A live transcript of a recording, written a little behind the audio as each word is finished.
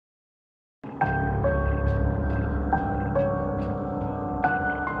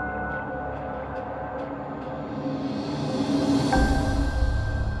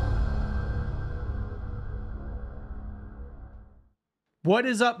What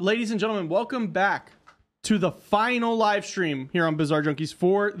is up, ladies and gentlemen? Welcome back to the final live stream here on Bizarre Junkeez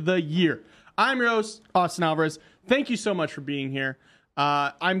for the year. I'm your host, Austin Alvarez. Thank you so much for being here.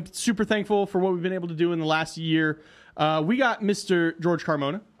 I'm super thankful for what we've been able to do in the last year. We got Mr. George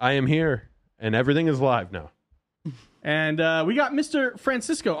Carmona. I am here, and everything is live now. And we got Mr.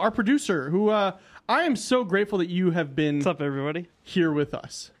 Francisco, our producer, who I am so grateful that you have been What's up, everybody? Here with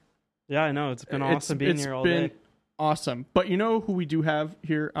us. Yeah, I know. It's been awesome being here all day. Awesome. But you know who we do have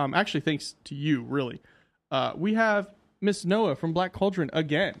here? Actually, thanks to you, really. We have Miss Noah from Black Culdron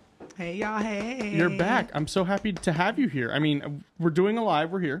again. Hey, y'all. Hey. You're back. I'm so happy to have you here. I mean, we're doing a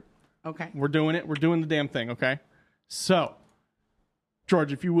live. We're here. Okay. We're doing it. We're doing the damn thing, okay? So,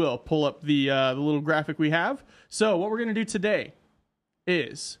 George, if you will, pull up the little graphic we have. So, what we're going to do today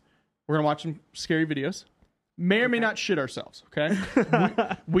is we're going to watch some scary videos. May or may not shit ourselves, okay?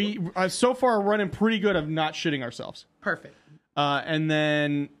 we so far are running pretty good of not shitting ourselves. Perfect. And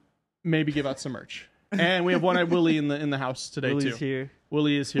then maybe give out some merch. And we have One-Eyed Willie in the house today, Willie's too. here.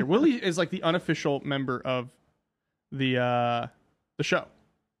 Willie is here. Willie is like the unofficial member of the show.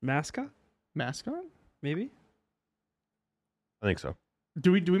 Mascot? Maybe? I think so.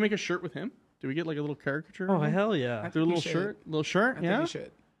 Do we make a shirt with him? Do we get like a little caricature? Oh, hell yeah. Do a little shirt? Little shirt? I Yeah? think we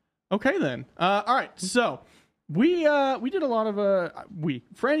should. Okay, then. All right, so we did a lot of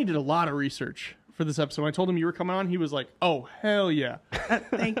Franny did a lot of research for this episode. When I told him you were coming on, he was like, "Oh, hell yeah."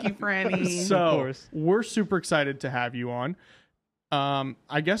 Thank you, Franny. So, Of course. we're super excited to have you on.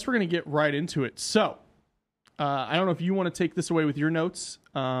 I guess we're going to get right into it. So, I don't know if you want to take this away with your notes,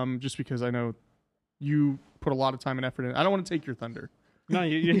 just because I know you put a lot of time and effort in it. I don't want to take your thunder. No,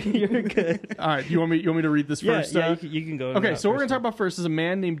 you're good. All right, you want me to read this first? Yeah, you can go. Okay, so we're going to talk about first is a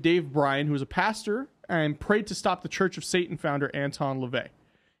man named Dave Bryan, who is a pastor and prayed to stop the Church of Satan founder Anton LaVey.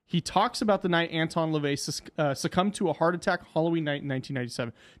 He talks about the night Anton LaVey succumbed to a heart attack Halloween night in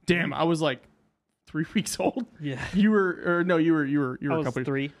 1997. Damn, I was like 3 weeks old. Yeah. You were a I couple was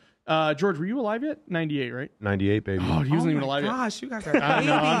 3. George, were you alive yet? 98, right? 98, baby. Oh, he wasn't even alive yet. Gosh, you guys are I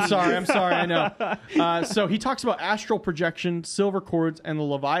know. I'm babies. sorry. I know. So he talks about astral projection, silver cords, and the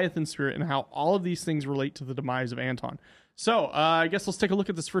Leviathan spirit, and how all of these things relate to the demise of Anton. So I guess let's take a look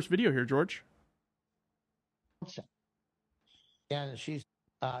at this first video here, George. And she's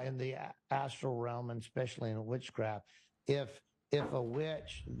in the astral realm, and especially in witchcraft. If a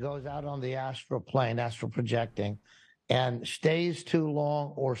witch goes out on the astral plane, astral projecting, and stays too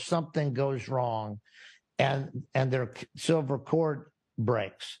long, or something goes wrong, and their silver cord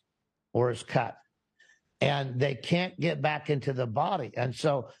breaks or is cut, and they can't get back into the body, and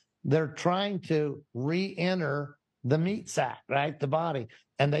so they're trying to re-enter the meat sack, right, the body,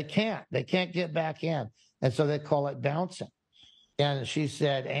 and they can't get back in, and so they call it bouncing. And she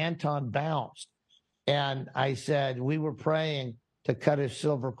said Anton bounced, and I said we were praying to cut his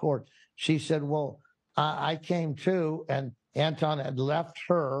silver cord. She said, well, I came to, and Anton had left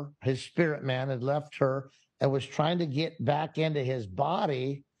her, his spirit man had left her, and was trying to get back into his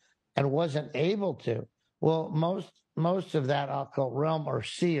body and wasn't able to. Well, most of that occult realm are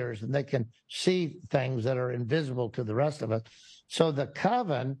seers, and they can see things that are invisible to the rest of us. So the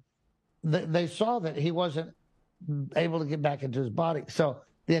coven, they saw that he wasn't able to get back into his body. So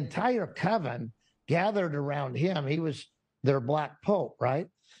the entire coven gathered around him. He was their black pope, right?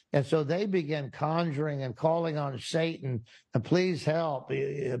 And so they began conjuring and calling on Satan, please help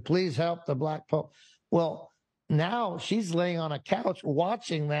the black pope. Well, now she's laying on a couch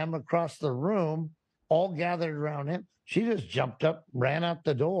watching them across the room, all gathered around him. She just jumped up, ran out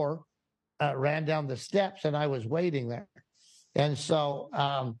the door, ran down the steps, and I was waiting there. And so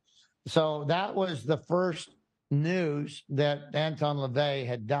that was the first news that Anton LaVey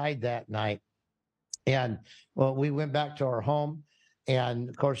had died that night. And well, we went back to our home. And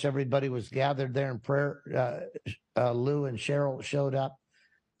of course, everybody was gathered there in prayer. Lou and Cheryl showed up.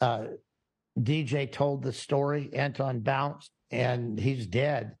 DJ told the story. Anton bounced, and he's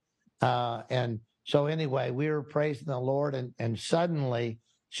dead. And so anyway, we were praising the Lord, and suddenly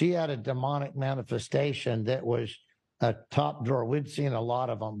she had a demonic manifestation that was a top drawer. We'd seen a lot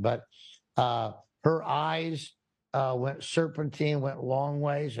of them, but her eyes went serpentine, went long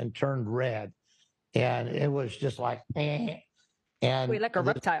ways, and turned red. And it was just like, eh. And wait, like a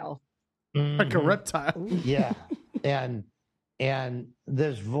reptile. Like a reptile. Yeah. And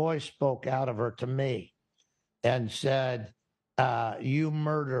this voice spoke out of her to me and said, you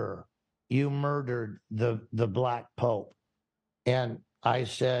murdered the black pope. And I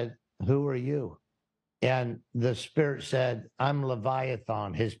said, who are you? And the spirit said, I'm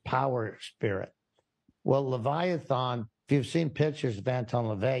Leviathan, his power spirit. Well, Leviathan, if you've seen pictures of Anton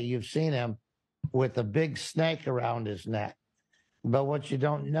LaVey, you've seen him with a big snake around his neck. But what you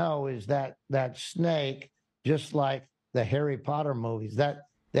don't know is that that snake, just like the Harry Potter movies,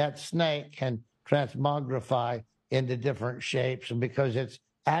 that snake can transmogrify into different shapes, and because it's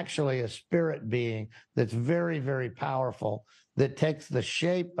actually a spirit being that's very, very powerful, that takes the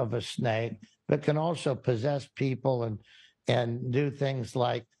shape of a snake, but can also possess people and do things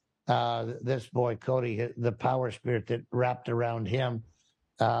like this boy Cody, the power spirit that wrapped around him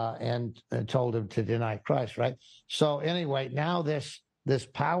and told him to deny Christ, right? So anyway, now this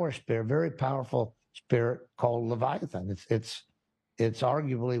power spirit, very powerful spirit called Leviathan. It's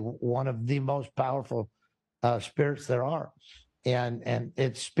arguably one of the most powerful spirits there are, and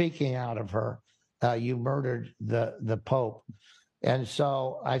it's speaking out of her. You murdered the Pope, and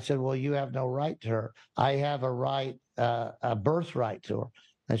so I said, well, you have no right to her. I have a right, a birthright to her.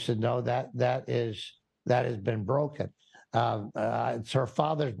 I said, no, that has been broken. It's her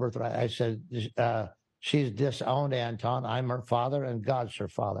father's birthright. I said, she's disowned Anton. I'm her father, and God's her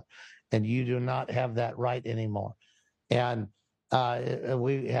father, and you do not have that right anymore. And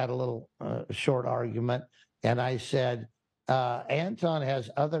we had a little short argument, and I said, Anton has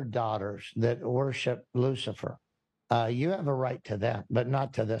other daughters that worship Lucifer. You have a right to them, but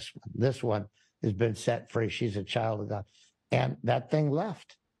not to this one. This one has been set free. She's a child of God. And that thing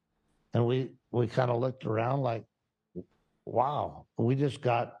left. And we kind of looked around like, wow, we just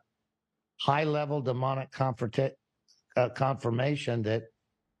got high-level demonic confirmation that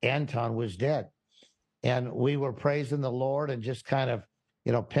Anton was dead. And we were praising the Lord and just kind of,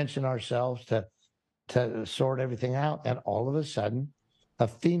 pinching ourselves to sort everything out. And all of a sudden, a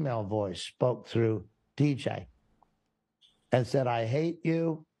female voice spoke through DJ and said, I hate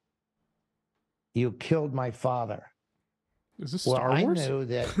you. You killed my father. Is this Star Wars? I knew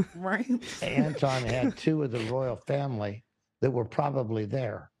that Right. Anton had two of the royal family that were probably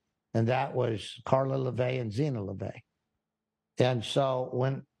there. And that was Carla LeVay and Zena LeVay. And so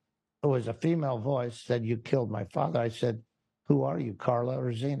when it was a female voice said, you killed my father, I said, who are you, Carla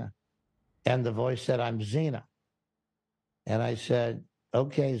or Zena? And the voice said, I'm Zena. And I said,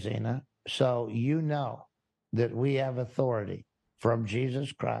 okay, Zena. So you know that we have authority from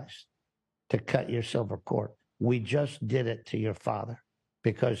Jesus Christ to cut your silver cord. We just did it to your father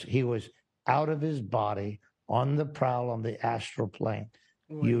because he was out of his body on the prowl on the astral plane.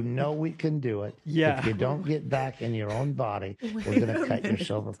 You know we can do it. Yeah. If you don't get back in your own body, we're going to cut your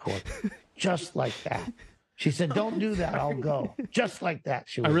silver cord. Just like that. She said, don't do that. I'll go. Just like that.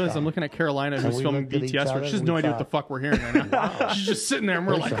 I realize I'm looking at Carolina, who's we filming looked at each BTS, other where she has and no we idea what the thought, fuck we're hearing right now. wow. She's just sitting there, and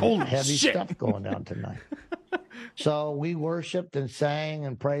we're There's like, some holy heavy shit. stuff going down tonight. So we worshiped and sang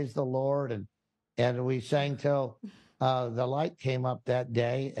and praised the Lord, and we sang till the light came up that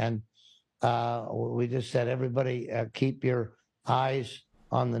day, and we just said, everybody, keep your eyes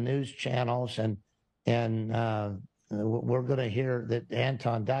on the news channels, and we're going to hear that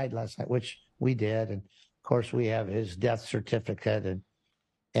Anton died last night, which we did, and of course we have his death certificate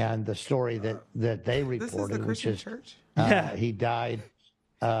and the story that they This is the reported, which Christian is church. he died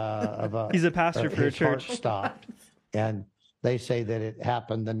of a He's a pastor for a his heart church. stopped, and they say that it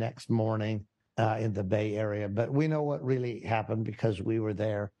happened the next morning in the Bay Area, but we know what really happened because we were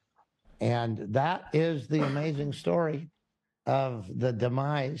there. And that is the amazing story of the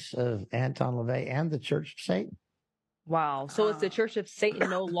demise of Anton LaVey and the Church of Satan. Wow. So is the Church of Satan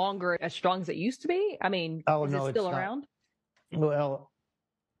no longer as strong as it used to be? I mean, is no, it it's still not. around? Well,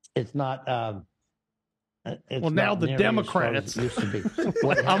 it's not. It's Well, now not the nearly as Democrats. strong as it used to be.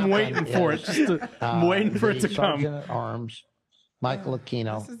 What I'm happened waiting for it. is, I'm waiting for it the to come. Sergeant at Arms, Michael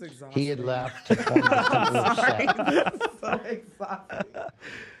Aquino, This is exhausting. he had left to form the Temple of Sorry. Set. This is so exhausting.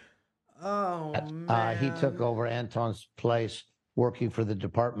 Oh, man. He took over Anton's place working for the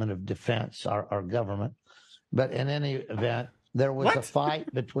Department of Defense, our government. But in any event, there was a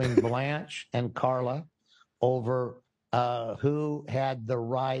fight between Blanche and Carla over who had the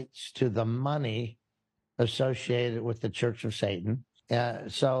rights to the money associated with the Church of Satan.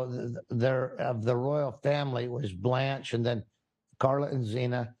 So there of the royal family was Blanche, and then Carla and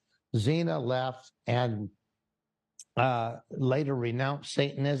Zena. Zena left and later renounced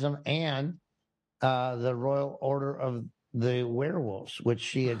Satanism and the Royal Order of the Werewolves, which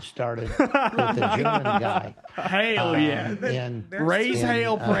she had started with the German guy. Hell yeah. In, Raise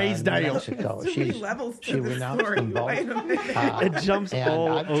hail, praise New Dale. Mexico. Too many levels to She this renounced story. them both. Wait a minute. It jumps and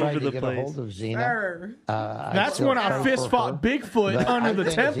all I've tried over to the get a place. hold of Zena. Sir. That's still when I pray fist for fought her, Bigfoot but under I the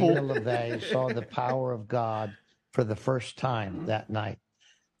think temple. Zena LaVey saw the power of God for the first time that night.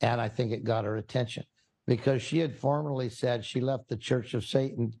 And I think it got her attention because she had formerly said she left the Church of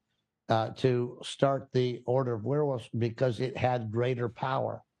Satan to start the Order of Werewolves because it had greater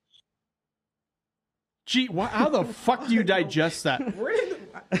power. Gee, how the fuck do you digest that?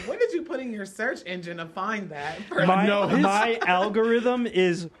 What did you put in your search engine to find that? My algorithm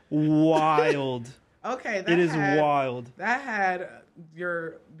is wild. Okay, It is wild. That had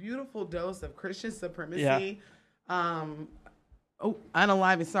your beautiful dose of Christian supremacy. Yeah.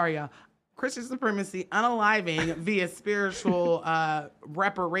 Unaliving. Sorry, y'all. Christian supremacy, unaliving via spiritual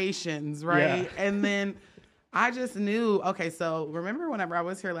reparations, right? Yeah. And then I just knew. Okay, so remember whenever I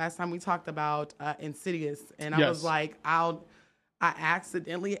was here last time, we talked about Insidious, and I was like, I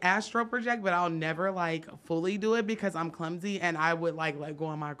accidentally astral project, but I'll never like fully do it because I'm clumsy and I would like let go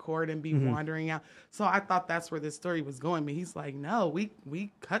on my cord and be wandering out. So I thought that's where this story was going. But he's like, no,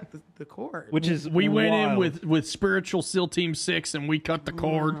 we cut the cord. Which is we went in wild. with Spiritual SEAL Team 6 and we cut the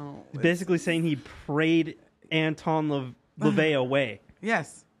cord. No, Basically saying he prayed Anton LaVey away.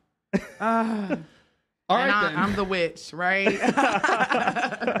 yes. All right, then. I'm the witch, right?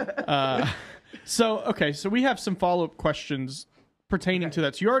 So we have some follow-up questions pertaining to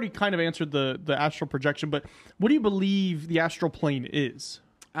that. So you already kind of answered the astral projection, but what do you believe the astral plane is?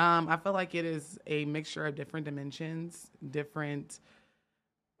 I feel like it is a mixture of different dimensions, different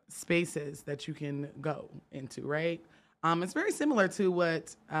spaces that you can go into, right? It's very similar to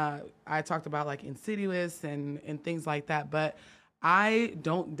what I talked about, like Insidious and things like that, but I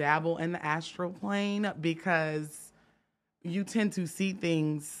don't dabble in the astral plane because you tend to see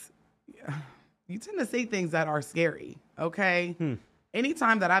things that are scary, okay?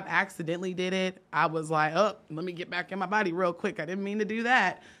 Anytime that I've accidentally did it, I was like, oh, let me get back in my body real quick. I didn't mean to do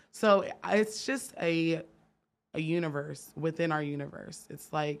that. So it's just a universe within our universe.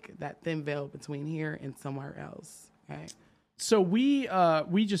 It's like that thin veil between here and somewhere else, okay? So we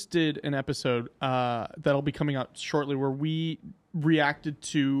just did an episode that'll be coming out shortly where we reacted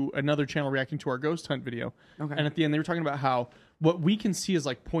to another channel reacting to our ghost hunt video. Okay. And at the end, they were talking about how what we can see is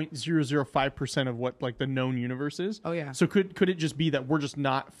like 0.005% of what like the known universe is. Oh, yeah. So could it just be that we're just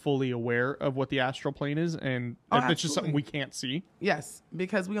not fully aware of what the astral plane is, and it's just something we can't see? Yes,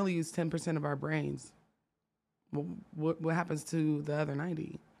 because we only use 10% of our brains. What happens to the other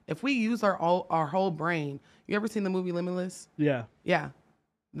 90? If we use our whole brain, you ever seen the movie Limitless? Yeah. Yeah.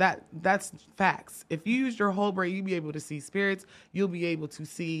 That's facts. If you use your whole brain, you'll be able to see spirits. You'll be able to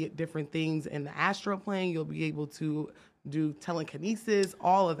see different things in the astral plane. You'll be able to do telekinesis,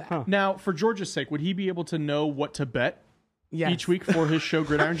 all of that. Huh. Now, for George's sake, would he be able to know what to bet Yes. each week for his show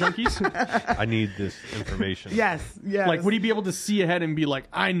Gridiron Junkeez? I need this information. Yes. Like, would he be able to see ahead and be like,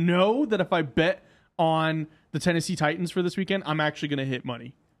 I know that if I bet on the Tennessee Titans for this weekend, I'm actually going to hit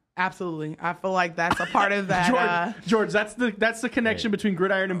money? Absolutely. I feel like that's a part of that. George, that's the connection between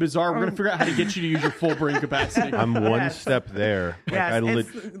Gridiron and Bizarre. We're going to figure out how to get you to use your full brain capacity. I'm one Yes. step there. Like, Yes,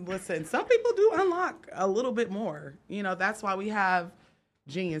 listen, some people do unlock a little bit more. You know, that's why we have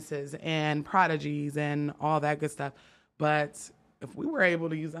geniuses and prodigies and all that good stuff. But if we were able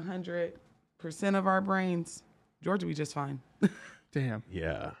to use 100% of our brains, George would be just fine. Damn.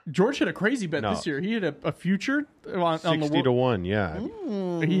 yeah. George hit a crazy bet this year. He hit a future on the 60 to 1, yeah.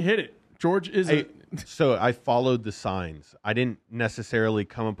 He hit it. George is So I followed the signs. I didn't necessarily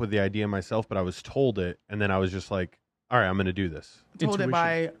come up with the idea myself, but I was told it, and then I was just like, all right, I'm going to do this. Told it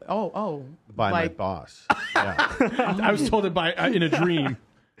by By my like, boss. Yeah. I was told it by in a dream.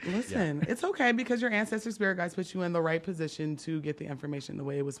 listen, it's okay because your ancestor spirit guides put you in the right position to get the information the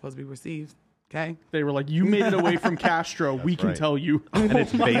way it was supposed to be received. Okay. They were like, you made it away from Castro. We can right. tell you. And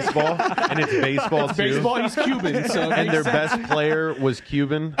it's baseball. And it's baseball, too. Baseball, he's Cuban. So it And makes their sense. best player was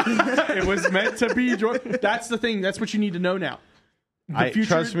Cuban. It was meant to be. George. That's the thing. That's what you need to know now. The future,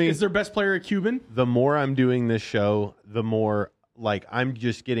 trust me, is their best player a Cuban? the more I'm doing this show, the more like I'm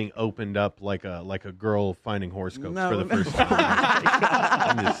just getting opened up like a girl finding horoscopes for the first time.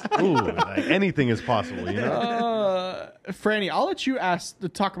 I'm just, like anything is possible, you know? Franny, I'll let you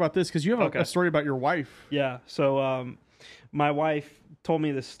talk about this because you have a story about your wife. Yeah. So my wife told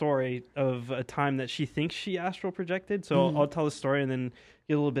me this story of a time that she thinks she astral projected. So I'll tell the story and then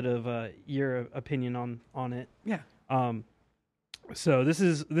get a little bit of your opinion on it. Yeah. So this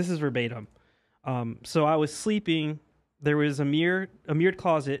is verbatim. So I was sleeping. There was a mirrored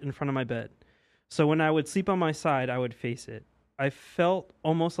closet in front of my bed. So when I would sleep on my side, I would face it. I felt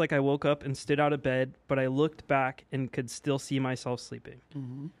almost like I woke up and stood out of bed, but I looked back and could still see myself sleeping.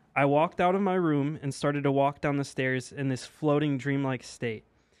 Mm-hmm. I walked out of my room and started to walk down the stairs in this floating dreamlike state.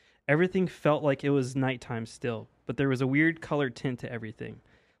 Everything felt like it was nighttime still, but there was a weird color tint to everything.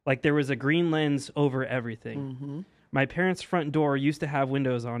 Like there was a green lens over everything. Mm-hmm. My parents' front door used to have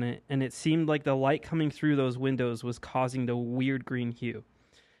windows on it, and it seemed like the light coming through those windows was causing the weird green hue.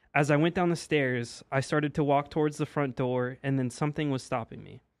 As I went down the stairs, I started to walk towards the front door, and then something was stopping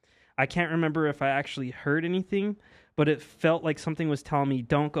me. I can't remember if I actually heard anything, but it felt like something was telling me,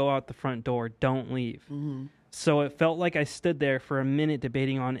 don't go out the front door, don't leave. So it felt like I stood there for a minute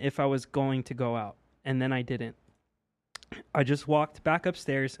debating on if I was going to go out, and then I didn't. I just walked back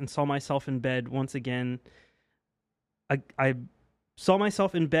upstairs and saw myself in bed once again. I saw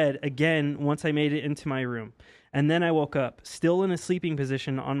myself in bed again once I made it into my room. And then I woke up, still in a sleeping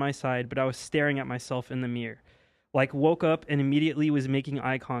position on my side, but I was staring at myself in the mirror. Like, woke up and immediately was making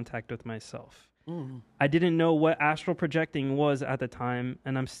eye contact with myself. I didn't know what astral projecting was at the time,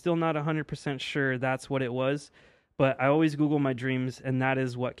 and I'm still not 100% sure that's what it was, but I always Google my dreams, and that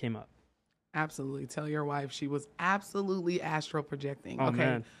is what came up. Absolutely. Tell your wife she was absolutely astral projecting. Oh, okay.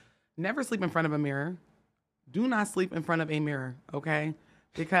 man. Never sleep in front of a mirror. Do not sleep in front of a mirror, okay?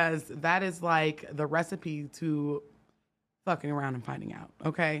 Because that is like the recipe to fucking around and finding out,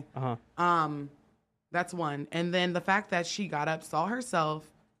 okay? That's one. And then the fact that she got up, saw herself,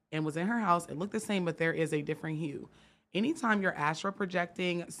 and was in her house, it looked the same, but there is a different hue. Anytime you're astral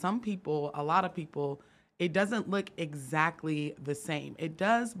projecting, some people, a lot of people, it doesn't look exactly the same. It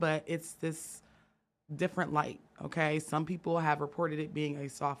does, but it's this different light, okay? Some people have reported it being a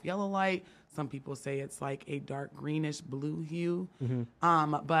soft yellow light. Some people say it's like a dark greenish blue hue.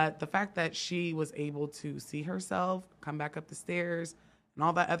 But the fact that she was able to see herself, come back up the stairs, and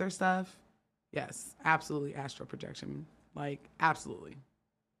all that other stuff, yes, absolutely astral projection. Like, absolutely.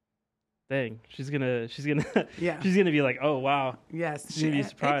 Dang, she's gonna Yeah. she's gonna be like, oh wow. Yes. She's gonna be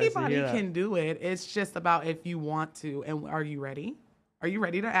surprised to Anybody hear that. can do it. It's just about if you want to. And are you ready? Are you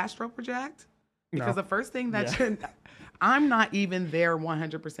ready to astral project? Because the first thing that I'm not even there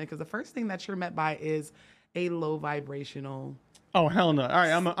 100%, because the first thing that you're met by is a low vibrational. Oh, hell no. All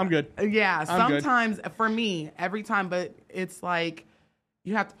right, I'm good. Yeah, I'm good. sometimes for me, every time, but it's like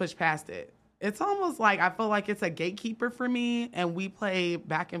you have to push past it. It's almost like I feel like it's a gatekeeper for me, and we play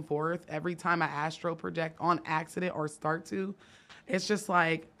back and forth every time I astral project on accident or start to. It's just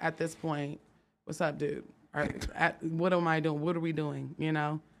like at this point, what's up, dude? What am I doing? What are we doing? You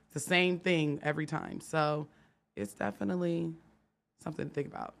know, it's the same thing every time. So it's definitely something to think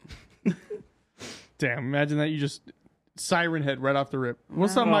about. Damn, imagine that you just siren head right off the rip.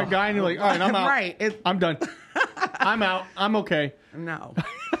 What's up, my guy? And you're like, all right, I'm out. Right. I'm done. I'm out. I'm okay. No.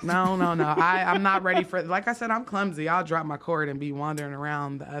 I'm not ready for it. Like I said, I'm clumsy. I'll drop my cord and be wandering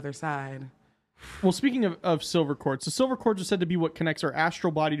around the other side. Well, speaking of silver cords, so silver cords are said to be what connects our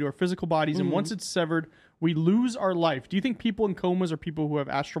astral body to our physical bodies, and once it's severed, we lose our life. Do you think people in comas are people who have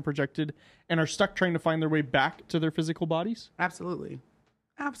astral projected and are stuck trying to find their way back to their physical bodies? Absolutely.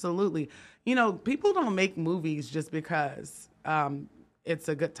 Absolutely. You know, people don't make movies just because it's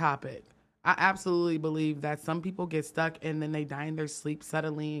a good topic. I absolutely believe that some people get stuck and then they die in their sleep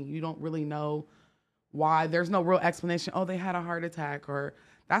suddenly, and you don't really know why. There's no real explanation. Oh, they had a heart attack, or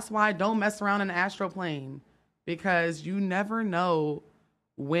that's why don't mess around in the astral plane, because you never know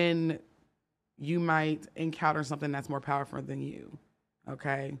when you might encounter something that's more powerful than you.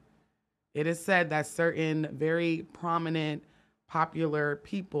 Okay. It is said that certain very prominent, popular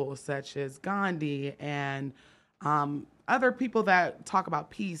people such as Gandhi and other people that talk about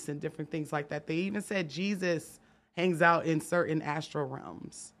peace and different things like that, they even said Jesus hangs out in certain astral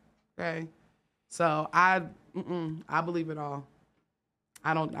realms. Okay. So I believe it all.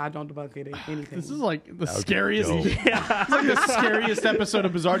 I don't debunk anything. This is like the scariest. dope. It's like the scariest episode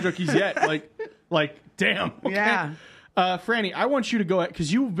of Bizarre Junkeez yet. Like, damn. Okay. Yeah. Franny, I want you to go,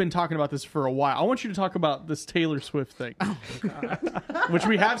 because you've been talking about this for a while. I want you to talk about this Taylor Swift thing. Oh, God. Which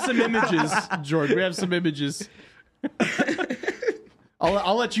we have some images, George. We have some images.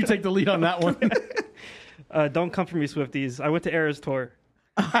 I'll let you take the lead on that one. Don't come for me, Swifties. I went to Era's tour.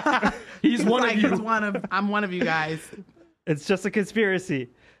 He's one of you. I'm one of you guys. It's just a conspiracy.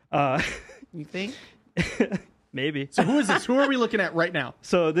 You think? Maybe. So who is this? Who are we looking at right now?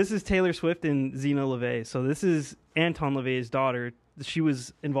 So this is Taylor Swift and Zena LaVey. So this is Anton LaVey's daughter. She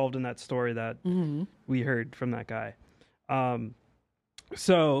was involved in that story that we heard from that guy.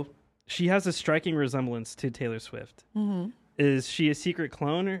 So she has a striking resemblance to Taylor Swift. Is she a secret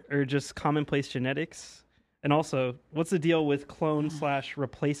clone or just commonplace genetics? And also, what's the deal with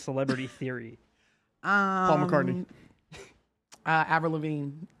clone/replace celebrity theory? Paul McCartney. Avril Lavigne.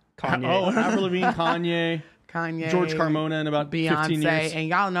 Kanye. Oh, Avril Lavigne, Kanye, George Carmona in about 15 years. And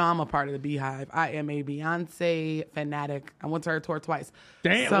y'all know I'm a part of the Beehive. I am a Beyonce fanatic. I went to her tour twice.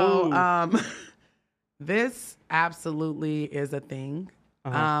 Damn. So this absolutely is a thing.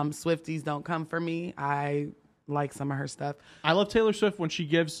 Swifties don't come for me. I like some of her stuff. I love Taylor Swift when she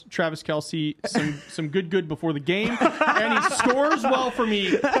gives Travis Kelce some good before the game, and he scores well for me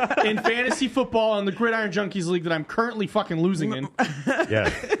in fantasy football in the Gridiron Junkeez League that I'm currently fucking losing in. Yeah,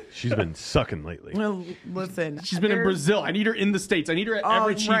 she's been sucking lately. Well, listen, She's been in Brazil. I need her in the States. I need her at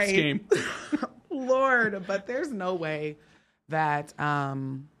every Chiefs right. game. Lord, but there's no way that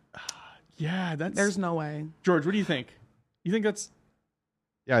Yeah, there's no way. George, what do you think? You think that's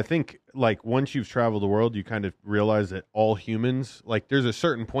Yeah, I think like once you've traveled the world, you kind of realize that all humans, like there's a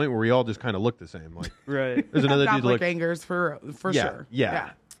certain point where we all just kind of look the same. Like Right. there's another dude like Doppelgangers for Yeah, sure.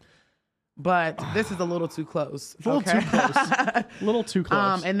 yeah. But this is a little too close. a little too close? A little too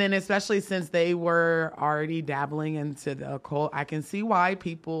close. And then especially since they were already dabbling into the occult, I can see why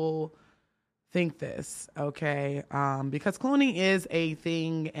people think this, okay? Because cloning is a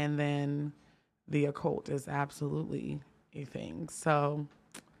thing, and then the occult is absolutely a thing. So,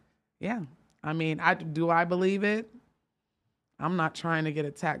 yeah. I mean, do I believe it? I'm not trying to get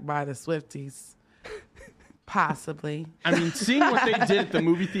attacked by the Swifties. Possibly. I mean, seeing what they did at the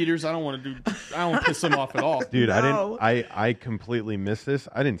movie theaters, I don't want to piss them off at all. dude, No. I completely missed this.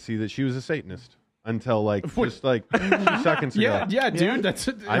 I didn't see that she was a Satanist until like just like 2 seconds ago. Yeah, dude. That's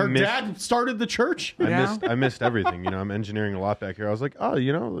her missed- dad started the church. I missed everything. You know, I'm engineering a lot back here. I was like, oh,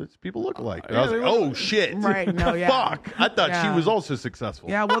 you know, it's people look alike. But I was they like, oh shit, Right, no, yeah. fuck. I thought she Yeah. was also successful.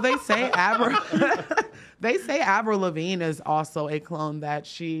 Yeah, well, they say Avril Lavigne is also a clone that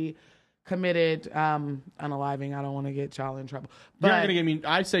she committed unaliving. I don't want to get y'all in trouble. But You're not gonna get me.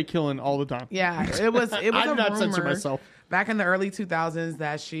 I say killing all the time. yeah, it was I a do not rumor censor myself. back in the early 2000s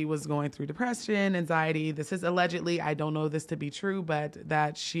that she was going through depression, anxiety. This is allegedly, I don't know this to be true, but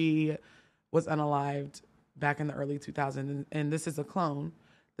that she was unalived back in the early 2000s, and this is a clone.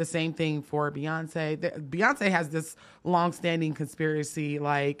 The same thing for Beyonce. Beyonce has this long-standing conspiracy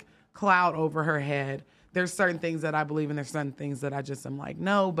like cloud over her head. There's certain things that I believe in. There's certain things that I just am like,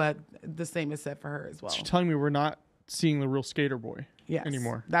 no, but the same is said for her as well. You're telling me we're not seeing the real Skater Boy Yes,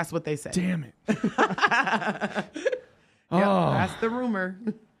 anymore. That's what they say. Damn it. Yep, Oh. that's the rumor.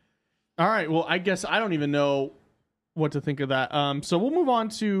 All right. Well, I guess I don't even know what to think of that. So we'll move on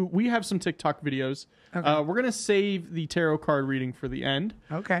to, we have some TikTok videos. Okay. We're going to save the tarot card reading for the end.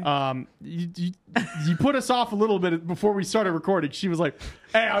 Okay. You put us off a little bit before we started recording. She was like,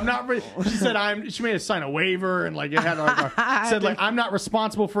 hey, I'm not ready. She said, she made us sign a waiver and like it had like, said like, I'm not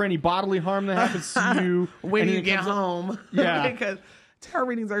responsible for any bodily harm that happens to you. When you Anything get comes up- home. Yeah. Because tarot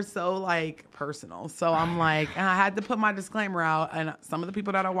readings are so like personal. So I'm like, I had to put my disclaimer out, and some of the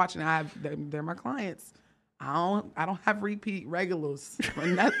people that are watching, they're my clients. I don't have repeat regulars for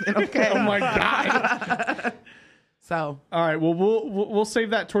nothing. Okay. Oh my God. So All right. Well, we'll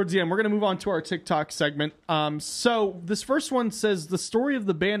save that towards the end. We're going to move on to our TikTok segment. So this first one says the story of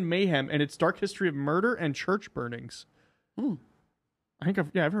the band Mayhem and its dark history of murder and church burnings. I think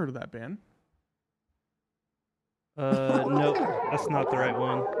I've heard of that band. Nope, that's not the right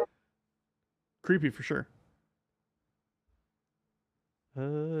one. Creepy for sure.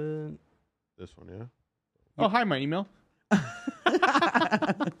 This one, yeah. Oh, hi, my email.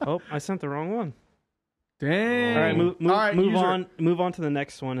 Oh, I sent the wrong one. Dang. All right, move All right, move user- on. Move on to the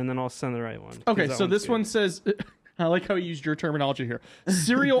next one, and then I'll send the right one. 'cause Okay, that so one's this good. one says, I like how you used your terminology here.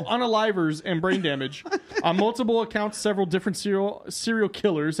 Serial unalivers and brain damage. On multiple accounts, several different serial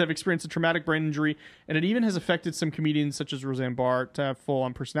killers have experienced a traumatic brain injury, and it even has affected some comedians such as Roseanne Barr to have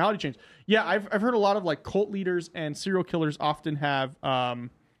full-on personality change. Yeah, I've heard a lot of like cult leaders and serial killers often have a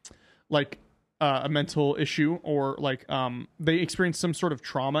mental issue, or like they experience some sort of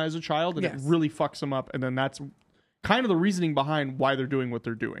trauma as a child, and Yes. it really fucks them up, and then that's kind of the reasoning behind why they're doing what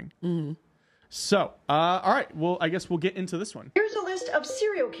they're doing. Mm-hmm. So, all right. Well, I guess we'll get into this one. Here's a list of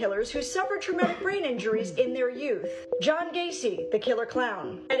serial killers who suffered traumatic brain injuries in their youth. John Gacy, the killer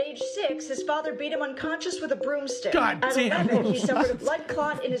clown. At age 6, his father beat him unconscious with a broomstick. God At damn. 11, he suffered a blood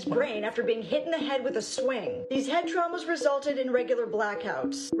clot in his brain after being hit in the head with a swing. These head traumas resulted in regular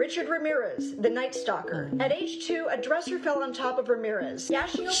blackouts. Richard Ramirez, the Night Stalker. At age 2, a dresser fell on top of Ramirez,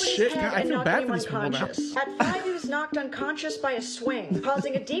 gashing open Shit, his God, head I and feel bad knocking for him these people now. unconscious. At 5, he was knocked unconscious by a swing,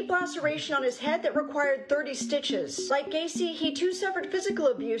 causing a deep laceration on his head that required 30 stitches. Like Gacy, he too suffered physical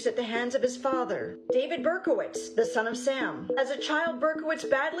abuse at the hands of his father. David Berkowitz, the son of Sam. As a child, Berkowitz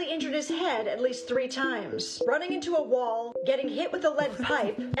badly injured his head at least 3 times, running into a wall, getting hit with a lead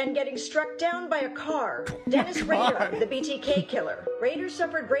pipe, and getting struck down by a car. Dennis Rader, the BTK killer. Rader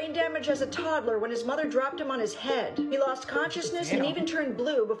suffered brain damage as a toddler when his mother dropped him on his head. He lost consciousness and even turned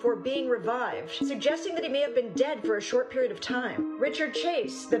blue before being revived, suggesting that he may have been dead for a short period of time. Richard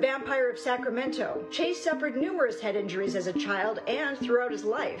Chase, the vampire of Sacramento. Sacramento. Chase suffered numerous head injuries as a child and throughout his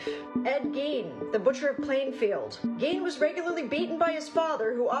life. Ed Gein, the butcher of Plainfield. Gein was regularly beaten by his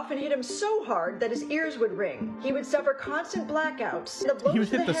father, who often hit him so hard that his ears would ring. He would suffer constant blackouts. The blows He would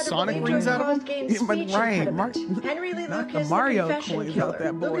to hit the the head Sonic believed to rings have out of caused him? Gain's Yeah, but speech right, impediment. Henry Lee not Lucas, the Mario confession coins killer. out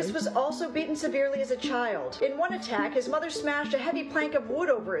that boy. Lucas was also beaten severely as a child. In one attack, his mother smashed a heavy plank of wood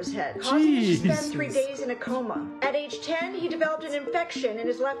over his head, causing him to spend 3 days in a coma. At age 10, he developed an infection in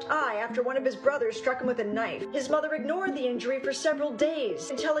his left eye after one of his brothers struck him with a knife. His mother ignored the injury for several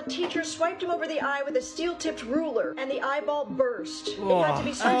days until a teacher swiped him over the eye with a steel-tipped ruler, and the eyeball burst. It had to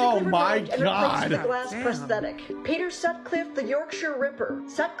be surgically removed and replaced with a glass prosthetic. Peter Sutcliffe, the Yorkshire Ripper.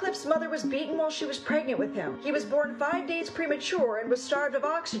 Sutcliffe's mother was beaten while she was pregnant with him. He was born 5 days premature and was starved of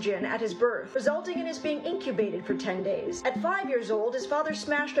oxygen at his birth, resulting in his being incubated for 10 days. At 5 years old, his father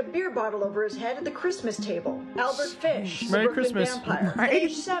smashed a beer bottle over his head at the Christmas table. Albert Fish, the Merry Brooklyn Christmas. vampire. At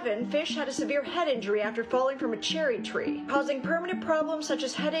age 7, Fish had a severe head injury after falling from a cherry tree, causing permanent problems such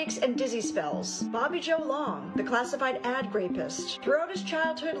as headaches and dizzy spells. Bobby Joe Long, the classified ad rapist. Throughout his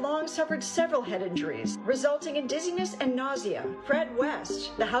childhood, Long suffered several head injuries, resulting in dizziness and nausea. Fred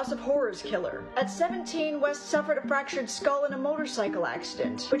West, the House of Horrors killer. At 17, West suffered a fractured skull in a motorcycle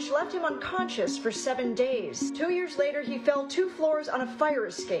accident, which left him unconscious for 7 days. 2 years later, he fell 2 floors on a fire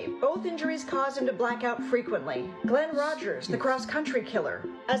escape. Both injuries caused him to black out frequently. Glenn Rogers, the cross-country killer.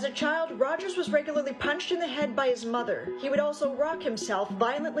 As a child, Rogers was regularly punched in the head by his mother. He would also rock himself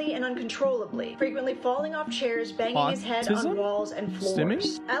violently and uncontrollably, frequently falling off chairs, banging his head on Autism? walls and floors.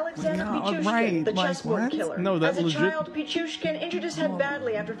 Stimming? Alexander No, Pichushkin, right, the like, chessboard what? killer. No, that's As a legit. child, Pichushkin injured his head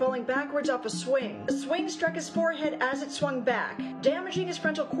badly after falling backwards off a swing. The swing struck his forehead as it swung back, damaging his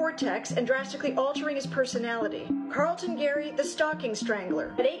frontal cortex and drastically altering his personality. Carlton Gary, the stocking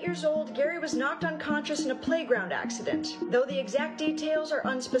strangler. At 8 years old, Gary was knocked unconscious in a playground accident, though the exact details are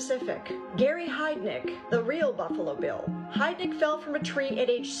unspecific. Gary Heidnick, the real Buffalo Bill. Heidnick fell from a tree at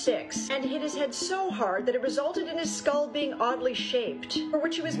age 6 and hit his head so hard that it resulted in his skull being oddly shaped, for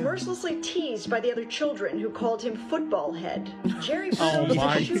which he was mercilessly teased by the other children who called him Football Head. Jerry Brittle, the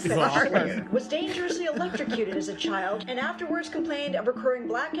my shoe finish God. killer, was dangerously electrocuted as a child and afterwards complained of recurring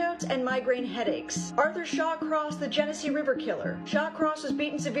blackouts and migraine headaches. Arthur Shawcross, the Genesee River killer. Shawcross was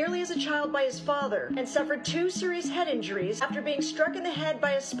beaten severely as a child by his father and suffered 2 serious head injuries after being struck in the head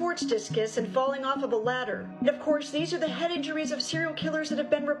by a sports discus and falling off of a ladder. And of course, these are the head injuries of serial killers that have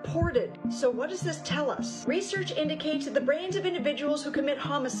been reported. So what does this tell us? Research indicates that the brains of individuals who commit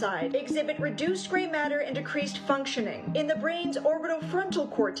homicide exhibit reduced gray matter and decreased functioning in the brain's orbitofrontal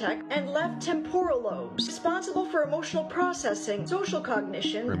cortex and left temporal lobes, responsible for emotional processing, social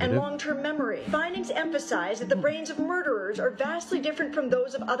cognition, and long-term memory. Findings emphasize that the brains of murderers are vastly different from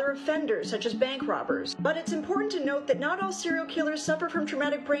those of other offenders, such as bank robbers. But it's important to note that not all serial killers suffer from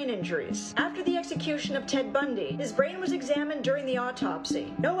traumatic brain injuries. After the execution of Ted Bundy, his brain was examined during the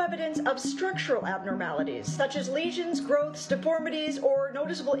autopsy. No evidence of structural abnormalities, such as lesions, growths, deformities, or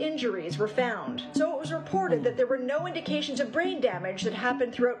noticeable injuries were found. So it was reported that there were no indications of brain damage that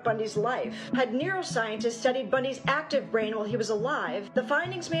happened throughout Bundy's life. Had neuroscientists studied Bundy's active brain while he was alive, the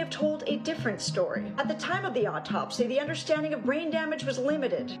findings may have told a different story. At the time of the autopsy, the understanding of brain damage was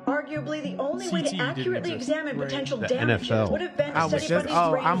limited. Arguably, the only way CT to didn't accurately exist. examine potential The damages NFL. would have been I to was study just- Bundy's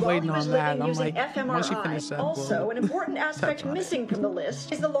oh, brain I'm while waiting he was on that. living I'm using like, once you fMRI. finish that, Also, boy. an important aspect missing from the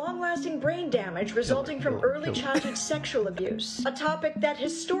list is the long-lasting brain damage resulting from early childhood sexual abuse, a topic that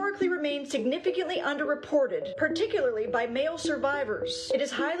historically remains significantly underreported, particularly by male survivors. It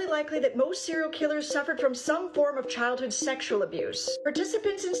is highly likely that most serial killers suffered from some form of childhood sexual abuse.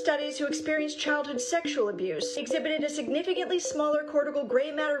 Participants in studies who experienced childhood sexual abuse exhibited a significantly smaller cortical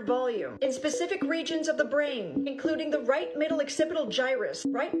gray matter volume in specific regions of the brain, including the right middle occipital gyrus,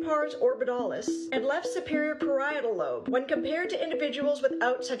 right pars orbitalis, and left superior parietal lobe when compared to individuals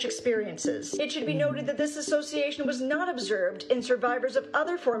without such experiences. It should be noted that this association was not observed in survivors of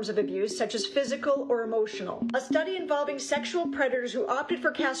other forms of abuse such as physical or emotional. A study involving sexual predators who opted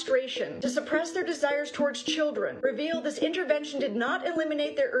for castration to suppress their desires towards children revealed this intervention did not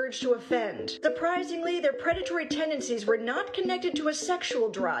eliminate their urge to offend. Surprisingly, their predatory tendencies were not connected to a sexual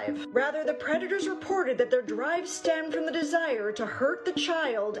drive. Rather, the predators reported that their drive stemmed from the desire to hurt the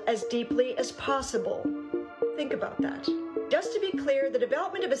child as deeply as possible. Think about that. Just to be clear, the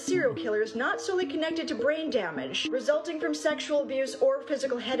development of a serial killer is not solely connected to brain damage resulting from sexual abuse or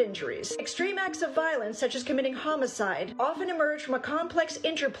physical head injuries. Extreme acts of violence, such as committing homicide, often emerge from a complex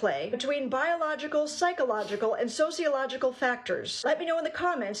interplay between biological, psychological, and sociological factors. Let me know in the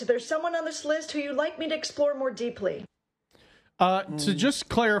comments if there's someone on this list who you'd like me to explore more deeply. To just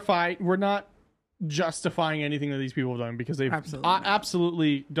clarify, we're not justifying anything that these people have done because they've Absolutely.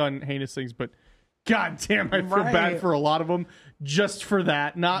 absolutely done heinous things, but god damn, I feel Right. bad for a lot of them just for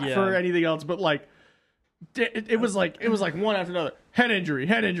that, not Yeah. for anything else, but like it was like one after another. Head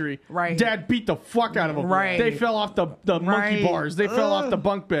injury. Right. Dad beat the fuck out of him. Right. They fell off the monkey Right. bars. They fell off the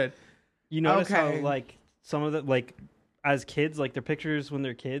bunk bed. You notice how Okay. like some of the like as kids, like their pictures when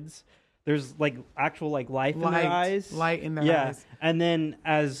they're kids, there's like actual like life in their eyes. Light in their Yeah. eyes. And then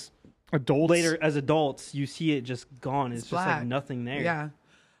as Adults. later as adults, you see it just gone. It's just like black. nothing there. Yeah.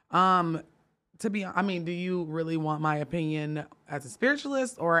 I mean, do you really want my opinion as a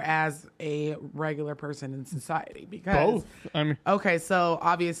spiritualist or as a regular person in society? Because Both. I mean, okay, so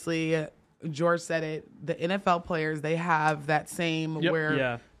obviously George said it. The NFL players, they have that same Yep. where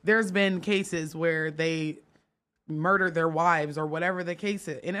Yeah. there's been cases where they murdered their wives or whatever the case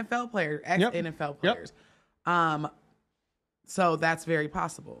is. NFL players, ex-NFL Yep. players. So that's very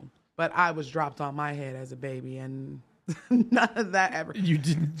possible. But I was dropped on my head as a baby, and none of that ever. you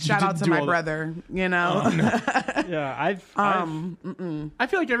didn't. Shout out to my brother. You know. Yeah. I've I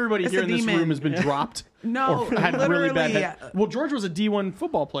feel like everybody It's here a in this demon. room has been dropped. No, or had really bad literally. head. Well, George was a D1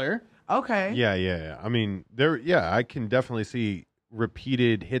 football player. Okay. Yeah. I mean, I can definitely see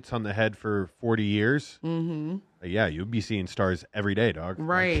repeated hits on the head for 40 years. Mm-hmm. Yeah, you'll be seeing stars every day, dog.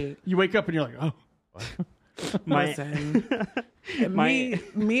 Right. You wake up and you're like, oh. Listen,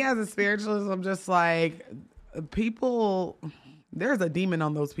 me as a spiritualist, I'm just like, people, there's a demon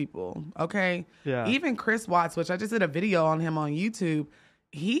on those people. Okay. Yeah. Even Chris Watts, which I just did a video on him on YouTube,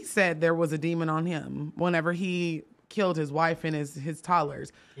 he said there was a demon on him whenever he killed his wife and his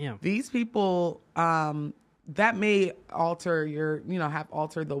toddlers. Damn. These people, that may alter have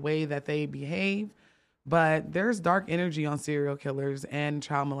altered the way that they behave, but there's dark energy on serial killers and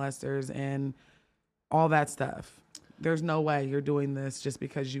child molesters and all that stuff. There's no way you're doing this just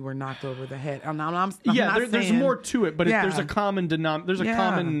because you were knocked over the head. I'm not There's saying, more to it, but Yeah. there's a common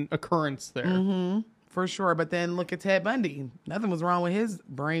common occurrence there. for sure. But then look at Ted Bundy. Nothing was wrong with his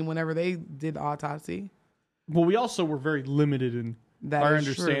brain whenever they did the autopsy. Well, we also were very limited in That our is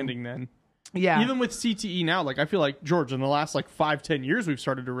true. understanding then. Yeah. Even with CTE now, like I feel like George, in the last like 5-10 years, we've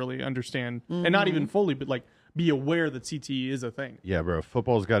started to really understand, and not even fully, but like be aware that CTE is a thing. Yeah, bro.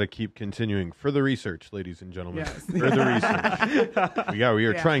 Football's got to keep continuing. Further research, ladies and gentlemen. Yes. Further research. We are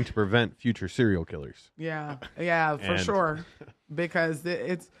Yeah. trying to prevent future serial killers. Yeah, for And- sure. Because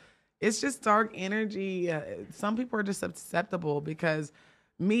it's just dark energy. Some people are just susceptible because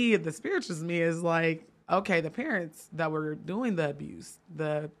the spiritualist me is like, okay, the parents that were doing the abuse,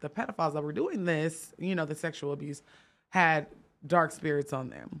 the pedophiles that were doing this, the sexual abuse, had dark spirits on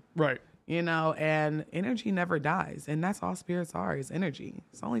them. Right. And energy never dies. And that's all spirits are, is energy.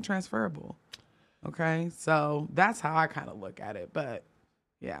 It's only transferable. Okay? So that's how I kind of look at it. But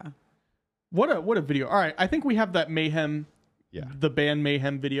yeah. What a video. All right, I think we have that Mayhem, Yeah. the band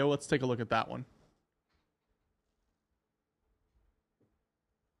Mayhem video. Let's take a look at that one.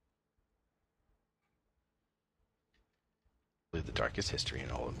 The darkest history in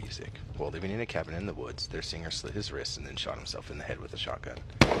all of music. While living in a cabin in the woods, their singer slit his wrists and then shot himself in the head with a shotgun.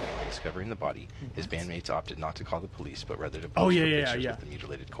 Upon discovering the body, his bandmates opted not to call the police, but rather to pose for pictures with the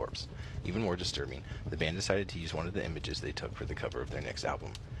mutilated corpse. Even more disturbing, the band decided to use one of the images they took for the cover of their next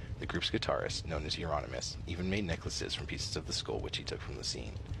album. The group's guitarist, known as Euronymous, even made necklaces from pieces of the skull which he took from the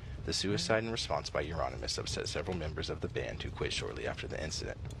scene. The suicide and response by Euronymous upset several members of the band who quit shortly after the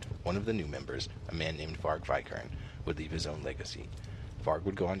incident. One of the new members, a man named Varg Vikernes, would leave his own legacy. Varg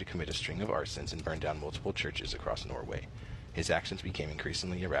would go on to commit a string of arsons and burn down multiple churches across Norway. His actions became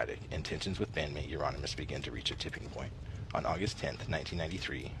increasingly erratic, and tensions with bandmate Euronymous began to reach a tipping point. On August 10th,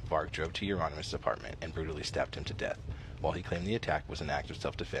 1993, Varg drove to Euronymous' apartment and brutally stabbed him to death. While he claimed the attack was an act of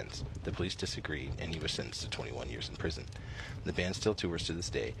self-defense, the police disagreed, and he was sentenced to 21 years in prison. The band still tours to this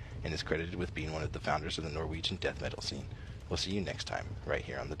day, and is credited with being one of the founders of the Norwegian death metal scene. We'll see you next time, right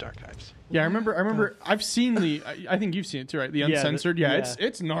here on The Dark Hives. Yeah, I remember. I've seen I think you've seen it too, right? The uncensored.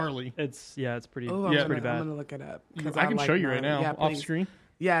 It's gnarly. It's pretty. Oh, It's pretty bad. I'm gonna look it up. 'Cause I can like show you right gnarly. now Yeah, off please. screen.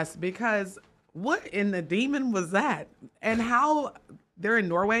 Yes, because what in the demon was that? And how they're in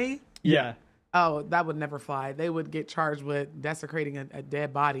Norway? Yeah. Oh, that would never fly. They would get charged with desecrating a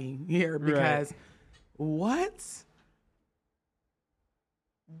dead body here because what?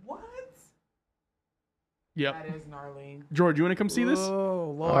 Yep. That is gnarly. George, you want to come see this?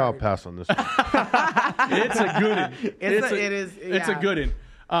 Oh Lord. I'll pass on this one. It's a good one. It's a good one.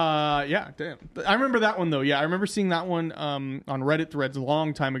 Yeah, damn. I remember that one though. Yeah, I remember seeing that one on Reddit threads a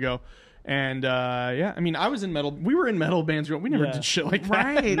long time ago. And yeah, I mean, I was in metal. We were in metal bands. We never did shit like that.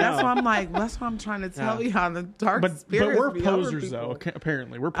 Right. That's what I'm like. That's what I'm trying to tell you on the dark spirits. But we're be over posers, people. though.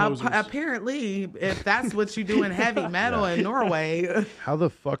 Apparently, we're posers. Apparently, if that's what you do in heavy metal in Norway. How the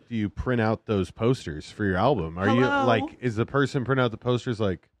fuck do you print out those posters for your album? Are you like, is the person print out the posters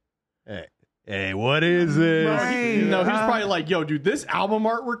like, hey, what is this? Right. No, he's probably like, yo, dude, this album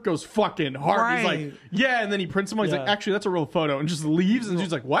artwork goes fucking hard. Right. He's like, yeah, and then he prints them. He's like, actually, that's a real photo, and just leaves, and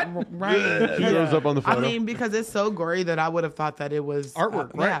she's like, what? Right. He goes up on the photo. I mean, because it's so gory that I would have thought that it was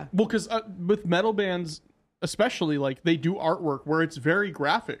Artwork, right? Yeah. Well, because with metal bands, especially, like, they do artwork where it's very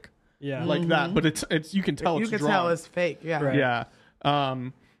graphic, like that, but it's you can tell You it's can drawn. tell it's fake. Yeah. Right. Yeah.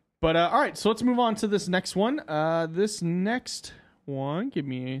 But all right, so let's move on to this next one. This next one, give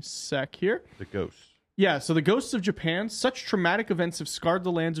me a sec here. The ghost. Yeah, so the ghosts of Japan. Such traumatic events have scarred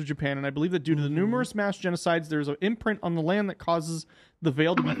the lands of Japan, and I believe that due to the numerous mass genocides, there's an imprint on the land that causes the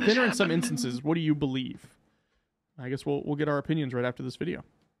veil to be thinner in some instances. What do you believe? I guess we'll get our opinions right after this video.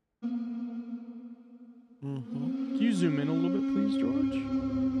 Can you zoom in a little bit, please, George?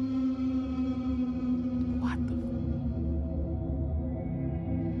 What the?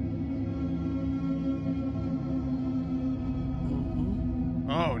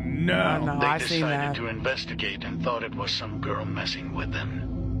 Oh no! No, They I seen decided that. to investigate and thought it was some girl messing with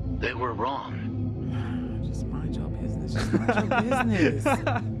them. They were wrong. Just mind your business. Just mind your business.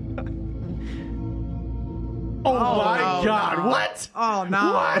 Oh my no, God! no. What? Oh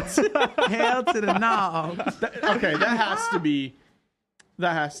no! What? Hell to the no! Okay, that has to be.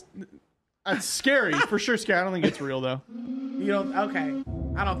 That's scary for sure. Scary. I don't think it's real though. You don't. Okay,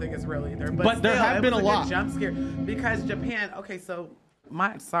 I don't think it's real either. But there still, have it been was a lot. good jump scare because Japan. Okay, so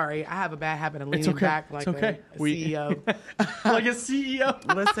sorry, I have a bad habit of leaning okay. back like It's okay. a CEO. Like a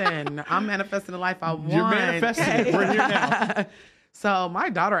CEO. Listen, I'm manifesting the life I want. You're manifesting it. We're here now. So my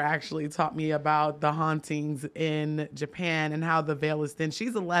daughter actually taught me about the hauntings in Japan and how the veil is thin.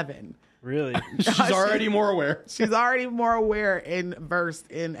 She's 11. Really? She's already more aware. She's already more aware and versed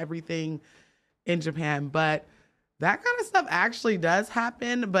in everything in Japan. But that kind of stuff actually does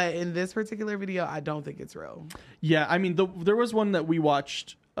happen. But in this particular video, I don't think it's real. Yeah, I mean, there was one that we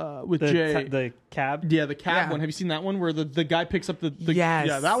watched with Jay. The cab. Yeah, the cab Yeah. one. Have you seen that one where the guy picks up the Yes.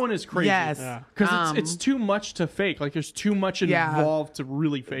 Yeah, that one is crazy. Yes. Because it's too much to fake. Like, there's too much involved to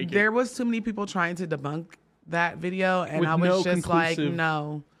really fake it. There was too many people trying to debunk that video. And With I was no just like, conclusive-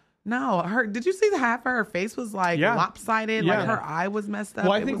 no. Did you see the half of her face was like Yeah. lopsided? Yeah. Like her eye was messed up.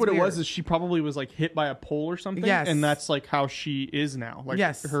 Well, I think what it weird. was is she probably was like hit by a pole or something. Yes. And that's like how she is now. Like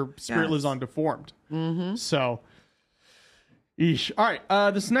Yes. her spirit Yes. lives on deformed. Mm-hmm. So, eesh. All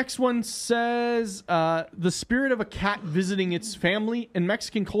right. This next one says the spirit of a cat visiting its family. In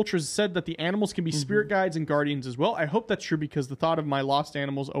Mexican culture is said that the animals can be spirit guides and guardians as well. I hope that's true because the thought of my lost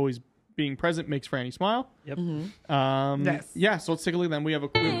animals always being present makes Franny smile. Yep. Yes. Yeah, so let's take a look then. We have a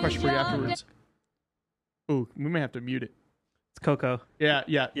question for you afterwards. Ooh, we may have to mute it. It's Coco. Yeah.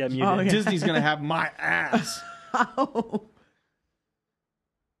 Yeah, mute Oh, it. yeah. Disney's going to have my ass.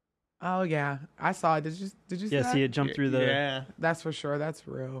 Oh yeah, I saw it. Did you see Yeah, that? see it jump through the. Yeah. That's for sure. That's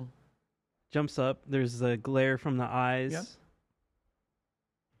real. Jumps up. There's the glare from the eyes. Yep.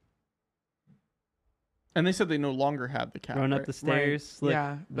 And they said they no longer have the cat. Run up right? the stairs. Slip,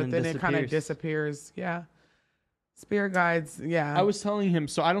 Yeah, but and then it kind of disappears. disappears. Yeah, spirit guides. Yeah, I was telling him,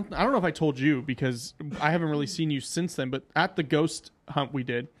 so I don't know if I told you because I haven't really seen you since then, but at the ghost hunt we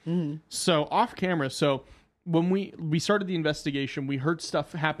did, so off camera, so when we started the investigation, we heard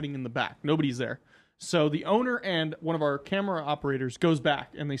stuff happening in the back. Nobody's there. So the owner and one of our camera operators goes back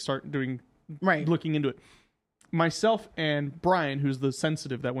and they start doing looking into it. Myself and Brian, who's the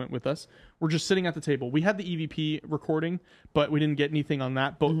sensitive that went with us, were just sitting at the table. We had the EVP recording, but we didn't get anything on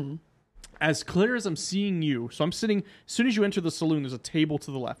that. But as clear as I'm seeing you, so I'm sitting, as soon as you enter the saloon, there's a table to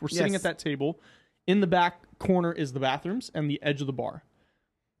the left. We're sitting at that table. In the back corner is the bathrooms and the edge of the bar.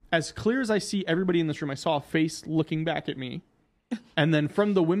 As clear as I see everybody in this room, I saw a face looking back at me. And then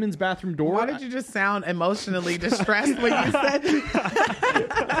from the women's bathroom door... Why did you just sound emotionally distressed when you said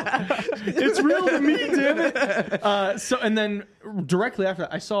It's real to me, damn it. So, and then directly after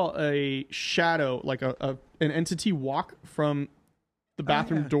that, I saw a shadow, like an entity walk from the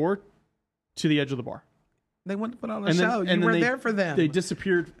bathroom door to the edge of the bar. They went to put on a show? You were there for them. They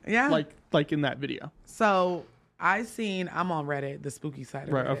disappeared like in that video. So I'm on Reddit, the spooky side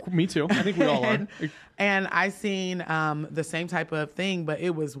of Reddit. Me too. I think we all are. And I seen the same type of thing, but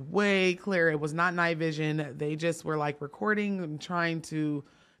it was way clearer. It was not night vision. They just were like recording and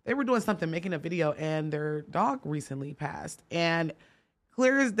they were doing something, making a video, and their dog recently passed. And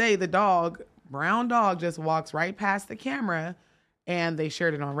clear as day, the dog, brown dog, just walks right past the camera, and they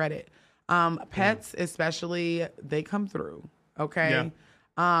shared it on Reddit. Pets, especially, they come through. Okay.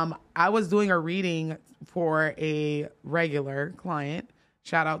 Yeah. I was doing a reading for a regular client.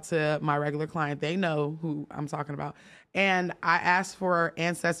 Shout out to my regular client. They know who I'm talking about. And I asked for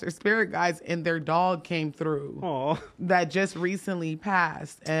ancestor spirit guides, and their dog came through. Aww. That just recently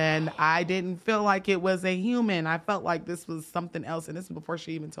passed. And I didn't feel like it was a human. I felt like this was something else. And this was before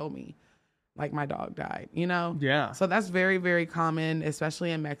she even told me, like, my dog died, you know? Yeah. So that's very, very common,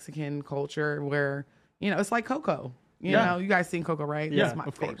 especially in Mexican culture where, you know, it's like Coco. You know, you guys seen Coco, right? Yeah, that's my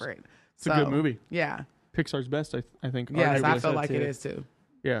of course. favorite. It's a good movie. Yeah. Pixar's best, I think. Yes, I arguably. feel like it is too.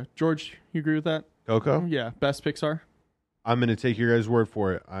 Yeah. George, you agree with that? Coco? Yeah. Best Pixar? I'm going to take your guys' word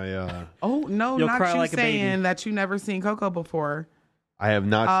for it. Oh, no, You'll not cry you like a baby. saying that you never seen Coco before. I have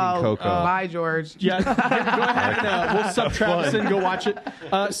not seen Coco. Bye, George. Yeah, go ahead and we'll sub Travis and go watch it.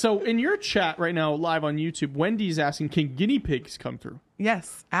 So in your chat right now, live on YouTube, Wendy's asking, can guinea pigs come through?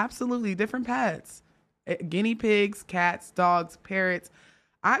 Yes, absolutely. Different pets. Guinea pigs, cats, dogs, parrots.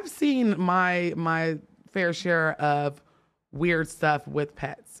 I've seen my fair share of weird stuff with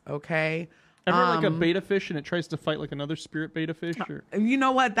pets, okay? Ever like a beta fish and it tries to fight like another spirit beta fish? Or? You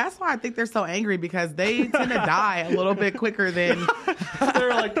know what? That's why I think they're so angry, because they tend to die a little bit quicker than...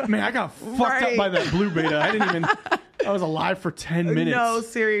 They're like, man, I got fucked up by that blue beta. I was alive for 10 minutes. No,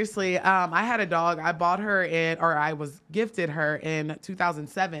 seriously. I had a dog. I bought her I was gifted her in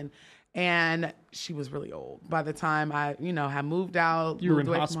 2007. And she was really old by the time I, had moved out. You were in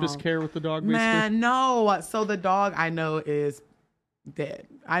hospice care with the dog, basically? Man, no. So the dog I know is dead.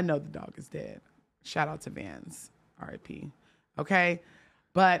 I know the dog is dead. Shout out to Vans, R.I.P. Okay?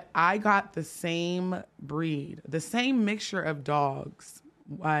 But I got the same breed, the same mixture of dogs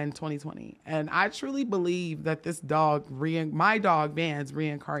in 2020. And I truly believe that this dog, my dog Vans,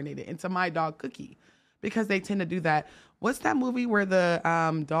 reincarnated into my dog Cookie, because they tend to do that. What's that movie where the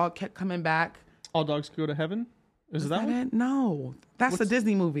dog kept coming back? All Dogs Go to Heaven? Is that one? It? No, that's a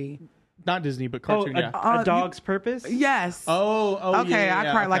Disney movie. Not Disney, but cartoon. A Dog's Purpose? Yes. Oh, okay. Yeah,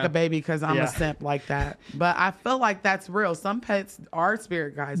 I cried like a baby because I'm Yeah. a simp like that. But I feel like that's real. Some pets are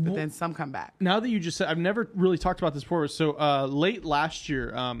spirit guides, but then some come back. Now that you just said, I've never really talked about this before. So late last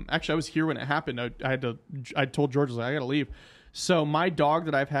year, actually I was here when it happened. I told George, I was like, I gotta leave. So my dog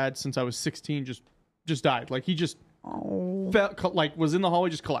that I've had since I was 16 just died. Like he just felt like was in the hallway,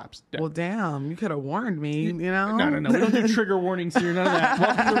 just collapsed. Dead. Well, damn, you could have warned me, you know? No. We don't do trigger warnings here. None of that.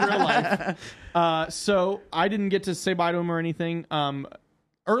 Welcome to real life. So I didn't get to say bye to him or anything.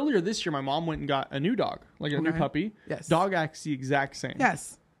 Earlier this year, my mom went and got a new dog, like a new puppy. Yes. Dog acts the exact same.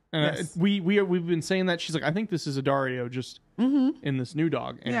 Yes. Yes. We've been saying that. She's like, I think this is a Dario just in this new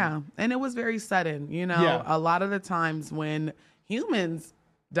dog. And yeah. And it was very sudden, Yeah. A lot of the times when humans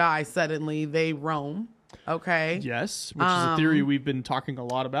die suddenly, they roam. Okay. Yes, which is a theory we've been talking a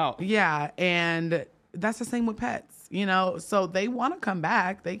lot about. Yeah, and that's the same with pets, So they want to come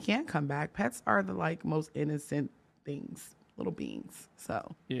back, they can't come back. Pets are the most innocent things, little beings.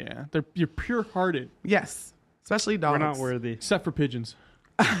 So yeah, you're pure-hearted. Yes, especially dogs. We're not worthy, except for pigeons.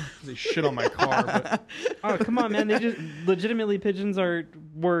 They shit on my car. But... Oh, come on, man! They just legitimately pigeons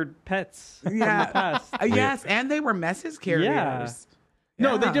were pets from the past. Yes, and they were message carriers. Yeah.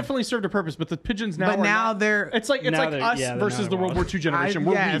 No, they definitely served a purpose, but the pigeons now. But now they're. It's like us versus the World War II generation.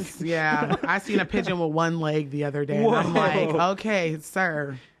 We're weak. Yeah. I seen a pigeon with one leg the other day. And I'm like, okay,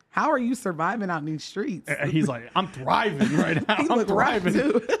 sir, how are you surviving out in these streets? He's like, I'm thriving right now. I'm thriving.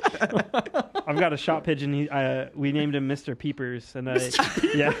 Too. I've got a shop pigeon. We named him Mr. Peepers, and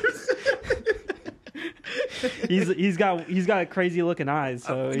yeah. He's got crazy looking eyes,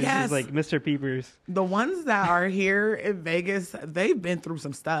 so he's just like Mr. Peepers. The ones that are here in Vegas, they've been through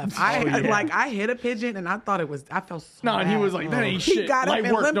some stuff. I hit a pigeon and I thought I felt so bad. And he was like, that ain't shit. He got up Light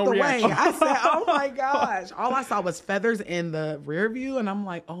and work, limped no away. reaction. I said, oh my gosh. All I saw was feathers in the rear view, and I'm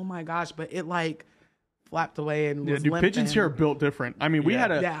like, oh my gosh. But it flapped away and was limping. Pigeons here are built different. I mean, we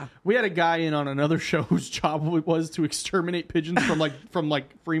had a guy in on another show whose job was to exterminate pigeons from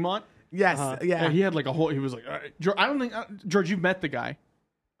Fremont. Yes, yeah. He had a whole. He was like, I don't think George, you've met the guy.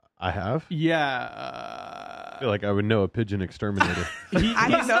 I have. Yeah. I feel like I would know a pigeon exterminator. I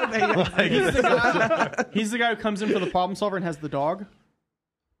didn't know that. He's the guy who comes in for the problem solver and has the dog.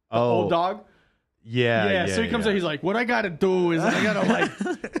 The old dog. Yeah. So he comes in, he's like, what I got to do is I got to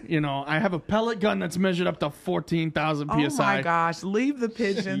I have a pellet gun that's measured up to 14,000 PSI. Oh my gosh, leave the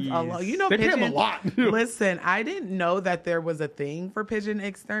pigeons alone. They pay him a lot. Listen, I didn't know that there was a thing for pigeon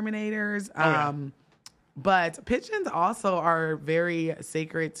exterminators. But pigeons also are very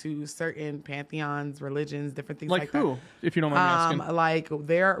sacred to certain pantheons, religions, different things like Like who, if you don't mind me asking? Like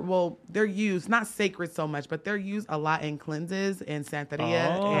they're used, not sacred so much, but they're used a lot in cleanses and Santeria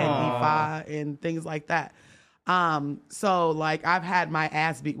and Ifa and things like that. So like I've had my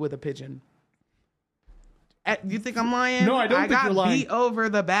ass beat with a pigeon. You think I'm lying? No, I don't think you're lying. I got beat over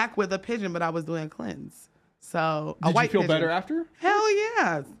the back with a pigeon, but I was doing a cleanse. So Did you feel better after? Hell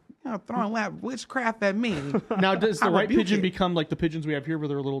yeah. Throwing witchcraft at me. Now, does the white pigeon it. become like the pigeons we have here where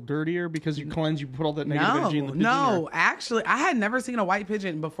they're a little dirtier because you cleanse, you put all that negative energy in the pigeon? No, actually, I had never seen a white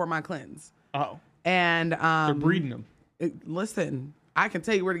pigeon before my cleanse. Oh. And they're breeding them. Listen, I can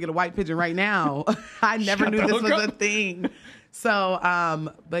tell you where to get a white pigeon right now. I never knew this was a thing. So,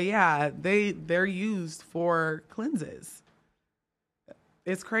 but yeah, they're used for cleanses.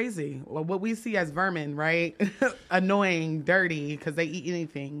 It's crazy. Well, what we see as vermin, right? Annoying, dirty, because they eat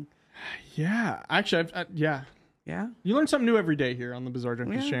anything. Yeah, actually, yeah. Yeah. You learn something new every day here on the Bizarre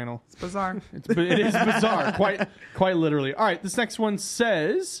Junkeez channel. It's bizarre. It is bizarre, quite literally. All right, this next one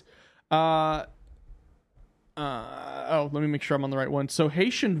says, let me make sure I'm on the right one. So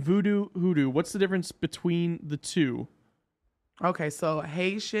Haitian voodoo, hoodoo. What's the difference between the two? Okay, so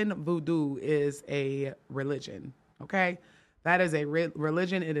Haitian voodoo is a religion. Okay, that is a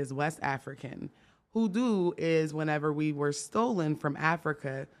religion. It is West African. Hoodoo is whenever we were stolen from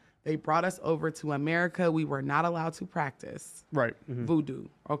Africa, they brought us over to America. We were not allowed to practice voodoo,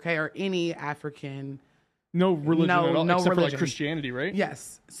 okay, or any African. No religion at all, no except religion. for like Christianity, right?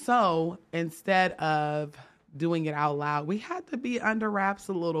 Yes. So instead of doing it out loud, we had to be under wraps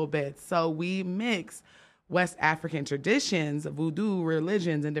a little bit. So we mix West African traditions, voodoo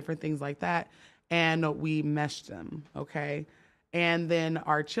religions, and different things like that, and we meshed them, okay? And then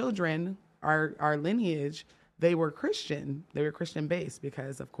our children, our lineage, they were Christian. They were Christian-based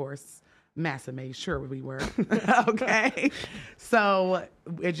because, of course, Massa made sure we were, okay? So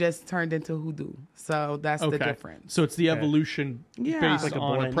it just turned into hoodoo. So that's the difference. So it's the evolution based like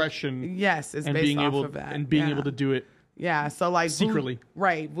on oppression. Yes, it's and based being off able of that. and being able to do it. Yeah, so like secretly,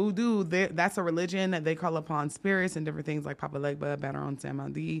 voodoo. That's a religion that they call upon spirits and different things like Papa Legba, Baron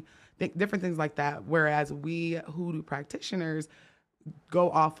Samedi, different things like that. Whereas we hoodoo practitioners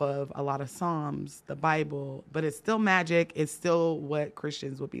go off of a lot of Psalms, the Bible, but it's still magic. It's still what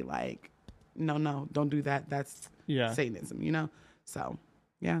Christians would be like. No, don't do that. That's Satanism, you know? So,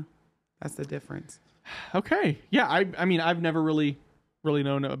 yeah, that's the difference. Okay. Yeah, I mean, I've never really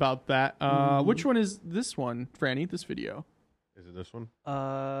known about that. Which one is this one, Franny, this video? Is it this one?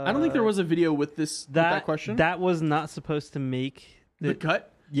 I don't think there was a video with this with that question. That was not supposed to make the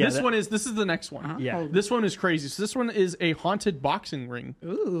cut? Yeah, this is the next one. Yeah. This one is crazy. So this one is a haunted boxing ring.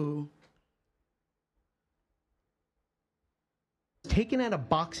 Ooh. Taken at a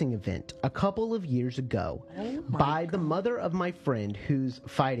boxing event a couple of years ago by the mother of my friend who's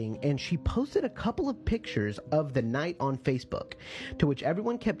fighting, and she posted a couple of pictures of the night on Facebook, to which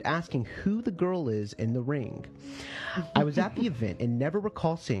everyone kept asking who the girl is in the ring. I was at the event and never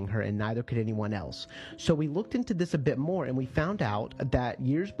recall seeing her, and neither could anyone else. So we looked into this a bit more, and we found out that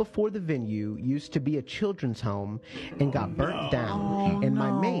years before the venue used to be a children's home and got burnt down. And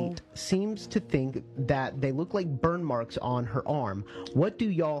my mate seems to think that they look like burn marks on her arm. What do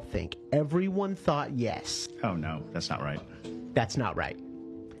y'all think? Everyone thought yes. Oh no, that's not right. That's not right.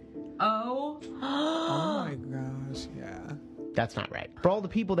 Oh. Oh my gosh, yeah. That's not right. For all the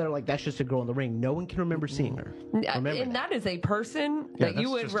people that are like, that's just a girl in the ring, no one can remember seeing her. And that is a person that you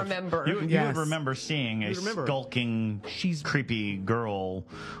would remember. You would remember seeing a skulking, creepy girl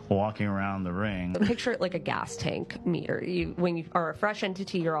walking around the ring. Picture it like a gas tank meter. When you are a fresh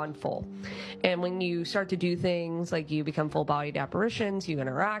entity, you're on full. And when you start to do things, like you become full-bodied apparitions, you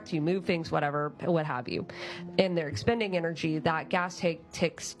interact, you move things, whatever, what have you, and they're expending energy, that gas tank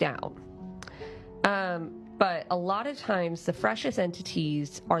ticks down. But a lot of times, the freshest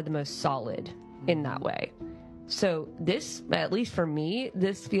entities are the most solid in that way. So this, at least for me,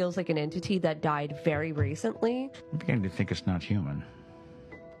 this feels like an entity that died very recently. I'm beginning to think it's not human.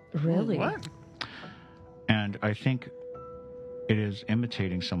 Really? What? And I think it is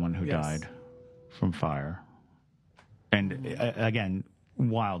imitating someone who died from fire. And again,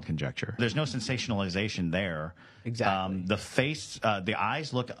 wild conjecture. There's no sensationalization there. Exactly. The face, the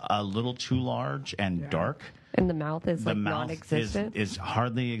eyes look a little too large and dark. And the mouth is like non-existent. Is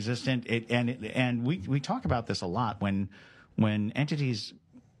hardly existent. And we talk about this a lot when entities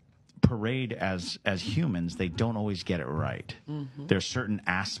parade as humans, they don't always get it right. Mm-hmm. There's certain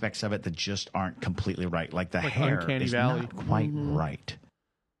aspects of it that just aren't completely right. Like the hair is not quite right.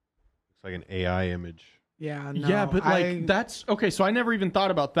 It's like an AI image. Yeah, no, yeah, but like that's okay. So I never even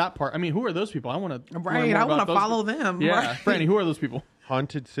thought about that part. I mean, who are those people? I want to I want to follow them. Yeah, right. Franny, who are those people?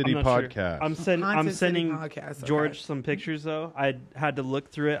 Haunted City I'm not sure. Podcast. I'm Haunted City sending Podcast, George okay. some pictures though. I had to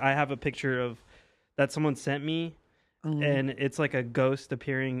look through it. I have a picture of that someone sent me, and it's like a ghost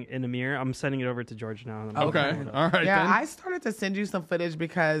appearing in a mirror. I'm sending it over to George now. and I'm Okay, looking it up. all right. Yeah, then. I started to send you some footage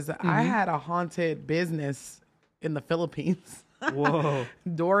because I had a haunted business in the Philippines. Whoa.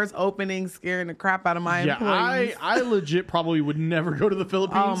 Doors opening, scaring the crap out of my Yeah, employees. I legit probably would never go to the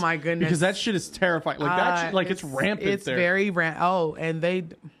Philippines. Oh, my goodness. because that shit is terrifying. Like that, shit, like it's rampant It's there. very rampant. Oh, and they,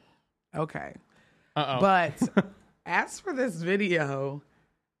 okay. But as for this video,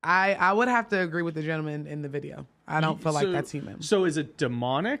 I would have to agree with the gentleman in the video. I don't feel like that's human. So is it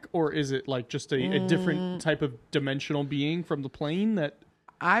demonic or is it like just a different type of dimensional being from the plane that?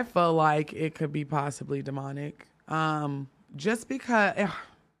 I feel like it could be possibly demonic. Just because,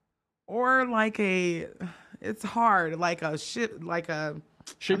 or like it's hard, like a shit, like a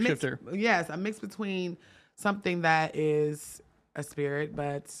Shapeshifter. Yes, a mix between something that is a spirit,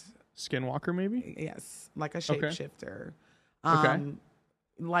 but Skinwalker, maybe? yes, like a shapeshifter. Okay.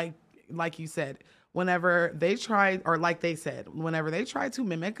 Like you said, whenever they try, or like they said, whenever they try to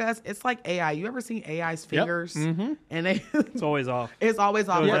mimic us, it's like AI. You ever seen AI's fingers? Mm-hmm. And they It's always off. it's always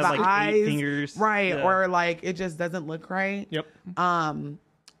off. It Or has, the like, 8 eyes, fingers. right? Yeah. Or like it just doesn't look right. Yep.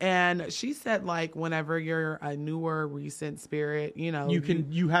 And she said like whenever you're a newer, recent spirit,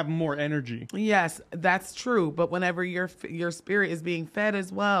 You have more energy. Yes, that's true. But whenever your spirit is being fed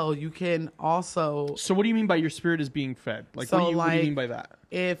as well, you can also. So what do you mean by your spirit is being fed? Like, So, what do you like, mean by that?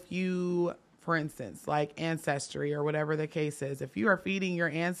 If you, for instance, like ancestry or whatever the case is, if you are feeding your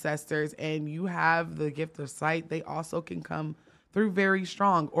ancestors and you have the gift of sight, they also can come through very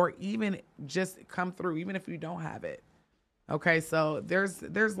strong, or even just come through even if you don't have it. Okay, so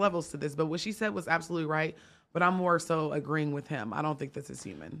there's levels to this, but what she said was absolutely right. But I'm more so agreeing with him. I don't think this is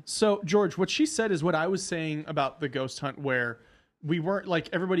human. So George, what she said is what I was saying about the ghost hunt, where we weren't like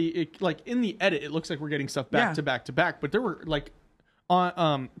everybody. Like in the edit, it looks like we're getting stuff back to back to back, but there were like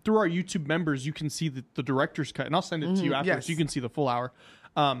on through our YouTube members, you can see the director's cut, and I'll send it to you afterwards. Yes. You can see the full hour.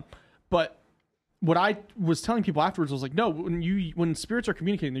 But what I was telling people afterwards was like, no, when spirits are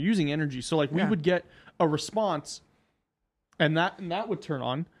communicating, they're using energy. So like we would get a response. And that would turn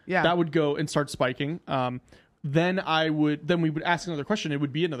on. Yeah. That would go and start spiking. Then we would ask another question. It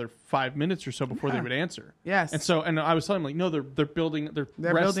would be another 5 minutes or so before they would answer. Yes. And I was telling them like, no, they're building, they're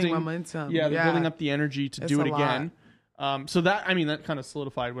resting. building momentum. Yeah, they're building up the energy to do it a again. So that kind of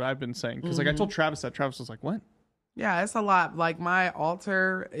solidified what I've been saying, because like I told Travis that. Travis was like, what? Yeah, it's a lot. Like my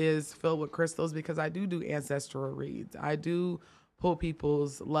altar is filled with crystals because I do ancestral reads. I do pull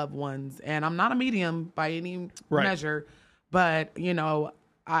people's loved ones, and I'm not a medium by any measure. But,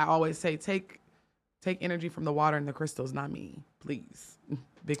 I always say take energy from the water and the crystals, not me, please.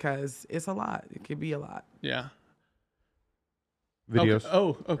 Because it's a lot. It could be a lot. Yeah. Videos.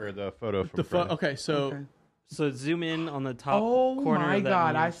 Okay. Or the photo from Friday. Okay, so Okay. So zoom in on the top Oh corner my of that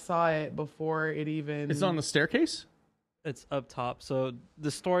God, mirror. I saw it before it even. it's on the staircase? It's up top. So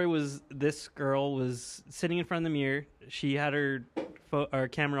the story was this girl was sitting in front of the mirror. She had her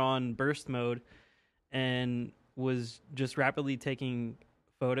camera on burst mode and was just rapidly taking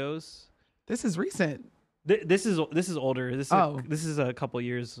photos. This is recent. This is older. This is a couple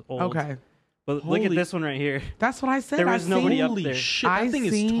years old. Okay. But look at this one right here. That's what I said. There was nobody up Holy there. shit, that thing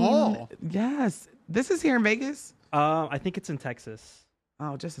is tall. Yes. This is here in Vegas. I think it's in Texas.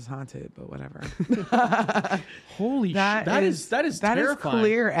 Oh, just as haunted, but whatever. Holy shit. That is that is terrifying.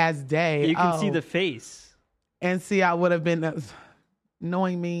 clear as day. You can see the face. And see, I would have been,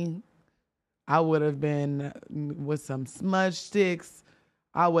 knowing me, I would have been with some smudge sticks.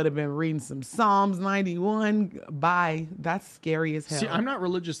 I would have been reading some Psalms 91. Bye. That's scary as hell. See, I'm not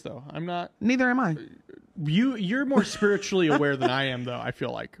religious though. I'm not. Neither am I. You're more spiritually aware than I am, though. I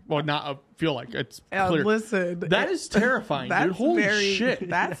feel like. Well, not feel like it's clear. Listen, that is terrifying, dude. That's Holy very, shit.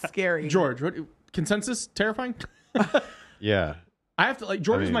 That's scary. George, what consensus? Terrifying. Yeah. I have to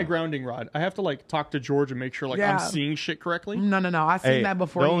George is my grounding rod. I have to talk to George and make sure I'm seeing shit correctly. No. I seen that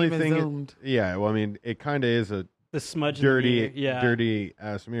before you even zoomed. It kind of is a The smudge dirty, in the mirror. Yeah. dirty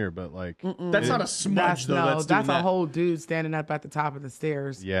ass mirror, but That's not a smudge though. That's a whole dude standing up at the top of the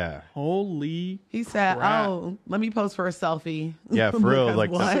stairs. yeah, Holy. He said, crap. "Oh, let me pose for a selfie." yeah, for real, Because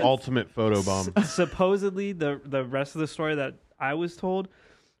like what? the ultimate photo bomb. Supposedly the rest of the story that I was told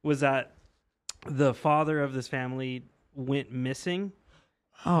was that the father of this family went missing,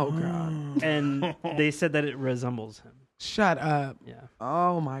 Oh God! and they said that it resembles him. Shut up! Yeah.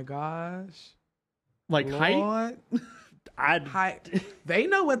 Oh my gosh! Height? Lord. They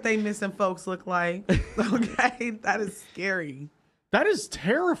know what they missing folks look like. Okay, that is scary. That is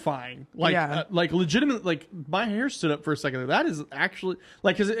terrifying. Like, Yeah. Like legitimate. Like my hair stood up for a second. That is actually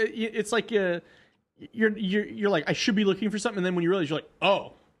like, because it's like you're like, I should be looking for something, and then when you realize, you're like,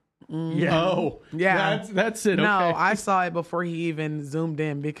 oh, Yeah. that's it. No, Okay. I saw it before he even zoomed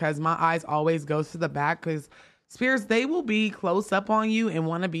in because my eyes always goes to the back because spirits, they will be close up on you and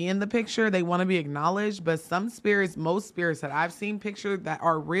want to be in the picture. They want to be acknowledged, but some spirits, most spirits that I've seen pictured that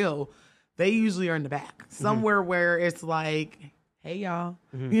are real, they usually are in the back somewhere where it's like, hey y'all,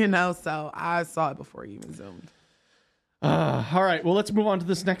 you know. So I saw it before he even zoomed. All right, well, let's move on to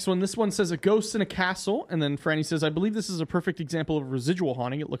this next one. This one says a ghost in a castle, and then Franny says, I believe this is a perfect example of residual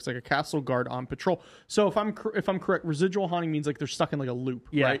haunting. It looks like a castle guard on patrol. So if I'm correct, residual haunting means like they're stuck in like a loop,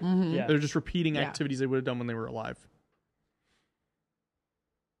 right? Yeah. They're just repeating activities they would have done when they were alive.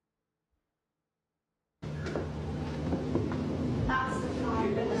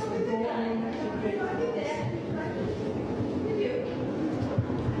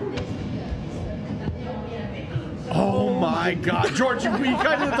 Oh my God, George, you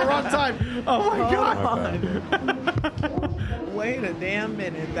got it at the wrong time. Oh my God. Wait a damn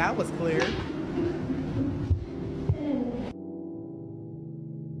minute. That was clear.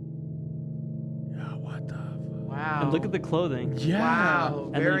 What the? Wow. And look at the clothing. Yeah.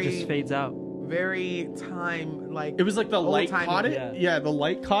 Wow. And then it just fades out. Very time, like It was like the light old-timey. caught it. Yeah. The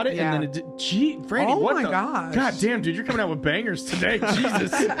light caught it, Yeah. and then it did. Gee, Franny, Oh what my the? gosh. God damn, dude, you're coming out with bangers today.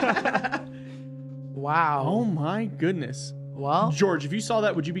 Jesus. Wow. Oh my goodness. Well, George, if you saw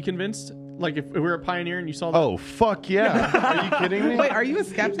that, would you be convinced? Like if we were a pioneer and you saw that? Oh fuck yeah! Are you kidding me? wait, are you a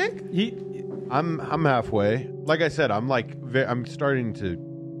skeptic? I'm halfway. Like I said, I'm starting to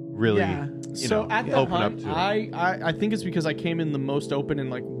really So at the open hunt, up to it. I think it's because I came in the most open and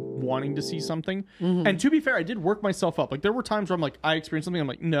like wanting to see something. And to be fair, I did work myself up. Like there were times where I'm like, I experienced something. I'm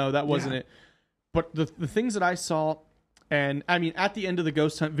like, no, that wasn't it. But the things that I saw, and I mean, at the end of the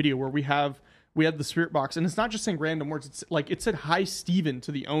ghost hunt video where we had the spirit box, and it's not just saying random words. It's like it said "Hi, Steven"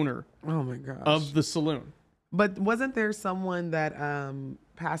 to the owner Oh my gosh. of the saloon. But wasn't there someone that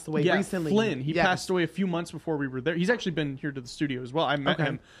passed away recently? Flynn. He Yes. passed away a few months before we were there. He's actually been here to the studio as well. I met Okay.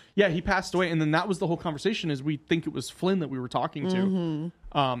 him. Yeah, he passed away, and then that was the whole conversation. Is we think it was Flynn that we were talking to,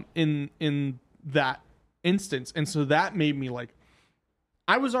 in that instance, and so that made me like,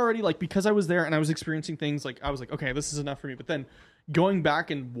 I was already like, because I was there and I was experiencing things, like I was like, okay, this is enough for me. But then going back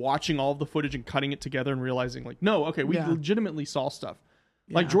and watching all of the footage and cutting it together and realizing like, no, okay, we legitimately saw stuff.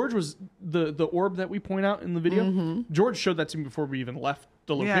 Like George was the orb that we point out in the video. George showed that to me before we even left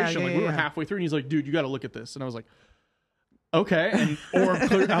the location. We were halfway through, and he's like, "Dude, you got to look at this." And I was like, "Okay." And orb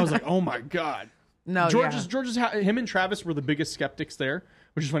clear. I was like, "Oh my God." No, George's him and Travis were the biggest skeptics there,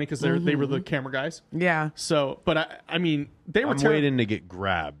 which is funny because they were the camera guys. Yeah. So, but I mean, they were. I'm waiting to get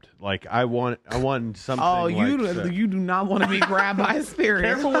grabbed. Like I want something. Oh, you like do not want to be grabbed by a spirit.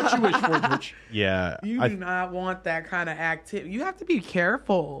 Careful what you wish for, George. Yeah. You do not want that kind of activity. You have to be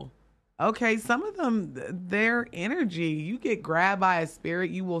careful. Okay, some of them, their energy, you get grabbed by a spirit,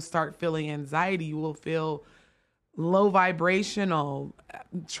 you will start feeling anxiety. You will feel low vibrational.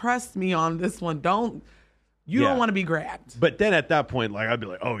 Trust me on this one. You don't want to be grabbed. But then at that point, like I'd be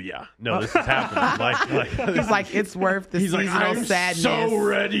like, oh yeah, no, this is happening. like He's like, it's worth the seasonal sadness. So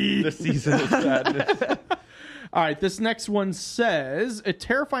ready. the seasonal sadness. All right, this next one says, a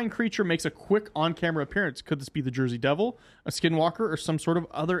terrifying creature makes a quick on-camera appearance. Could this be the Jersey Devil, a skinwalker, or some sort of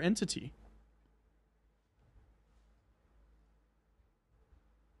other entity?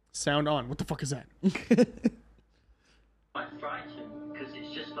 Sound on. What the fuck is that? Quite frightened, because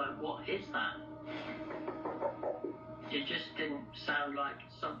it's just like, what is that? It just didn't sound like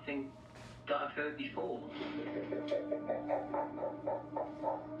something that I've heard before.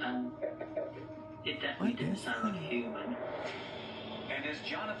 And it definitely didn't sound like a human. And as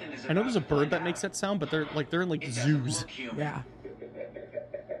Jonathan is I know there's a about to bird find that makes out, that sound, but they're in like it doesn't zoos. look human. Yeah.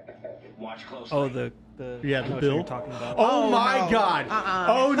 Watch closely. Oh, the Yeah, I the know what bill. you're talking about. Oh, my no. God.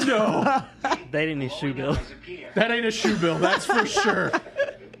 Oh no. They didn't need shoe bill. That ain't a shoe bill. That's for sure.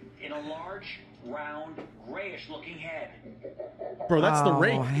 In a large, round, grayish-looking head Bro, that's the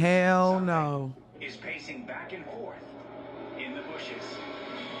rake. Oh, hell no. is pacing back and forth in the bushes.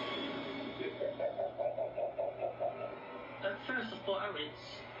 At first I thought, oh,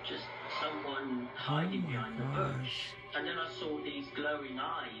 it's just someone hiding behind the bush. And then I saw these glowing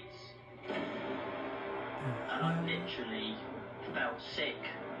eyes. And I literally felt sick.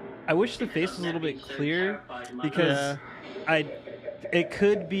 I wish the face was a little bit clearer because it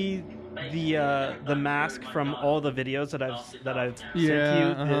could be the mask from all the videos that I've sent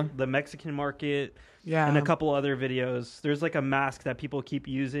you, the Mexican market, and a couple other videos. There's like a mask that people keep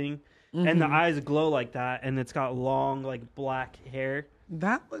using, and the eyes glow like that, and it's got long like black hair.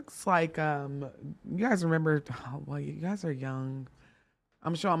 That looks like you guys remember? Oh, well, you guys are young.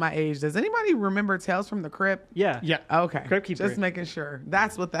 I'm showing my age. Does anybody remember Tales from the Crypt? Yeah. Okay. Crypt Keeper. Just making sure.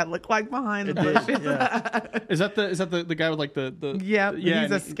 That's what that looked like behind the bushes. Is that the guy with like the yeah,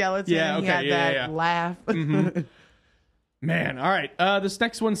 he's a skeleton. Yeah, okay, he had that laugh. Man, all right. This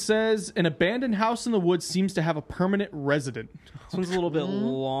next one says an abandoned house in the woods seems to have a permanent resident. This one's a little bit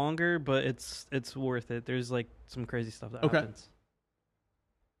longer, but it's worth it. There's like some crazy stuff that happens.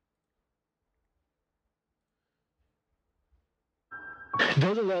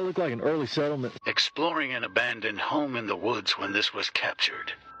 Doesn't that look like an early settlement? Exploring an abandoned home in the woods when this was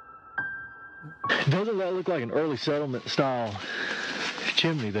captured. Doesn't that look like an early settlement style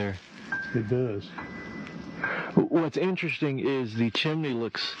chimney there? It does. What's interesting is the chimney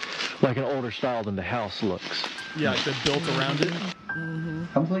looks like an older style than the house looks. Yeah, like they're built around it.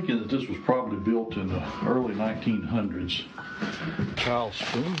 I'm thinking that this was probably built in the early 1900s. Child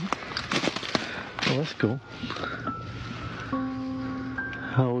spoon. Well, that's cool.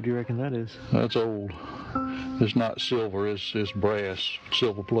 How old do you reckon that is? That's old. It's not silver, it's brass,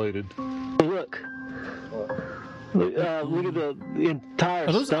 silver plated. Look. Look at the entire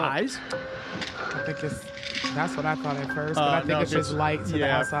Are those stump. eyes? I think that's what I thought at first, but I think it's just light to the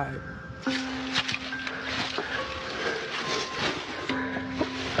outside. This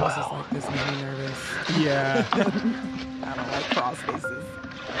is like, this made me nervous. Yeah. I don't like cross faces.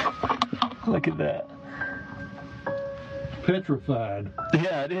 Look at that. Petrified.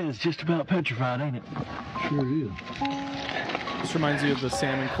 Yeah, it is just about petrified, ain't it? Sure is. This reminds me of the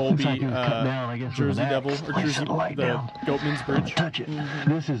Sam and Colby Looks like it was cut down, I guess, with Jersey an axe. Devil, or Place Jersey, it like the down. Goatman's Bridge. Touch it.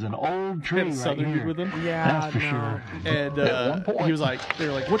 This is an old tree Had a right Southern here. dude with him. Yeah, That's for sure. And At one point- he was like, they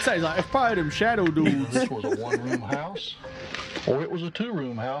were like, what's that? He's like, it's probably them shadow dudes. This was a one-room house, or it was a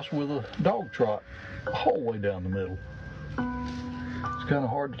two-room house with a dog trot all the way down the middle. It's kind of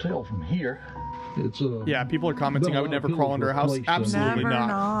hard to tell from here. It's a Yeah, people are commenting I would never crawl under a house. Absolutely Never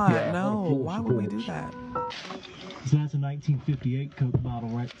not. Yeah, no. full Why would we do supports. that? So that's a 1958 Coke bottle,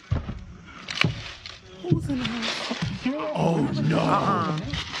 right? Who's in the house? Oh, no.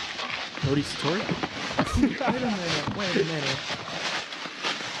 Cody Satori? Wait a minute.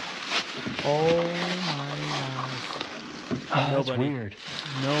 Oh my gosh. Oh, that's weird.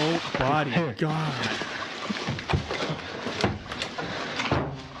 Nobody. God.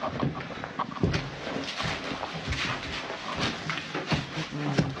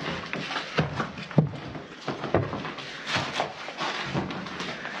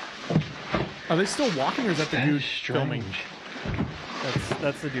 Are they still walking, or is that the dude filming?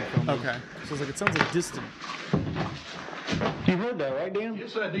 That's the dude filming. Okay. So I was like, it sounds like distant. You heard that, right, Dan?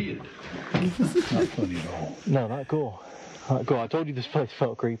 Yes, I did. Not funny at all. No, not cool. Not cool. I told you this place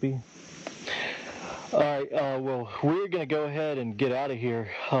felt creepy. All right, well, we're going to go ahead and get out of here.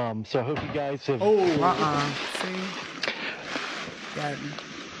 So I hope you guys have... See? Yeah,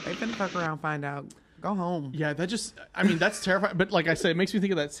 they finna fuck around, find out. Go home. Yeah, that just, I mean, that's terrifying. But like I said, it makes me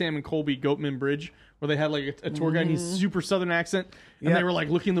think of that Sam and Colby Goatman Bridge where they had like a tour guide and he's super southern accent. And they were like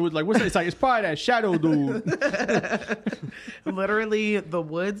looking in the woods like, what's that? It's like, it's probably that shadow dude. Literally, the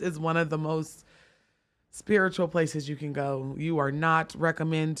woods is one of the most spiritual places you can go. You are not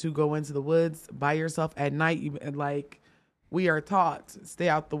recommend to go into the woods by yourself at night. We are taught, stay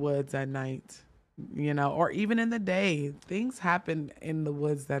out the woods at night, or even in the day. Things happen in the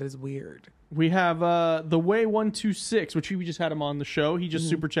woods that is weird. We have the Way126, which we just had him on the show. He just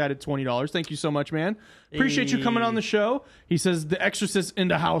super chatted $20. Thank you so much, man. Appreciate you coming on the show. He says, The Exorcist in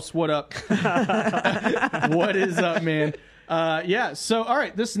the house. What up? What is up, man? Yeah, so, all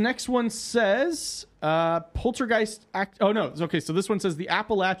right. This next one says, Poltergeist... Oh, no. Okay, so this one says, The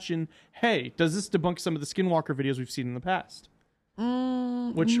Appalachian Hey. Does this debunk some of the Skinwalker videos we've seen in the past?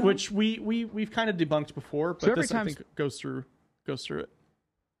 Which we've kind of debunked before, but So this, I think, goes through it.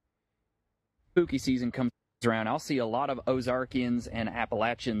 Spooky season comes around, I'll see a lot of Ozarkians and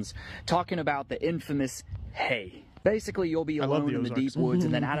Appalachians talking about the infamous hey. Basically, you'll be alone in the deep woods,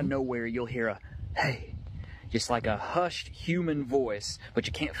 and then out of nowhere, you'll hear a hey. Just like a hushed human voice, but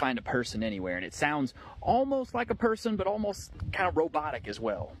you can't find a person anywhere. And it sounds almost like a person, but almost kind of robotic as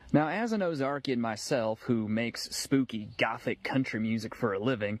well. Now, as an Ozarkian myself, who makes spooky gothic country music for a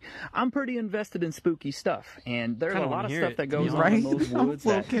living, I'm pretty invested in spooky stuff. And there's a lot of stuff that goes on in those woods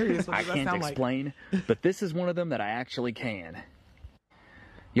that I can't explain. But this is one of them that I actually can.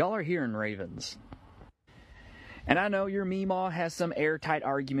 Y'all are hearing ravens. And I know your Meemaw has some airtight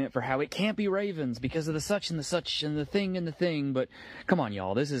argument for how it can't be ravens because of the such and the such and the thing, but come on,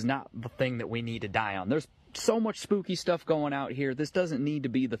 y'all, this is not the thing that we need to die on. There's so much spooky stuff going out here. This doesn't need to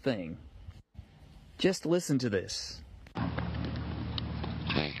be the thing. Just listen to this.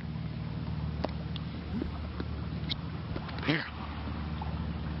 Hey. Here.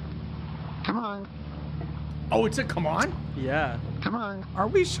 Come on. Oh, it's a come on? Yeah. Come on. Are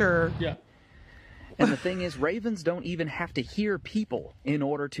we sure? Yeah. And the thing is, ravens don't even have to hear people in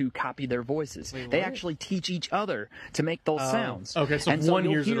order to copy their voices. They actually teach each other to make those sounds. Okay, so and one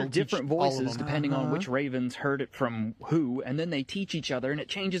you'll hears hear it'll different teach all of voices them. depending on which ravens heard it from who, and then they teach each other, and it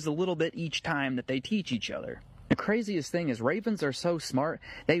changes a little bit each time that they teach each other. The craziest thing is ravens are so smart,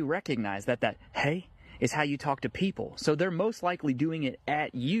 they recognize that hey is how you talk to people. So they're most likely doing it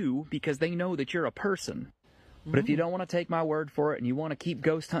at you because they know that you're a person. But if you don't want to take my word for it and you want to keep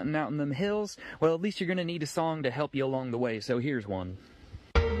ghost hunting out in them hills, well, at least you're going to need a song to help you along the way. So here's one.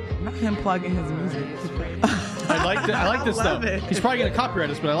 Not him plugging his music. I like this though. it. He's probably gonna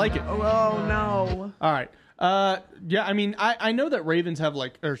copyright us, but I like it. Oh no. All right. Yeah. I mean, I know that ravens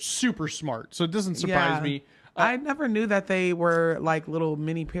are super smart, so it doesn't surprise me. I never knew that they were like little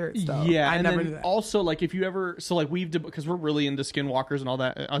mini parrots though. Yeah, I and never then knew that. also like if you ever because we're really into skinwalkers and all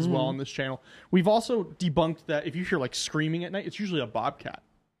that as well on this channel. We've also debunked that if you hear like screaming at night, it's usually a bobcat.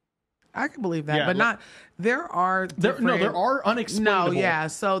 I can believe that, Yeah, but like- there are There are unexplainable. No, yeah.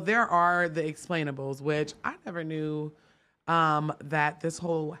 So there are the explainables, which I never knew that this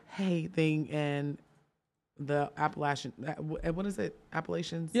whole hey thing in the Appalachian, what is it?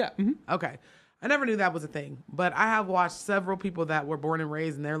 Appalachians? Yeah. Okay. I never knew that was a thing, but I have watched several people that were born and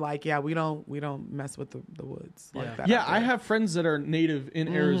raised, and they're like, "Yeah, we don't mess with the woods like that." Yeah, I have friends that are native in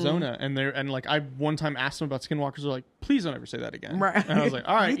Arizona, and like I one time asked them about skinwalkers. They're like, "Please don't ever say that again." Right. And I was like,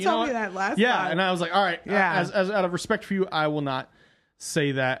 "All right, You know told me what? that last Yeah, time. and I was like, "All right, Yeah. As out of respect for you, I will not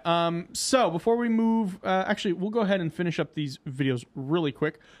say that." So before we move, actually, we'll go ahead and finish up these videos really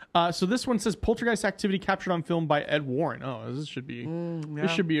quick. So this one says poltergeist activity captured on film by Ed Warren. Oh, this should be yeah. this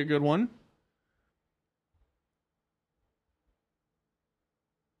should be a good one.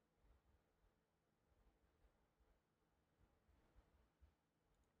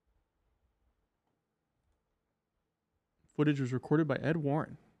 Footage was recorded by Ed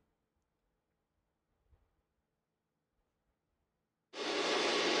Warren.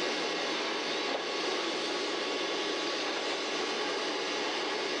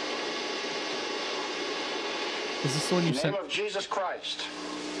 Is this the one you In the sent? name of Jesus Christ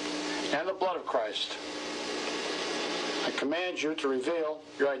and the blood of Christ, I command you to reveal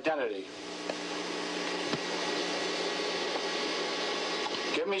your identity.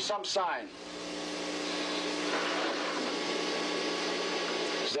 Give me some sign.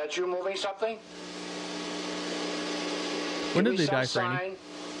 Is that you moving something? When Give did me they die, some Franny? sign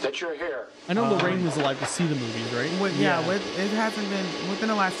that you're here. I know Lorraine was alive to see the movies, right? It hasn't been within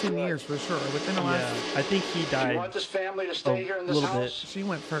the last 10 years for sure. Within the last, I think he Do died. you want this family to stay here in this little house? she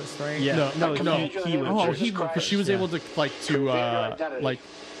went first, right? Yeah. No, No, no, he went Oh, first. he went because she was able to identity.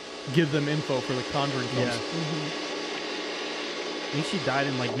 give them info for the Conjuring films. Yeah. I think she died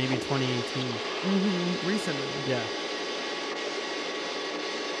in like maybe 2018. Recently. Yeah.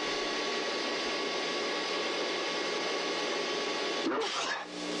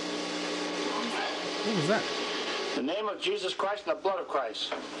 What was that? In the name of Jesus Christ and the blood of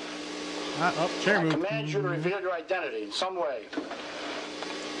Christ, Chair I move. command you to reveal your identity in some way.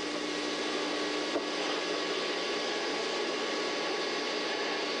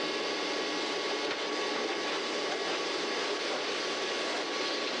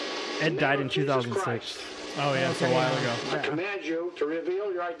 Ed died in Jesus 2006. Christ. Oh yeah, it's a while ago. I command you to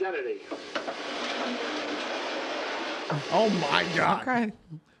reveal your identity. Oh my God. Okay.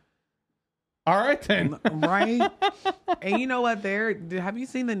 All right then. Right. And you know what? Have you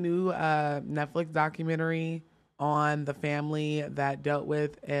seen the new Netflix documentary on the family that dealt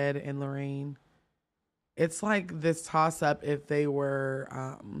with Ed and Lorraine? It's like this toss up if they were,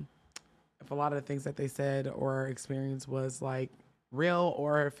 if a lot of the things that they said or experienced was like real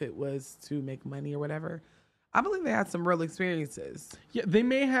or if it was to make money or whatever. I believe they had some real experiences. Yeah, they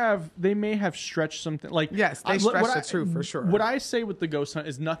may have stretched something. Like yes, they stretched the truth for sure. What I say with the ghost hunt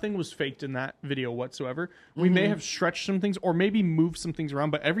is nothing was faked in that video whatsoever. We may have stretched some things or maybe moved some things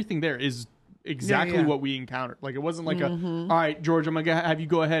around, but everything there is exactly what we encountered. Like it wasn't like all right, George, I'm gonna have you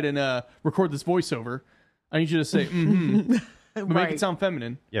go ahead and record this voiceover. I need you to say but make it sound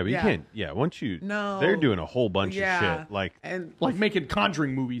feminine. Yeah, but you can't. Yeah, once you, they're doing a whole bunch of shit, like making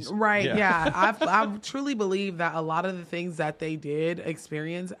Conjuring movies, right? Yeah, I truly believe that a lot of the things that they did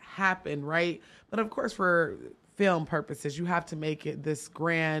experience happened, right? But of course, for film purposes. You have to make it this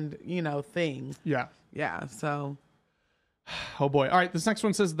grand, thing. Yeah. Yeah. So. Oh boy. All right. This next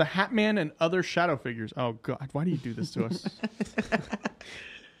one says the Hat Man and other shadow figures. Oh God. Why do you do this to us?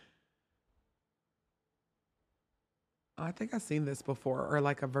 I think I've seen this before, or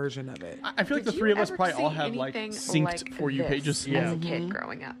like a version of it. I feel like the three of us probably all have like synced for you pages. As a kid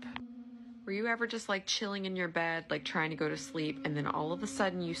growing up. Were you ever just like chilling in your bed, like trying to go to sleep, and then all of a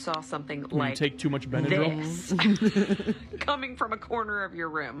sudden you saw something When like you take too much Benadryl this coming from a corner of your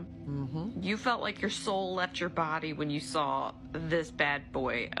room? You felt like your soul left your body when you saw this bad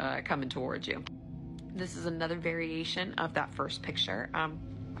boy coming towards you. This is another variation of that first picture.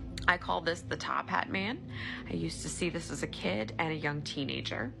 I call this the Top Hat Man. I used to see this as a kid and a young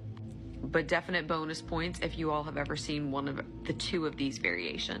teenager. But definite bonus points if you all have ever seen one of the two of these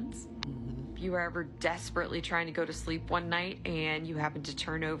variations. If you were ever desperately trying to go to sleep one night and you happen to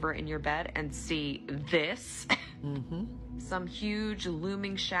turn over in your bed and see this, some huge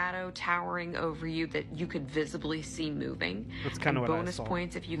looming shadow towering over you that you could visibly see moving. That's kind of what I bonus saw.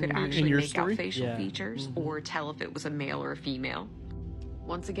 points if you could In actually your make story? out facial Yeah. features or tell if it was a male or a female.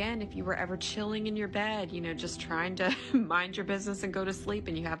 Once again, if you were ever chilling in your bed, just trying to mind your business and go to sleep,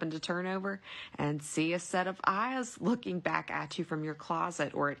 and you happen to turn over and see a set of eyes looking back at you from your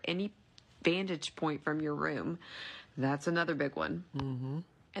closet or at any vantage point from your room, that's another big one.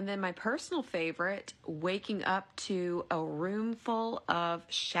 And then my personal favorite, waking up to a room full of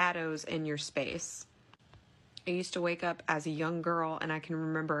shadows in your space. I used to wake up as a young girl, and I can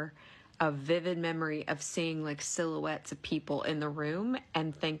remember a vivid memory of seeing like silhouettes of people in the room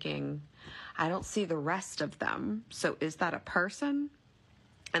and thinking, I don't see the rest of them. So is that a person?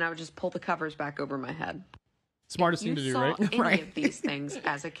 And I would just pull the covers back over my head. Smartest thing to do, right? If you saw any of these things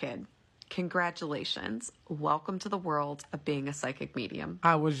as a kid, congratulations. Welcome to the world of being a psychic medium.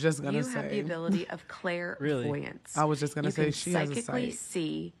 I was just going to You say. have the ability of clairvoyance. I was just going to say You she can has a psychically sight.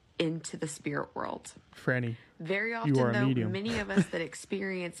 see into the spirit world. Franny. Very You often, are a though, medium. many of us that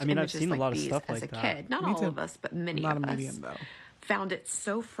experienced I mean, I've images seen a like lot of these stuff as like a that. kid, not Me all too. of us, but many Not of a us, medium, though. found it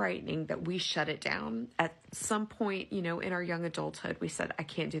so frightening that we shut it down. At some point, in our young adulthood, we said, I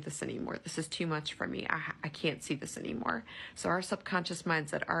can't do this anymore. This is too much for me. I can't see this anymore. So our subconscious mind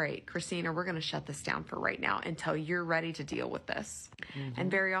said, all right, Christina, we're going to shut this down for right now until you're ready to deal with this. And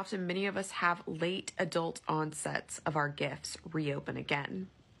very often, many of us have late adult onsets of our gifts reopen again.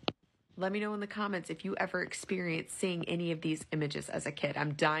 Let me know in the comments if you ever experienced seeing any of these images as a kid.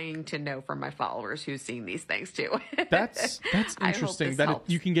 I'm dying to know from my followers who's seen these things too. That's I hope interesting this that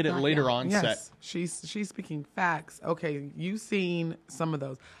helps. you can get it later Yeah. on Yes, set. she's speaking facts. Okay, you've seen some of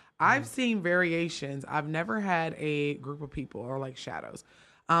those. I've seen variations. I've never had a group of people or like shadows.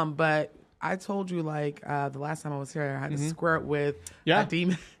 But I told you like the last time I was here, I had to square it with a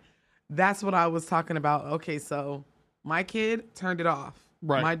demon. That's what I was talking about. Okay, so my kid turned it off.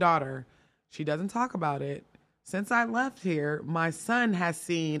 Right. My daughter, she doesn't talk about it. Since I left here, my son has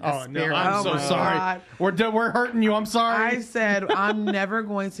seen a Oh no, spirit. I'm so my sorry. God. We're hurting you. I'm sorry. I said I'm never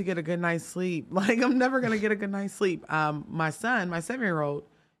going to get a good night's sleep. Like I'm never going to get a good night's sleep. My son, my 7-year-old,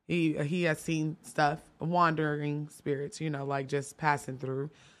 he has seen stuff, wandering spirits, like just passing through.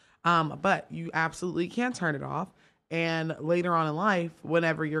 But you absolutely can turn it off. And later on in life,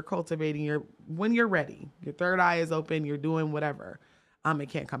 whenever you're cultivating when you're ready, your third eye is open, you're doing whatever, it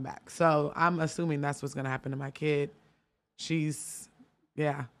can't come back. So I'm assuming that's what's going to happen to my kid. She's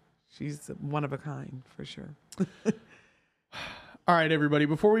one of a kind for sure. All right, everybody.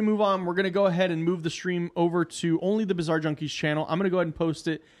 Before we move on, we're going to go ahead and move the stream over to only the Bizarre Junkeez channel. I'm going to go ahead and post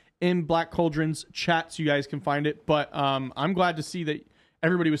it in Black Culdron's chat so you guys can find it. But I'm glad to see that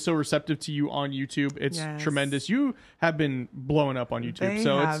everybody was so receptive to you on YouTube. It's tremendous. You have been blowing up on YouTube, They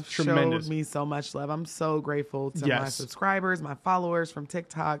so have it's tremendous. showed me so much love. I'm so grateful to my subscribers, my followers from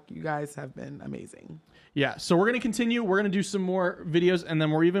TikTok. You guys have been amazing. Yeah, so we're going to continue. We're going to do some more videos, and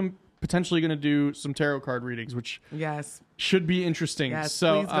then we're even potentially going to do some tarot card readings, which should be interesting. Yes,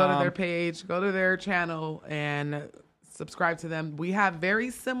 so please go to their page, go to their channel, and subscribe to them. We have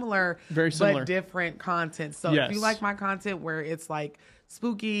very similar but different content. So if you like my content where it's like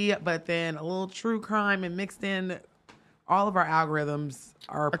spooky, but then a little true crime and mixed in, all of our algorithms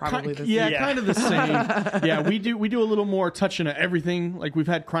are probably the same. Kind of the same. Yeah, we do a little more touching of everything. Like we've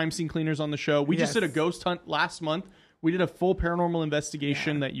had crime scene cleaners on the show. We just did a ghost hunt last month. We did a full paranormal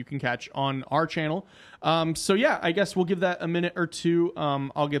investigation that you can catch on our channel. So yeah, I guess we'll give that a minute or two.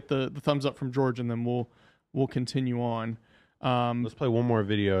 I'll get the thumbs up from George, and then we'll continue on. Let's play one more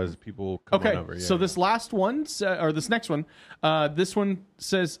video as people come on over. Yeah, so this last one, or this next one, this one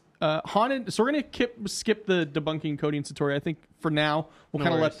says haunted. So we're gonna skip the debunking Cody and Satori. I think for now we'll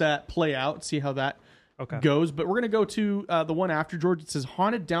kind of let that play out, see how that goes, but we're going to go to the one after, George. It says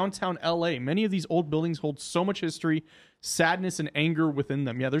haunted downtown LA. Many of these old buildings hold so much history, sadness, and anger within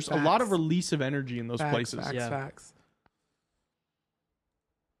them. Yeah, there's a lot of release of energy in those places. Facts.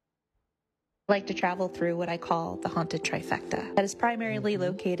 I like to travel through what I call the haunted trifecta. That is primarily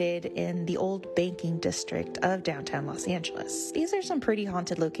located in the old banking district of downtown Los Angeles. These are some pretty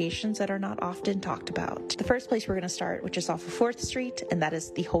haunted locations that are not often talked about. The first place we're going to start, which is off of 4th Street, and that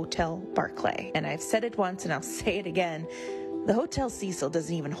is the Hotel Barclay. And I've said it once and I'll say it again. The Hotel Cecil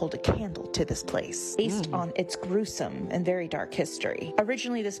doesn't even hold a candle to this place, based on its gruesome and very dark history.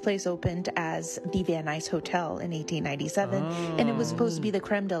 Originally, this place opened as the Van Nuys Hotel in 1897, and it was supposed to be the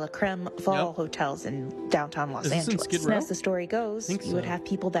creme de la creme of all hotels in downtown Los Angeles. And as the story goes, you would have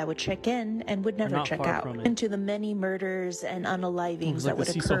people that would check in and would never check out into the many murders and unalivings that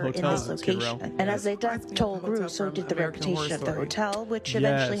would occur in this location. And as the death toll grew, so did the reputation of the hotel, which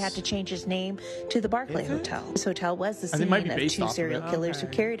eventually had to change its name to the Barclay Hotel. This hotel was the scene of 2 serial killers who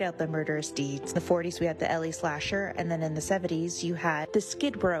carried out the murderous deeds. In the 40s, we had the LA slasher, and then in the 70s, you had the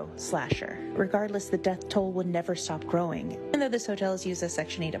Skid Row slasher. Regardless, the death toll would never stop growing. Even though this hotel is used as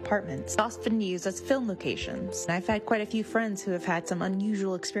Section 8 apartments, it's often used as film locations. And I've had quite a few friends who have had some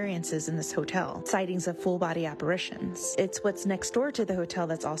unusual experiences in this hotel, sightings of full-body apparitions. It's what's next door to the hotel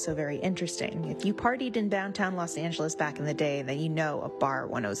that's also very interesting. If you partied in downtown Los Angeles back in the day, then you know a Bar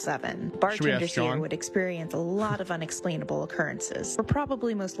 107. Bartenders here would experience a lot of unexplainable occurrences. Were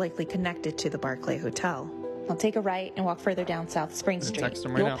probably most likely connected to the Barclay Hotel. I'll take a right and walk further down South Spring Street.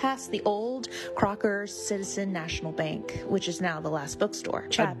 You'll pass the old Crocker Citizen National Bank, which is now the last bookstore.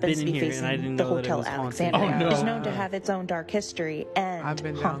 Which happens to be facing the Hotel Alexandria. It's known to have its own dark history and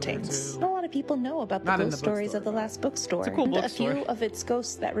hauntings. Not a lot of people know about the ghost stories of the last bookstore. It's a cool bookstore. A few of its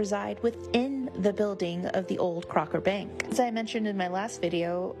ghosts that reside within the building of the old Crocker Bank. As I mentioned in my last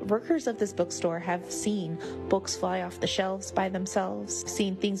video, workers of this bookstore have seen books fly off the shelves by themselves,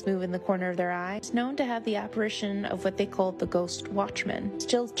 seen things move in the corner of their eye. It's known to have the apparition of what they called the Ghost Watchman,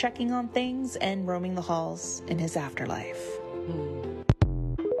 still checking on things and roaming the halls in his afterlife.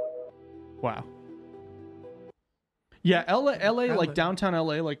 Wow. Yeah, LA, like downtown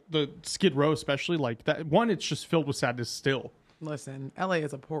LA, like the Skid Row especially, like that one, it's just filled with sadness still. Listen, LA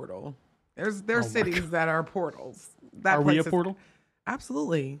is a portal. There's cities that are portals. Are we a portal?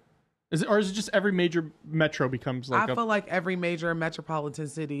 Absolutely. Is it just every major metro becomes like I feel like every major metropolitan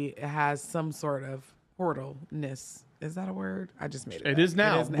city has some sort of portalness. Is that a word? I just made it. It is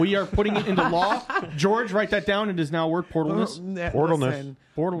now. We are putting it into law. George, write that down. It is now a word, portalness.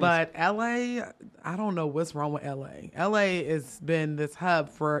 Portalness. But LA, I don't know what's wrong with LA. LA has been this hub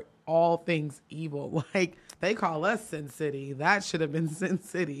for all things evil. Like, they call us Sin City. That should have been Sin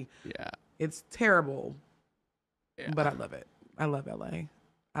City. Yeah. It's terrible. Yeah. But I love it. I love LA.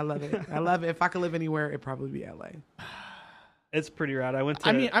 I love it. I love it. If I could live anywhere, it'd probably be LA. It's pretty rad.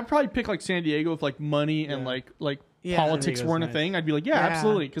 I mean, I'd probably pick like San Diego if like money and like politics weren't a thing. I'd be like,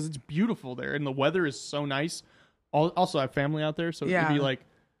 absolutely, because it's beautiful there and the weather is so nice. Also, I have family out there, so it'd be like,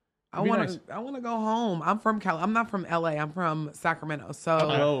 I want to go home. I'm from I'm not from LA. I'm from Sacramento.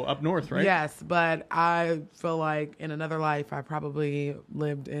 So up north, right? Yes, but I feel like in another life I probably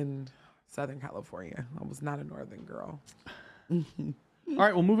lived in Southern California. I was not a northern girl. All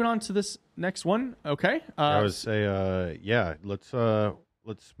right, well, moving on to this next one. Okay. I would say,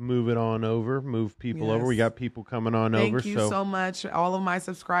 let's move it on over. Move people over. We got people coming on over. Thank you so much, all of my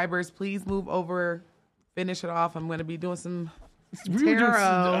subscribers. Please move over. Finish it off. I'm going to be doing some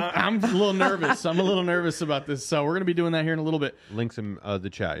tarot. I'm a little nervous. I'm a little nervous about this, so we're going to be doing that here in a little bit. Links in the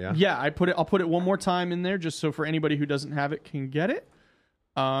chat, yeah? Yeah, I'll put it one more time in there just so for anybody who doesn't have it can get it.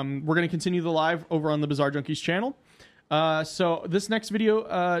 We're going to continue the live over on the Bizarre Junkeez channel. So this next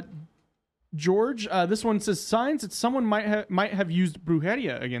video, George, this one says signs that someone might have used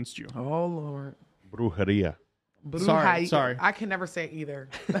brujeria against you. Oh Lord, brujeria. Sorry. I can never say it either.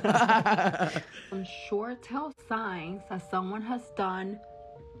 Some sure tell signs that someone has done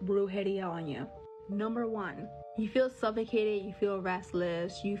brujeria on you. Number 1, you feel suffocated, you feel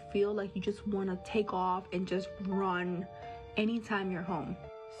restless, you feel like you just want to take off and just run anytime you're home.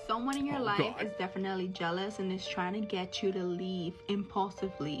 Someone in your life is definitely jealous and is trying to get you to leave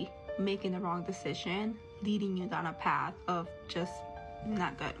impulsively, making the wrong decision, leading you down a path of just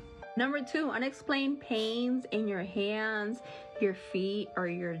not good. Number 2, unexplained pains in your hands, your feet, or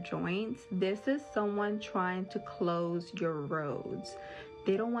your joints. This is someone trying to close your roads.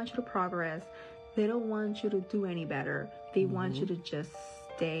 They don't want you to progress. They don't want you to do any better. They want you to just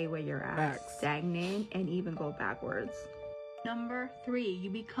stay where you're at, stagnant, and even go backwards. Number 3,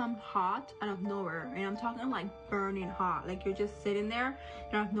 you become hot out of nowhere. And I'm talking like burning hot. Like you're just sitting there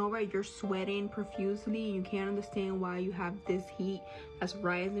and out of nowhere you're sweating profusely and you can't understand why you have this heat that's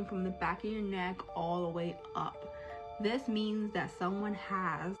rising from the back of your neck all the way up. This means that someone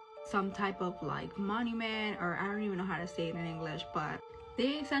has some type of like monument, or I don't even know how to say it in English, but they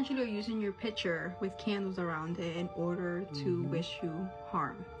essentially are using your picture with candles around it in order to wish you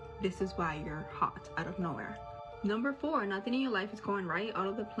harm. This is why you're hot out of nowhere. Number 4, nothing in your life is going right. All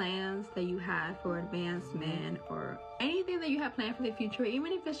of the plans that you had for advancement or anything that you have planned for the future,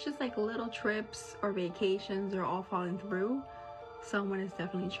 even if it's just like little trips or vacations, are all falling through. Someone is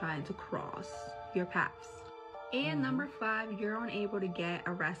definitely trying to cross your paths. And number 5, you're unable to get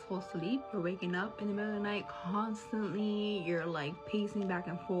a restful sleep. You're waking up in the middle of the night constantly. You're like pacing back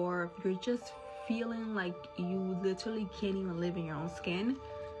and forth. You're just feeling like you literally can't even live in your own skin.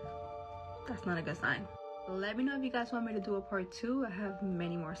 That's not a good sign. Let me know if you guys want me to do a part 2. I have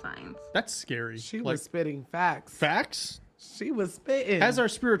many more signs. That's scary. She was spitting facts. Facts? She was spitting. As our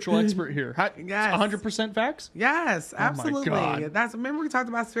spiritual expert here. Yes. 100% facts? Yes, absolutely. Oh my God. Remember we talked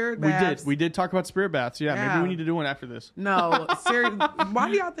about spirit baths? We did talk about spirit baths. Yeah, maybe we need to do one after this. No, seriously. Why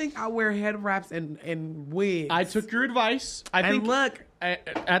do y'all think I wear head wraps and wigs? I took your advice. I think look,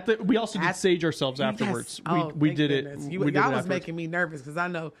 we also did sage ourselves afterwards. Yes. We did it. Y'all was making me nervous because I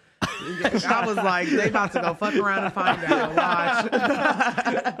know I was like, they about to go fuck around and find out. Watch.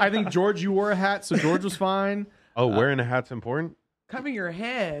 I think George, you wore a hat, so George was fine. Oh, wearing a hat's important? Covering your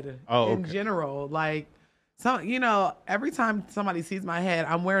head in general. Like, every time somebody sees my head,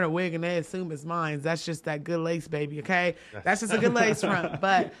 I'm wearing a wig and they assume it's mine. That's just that good lace, baby, okay? That's just a good lace front.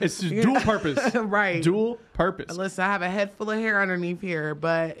 But it's just dual purpose. Right. Dual purpose. Listen, I have a head full of hair underneath here,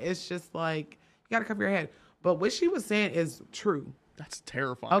 but it's just like, you got to cover your head. But what she was saying is true. That's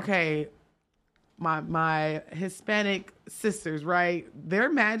terrifying. Okay. My Hispanic sisters, right?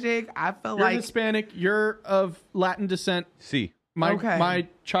 Their magic, I felt You're like Hispanic. You're of Latin descent. Sí. My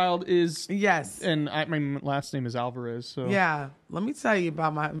child is and my last name is Alvarez. So yeah, let me tell you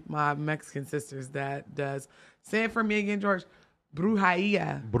about my Mexican sisters that does. Say it for me again, George.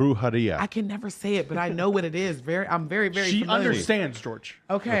 Brujeria. I can never say it, but I know what it is. I'm very she familiar. understands, George.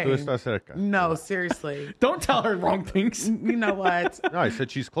 Okay. Tú estás cerca. No, seriously. Don't tell her wrong things. You know what? No, I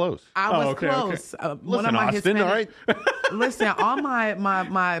said she's close. I was close. Okay. One of Listen, my Austin, Hispanic, all right? Listen, all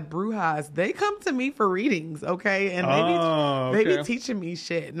my brujas, they come to me for readings, okay? And they be teaching me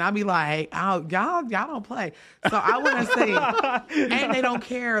shit. And I be like, oh, y'all don't play. So I want to say, and they don't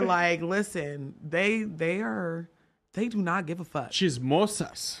care. Like, listen, they do not give a fuck.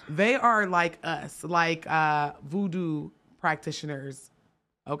 Chismosas. They are like us, like voodoo practitioners,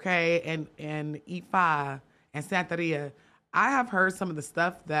 okay? And Ifa and Santeria. I have heard some of the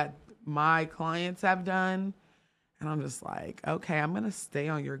stuff that my clients have done, and I'm just like, okay, I'm going to stay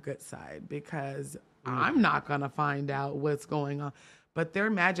on your good side because I'm not going to find out what's going on. But their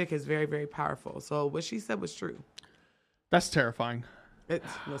magic is very, very powerful. So what she said was true. That's terrifying.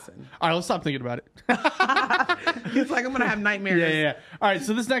 Listen. All right, let's stop thinking about it. He's like, I'm going to have nightmares. Yeah. All right,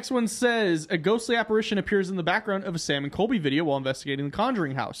 so this next one says, a ghostly apparition appears in the background of a Sam and Colby video while investigating the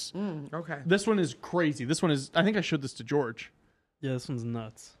Conjuring house. Okay. This one is crazy. This one is, I think I showed this to George. Yeah, this one's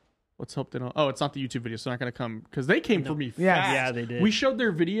nuts. Let's hope they don't. Oh, it's not the YouTube video, so they're not going to come. Because they came for me fast. Yeah, they did. We showed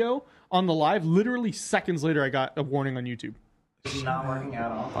their video on the live. Literally seconds later, I got a warning on YouTube. It's not working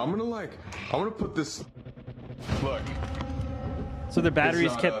at all. I'm gonna put this. Look. So their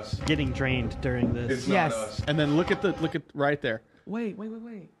batteries kept getting drained during this. It's not us. And then look at right there. Wait.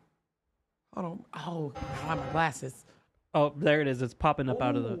 Hold on. Oh, I have my glasses. Oh, there it is. It's popping up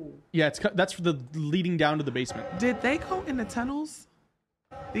out of the. Yeah, that's for the leading down to the basement. Did they go in the tunnels?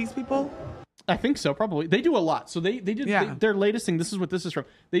 These people? I think so, probably. They do a lot. So they did their latest thing. This is what this is from.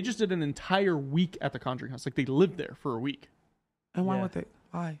 They just did an entire week at the Conjuring house. Like they lived there for a week. And why would they?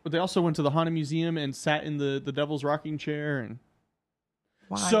 Why? But they also went to the Haunted Museum and sat in the Devil's Rocking Chair and.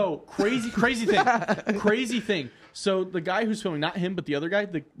 Why? So crazy thing. So the guy who's filming, not him, but the other guy,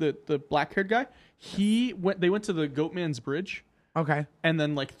 the black haired guy, they went to the Goatman's Bridge. Okay. And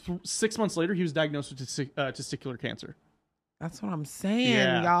then like 6 months later, he was diagnosed with testicular cancer. That's what I'm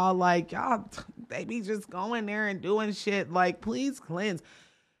saying, y'all. Like y'all, they be just going there and doing shit. Like, please cleanse.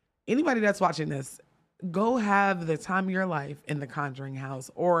 Anybody that's watching this, go have the time of your life in the Conjuring house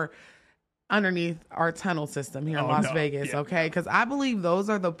or underneath our tunnel system here in Las Vegas, okay? Because I believe those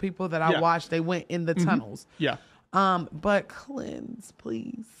are the people that I watched. They went in the tunnels. Yeah. But cleanse,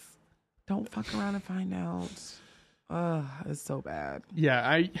 please. Don't fuck around and find out. It's so bad.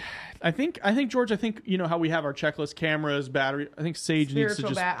 Yeah, I think George. I think you know how we have our checklist: cameras, battery. I think Sage needs to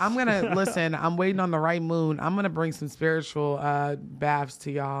just. I'm gonna listen. I'm waiting on the right moon. I'm gonna bring some spiritual baths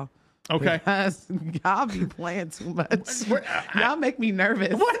to y'all. Okay. Because y'all be playing too much. Y'all make me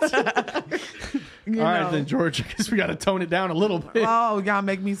nervous. What? All right, then, George. I guess we got to tone it down a little bit. Oh, y'all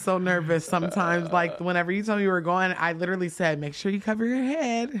make me so nervous sometimes. Like, whenever you told me you were going, I literally said, make sure you cover your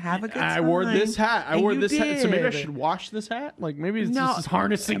head. Have a good time. I wore this hat. And you did. So maybe I should wash this hat? Like, maybe it's just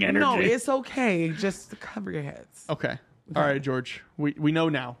harnessing energy. No, it's okay. Just cover your heads. Okay. All right, George. We know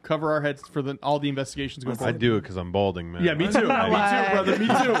now. Cover our heads for all the investigations going forward. I do it because I'm balding, man. Yeah, me too. Me too, brother. Me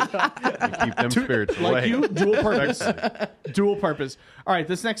too. Keep them spirits away. Like you, dual purpose. Dual purpose. All right,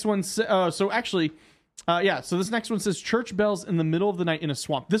 this next one. So this next one says church bells in the middle of the night in a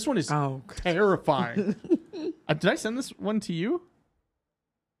swamp. This one is terrifying. Did I send this one to you?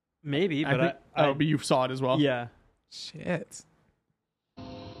 Maybe, but but you saw it as well. Yeah. Shit.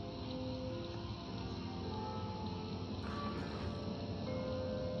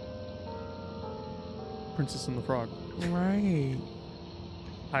 Princess and the Frog. Right.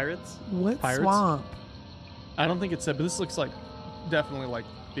 Pirates? What Pirates? swamp? I don't think it said, but this looks like definitely like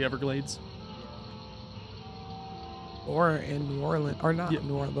the Everglades. Or in New Orleans. Or not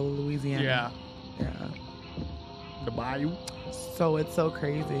New Orleans, but Louisiana. Yeah. Yeah. The bayou. So it's so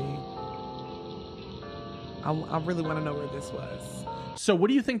crazy. I really want to know where this was. So what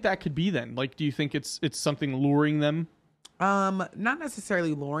do you think that could be then? Like, do you think it's something luring them? Not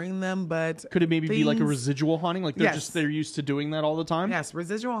necessarily luring them, but could it maybe be like a residual haunting? Like they're used to doing that all the time? Yes,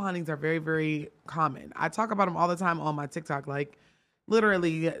 residual hauntings are very, very common. I talk about them all the time on my TikTok. Like,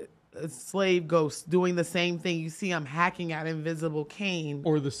 literally, slave ghosts doing the same thing. You see them hacking at Invisible Cane.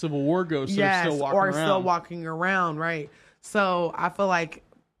 Or the Civil War ghosts that are still walking around. Still walking around, right? So I feel like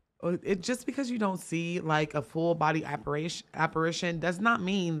just because you don't see like a full body apparition does not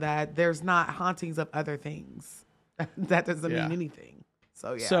mean that there's not hauntings of other things. That doesn't mean anything.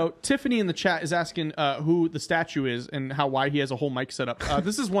 So yeah. So Tiffany in the chat is asking who the statue is and why he has a whole mic set up.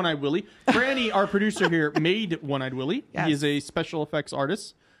 This is One-Eyed Willie. Franny, our producer here, made One-Eyed Willie. Yes. He is a special effects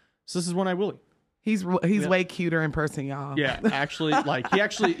artist. So this is One-Eyed Willie. He's way cuter in person, y'all. Yeah, actually, like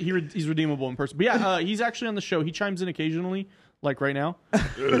he's redeemable in person. But yeah, he's actually on the show. He chimes in occasionally, like right now.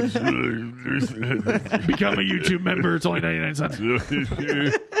 Become a YouTube member. It's only 99 cents.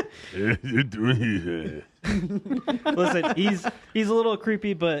 Listen, he's a little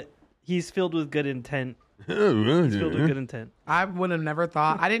creepy, but he's filled with good intent. He's filled with good intent. I would have never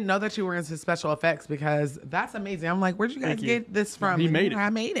thought. I didn't know that you were into special effects because that's amazing. I'm like, where'd you guys get this from? He made it. I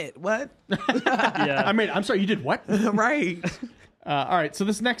made it. What? Yeah, I made it. I'm sorry, you did what? Right. All right. So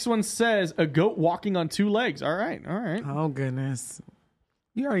this next one says a goat walking on two legs. All right. All right. Oh goodness.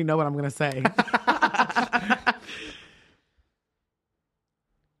 You already know what I'm gonna say.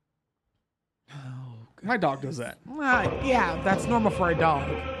 My dog does that. Yeah, that's normal for a dog.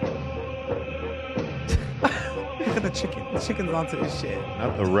 Look at the chicken. The chicken's onto his shit.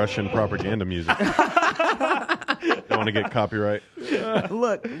 Not the Russian propaganda music. Don't want to get copyright.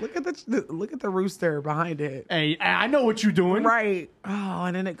 Look at the rooster behind it. Hey, I know what you're doing. Right. Oh,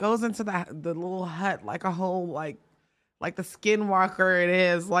 and then it goes into the little hut like a whole like the skinwalker it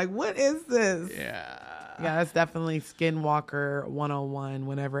is. Like, what is this? Yeah. Yeah, that's definitely Skinwalker 101.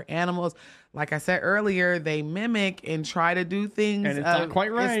 Whenever animals, like I said earlier, they mimic and try to do things. And it's not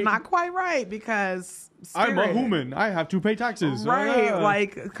quite right. It's not quite right because I'm a human. I have to pay taxes. Right.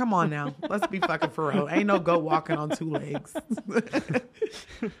 Like, come on now. Let's be fucking for real. Ain't no goat walking on two legs.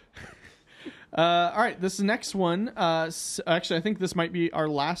 All right. This next one, actually, I think this might be our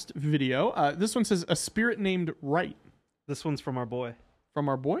last video. This one says a spirit named Wright. This one's from our boy. From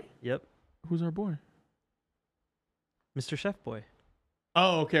our boy? Yep. Who's our boy? Mr. Chef Boy.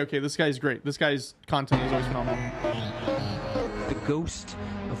 Oh, okay. This guy's great. This guy's content is always phenomenal. The Ghost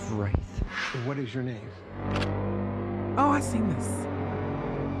of Wraith. What is your name? Oh, I've seen this.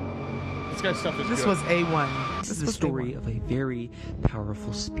 This guy's stuff is This good. was A1. This is the story of a very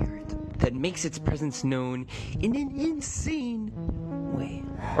powerful spirit that makes its presence known in an insane way.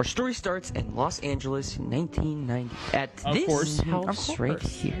 Our story starts in Los Angeles in 1990 at this house right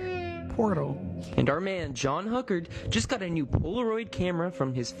here. Portal. And our man, John Huckard, just got a new Polaroid camera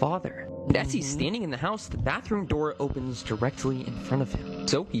from his father. And as he's standing in the house, the bathroom door opens directly in front of him.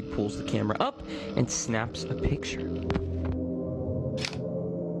 So he pulls the camera up and snaps a picture.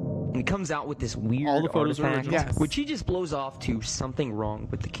 And he comes out with this weird artifact, which he just blows off to something wrong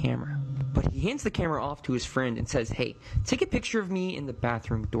with the camera. But he hands the camera off to his friend and says, hey, take a picture of me in the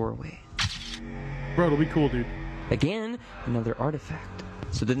bathroom doorway. Bro, it'll be cool, dude. Again, another artifact.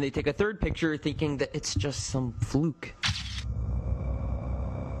 So then they take a third picture thinking that it's just some fluke.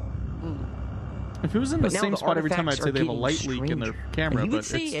 If it was in the same spot every time, I'd say they have a light leak in their camera, but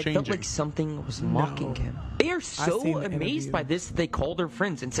it's it changing. felt like something was mocking him. They are so amazed by this that they call their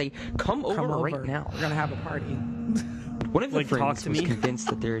friends and say, come over right now. We're going to have a party. One of the Like, talk friends to was me? convinced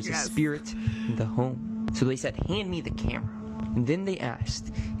that there is a spirit in the home. So they said, hand me the camera. And then they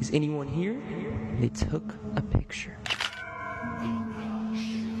asked, is anyone here? And they took a picture.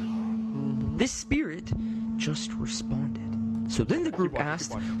 This spirit just responded. So then the group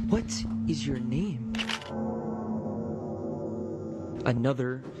asked, what is your name?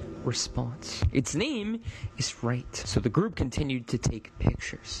 Another response. Its name is right. So the group continued to take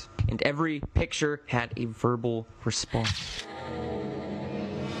pictures. And every picture had a verbal response.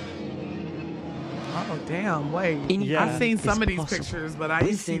 Oh, damn, wait. Anything I've seen some is of these possible. pictures, but I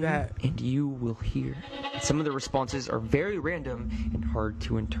didn't see Listen, that. and you will hear. Some of the responses are very random and hard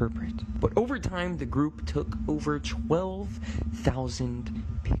to interpret. But over time, the group took over 12,000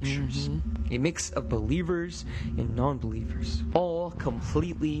 pictures. A mix of believers and non-believers, all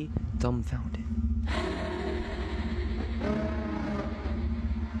completely dumbfounded.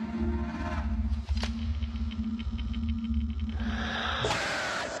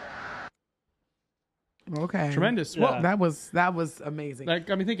 Okay. Tremendous. Well, that was amazing. Like,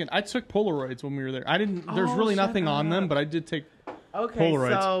 I mean, thinking I took Polaroids when we were there. I didn't. There's Oh, really shut nothing on them, up. but I did take Okay,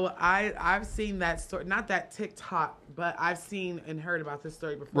 Polaroids. so I've seen that story, not that TikTok, but I've seen and heard about this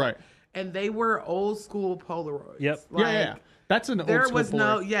story before. Right. And they were old school Polaroids. Yep. Like, yeah. That's an there old school was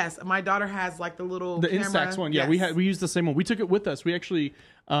no Polaroid. yes. My daughter has like the little The camera. Instax one. Yeah, Yes. we used the same one. We took it with us. We actually,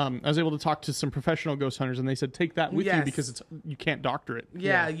 I was able to talk to some professional ghost hunters, and they said take that with you Yes. because you can't doctor it.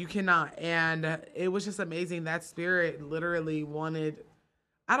 Yeah, you cannot. And it was just amazing. That spirit literally wanted,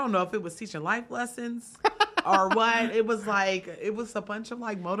 I don't know if it was teaching life lessons or what. It was like, it was a bunch of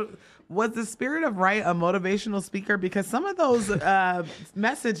like, was the spirit of right a motivational speaker? Because some of those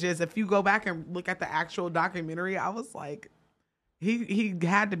messages, if you go back and look at the actual documentary, I was like, he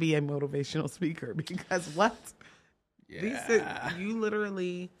had to be a motivational speaker because what? Yeah. You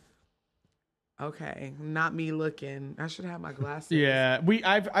literally... Okay, not me looking. I should have my glasses. Yeah,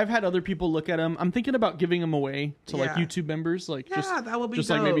 I've had other people look at them. I'm thinking about giving them away to like Yeah. YouTube members, like Yeah, just that would be just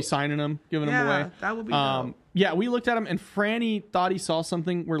like maybe dope. signing them, giving them Yeah, away. that would be dope. Yeah, we looked at them, and Franny thought he saw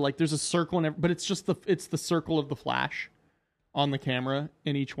something where like there's a circle, but it's just the circle of the flash on the camera.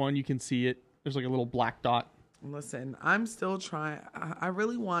 In each one, you can see it. There's like a little black dot. Listen, I'm still trying. I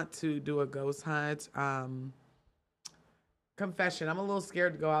really want to do a ghost hunt. Confession, I'm a little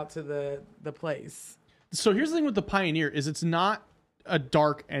scared to go out to the place. So here's the thing with the Pioneer is it's not a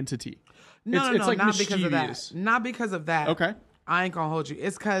dark entity. No, it's like not because of that. mischievous. Not because of that. Okay. I ain't gonna hold you.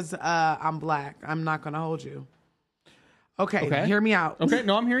 It's because I'm black. I'm not gonna hold you. Okay, hear me out. Okay,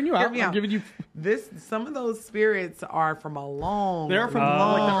 no, I'm hearing you Hear out. me I'm out. giving you. Some of those spirits are from a long. They're from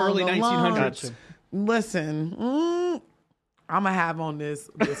like the early 1900s. Gotcha. Listen, I'm gonna have on this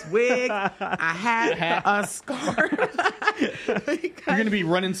wig, a hat, a scarf. You're gonna be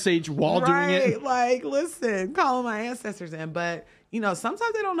running sage while doing it. Like, listen, calling my ancestors in, but sometimes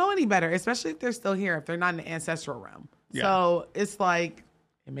they don't know any better, especially if they're still here, if they're not in the ancestral realm. Yeah. So it's like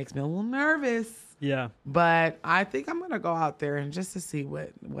it makes me a little nervous. Yeah. But I think I'm gonna go out there and just to see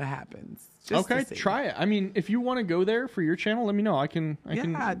what happens. Just to Okay, see. try it. I mean, if you want to go there for your channel, let me know. I can.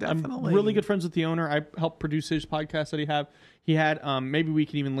 Yeah, definitely. I'm really good friends with the owner. I helped produce his podcast that he had. Maybe we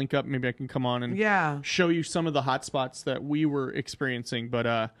can even link up. Maybe I can come on and show you some of the hot spots that we were experiencing.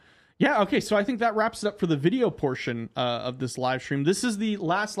 But yeah, okay. So I think that wraps it up for the video portion of this live stream. This is the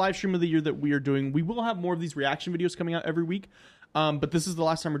last live stream of the year that we are doing. We will have more of these reaction videos coming out every week, but this is the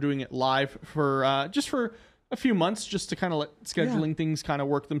last time we're doing it live for just for a few months, just to kind of let scheduling things kind of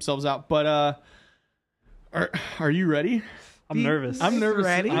work themselves out. But are you ready? I'm nervous. I'm nervous.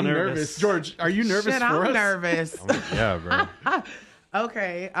 Ready? I'm nervous. George, are you nervous Shit, for I'm us? nervous. Yeah, bro.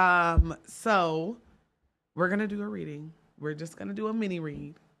 Okay. So we're gonna do a reading. We're just gonna do a mini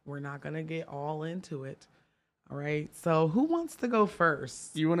read. We're not gonna get all into it. All right. So who wants to go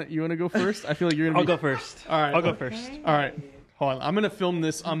first? You wanna go first? I feel like you're gonna. I'll go first. All right. I'll go first. All right. Hold on. I'm gonna film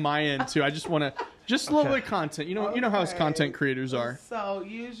this on my end too. I just wanna a little bit of content. You know how us content creators are. So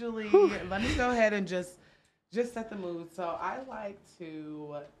usually, let me go ahead and just set the mood. So I like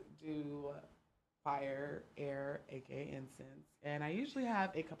to do fire, air, aka incense, and I usually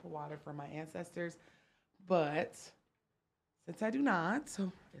have a cup of water for my ancestors. But since I do not, so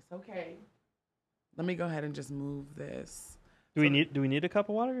it's okay. Let me go ahead and just move this. Do we need a cup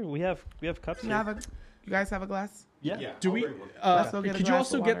of water? We have cups. Here. You guys have a glass? Yeah. Do we? Let's go get a Could you glass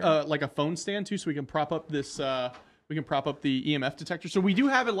also of get water. like a phone stand too, so we can prop up this We can prop up the EMF detector. So we do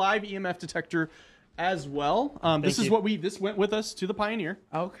have a live EMF detector as well. This is what this went with us to the Pioneer.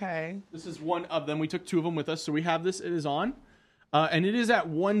 Okay. This is one of them. We took 2 of them with us. So we have this. It is on. And it is at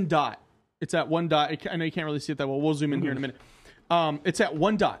 1 dot. It's at 1 dot. I know you can't really see it that well. We'll zoom in here in a minute. It's at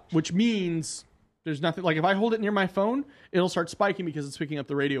 1 dot, which means there's nothing. Like if I hold it near my phone, it'll start spiking because it's picking up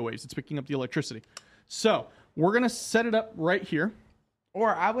the radio waves. It's picking up the electricity. So we're going to set it up right here.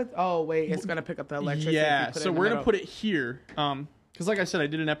 Or I would, it's going to pick up the electricity. Yeah, so we're going to put it here. Because like I said, I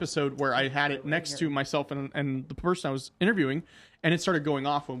did an episode where I had it next to myself and the person I was interviewing, and it started going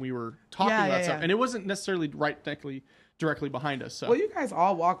off when we were talking about stuff. And it wasn't necessarily directly behind us. So. Well, you guys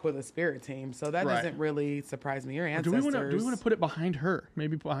all walk with a spirit team, so that doesn't really surprise me. Your ancestors. Do we want to put it behind her?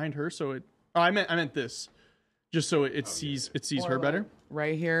 Maybe behind her, so it. Oh, I meant this, just so it sees her better.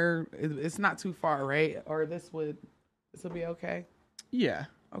 Right here, it's not too far, right? Or this will be okay. Yeah.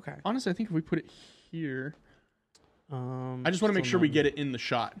 Okay. Honestly, I think if we put it here, I just want to make sure we get it in the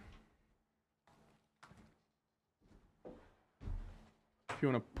shot. If you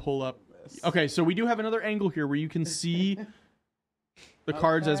want to pull up. Okay, so we do have another angle here where you can see the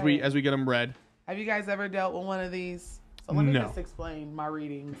cards as we get them read. Have you guys ever dealt with one of these? So let me just explain my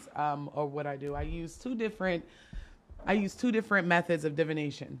readings or what I do. I use two different methods of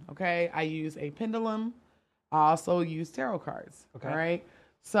divination. Okay, I use a pendulum. I also use tarot cards. Okay. All right.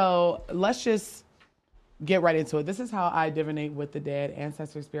 So let's just get right into it. This is how I divinate with the dead,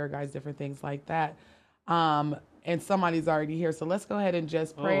 ancestors, spirit guides, different things like that. And somebody's already here, so let's go ahead and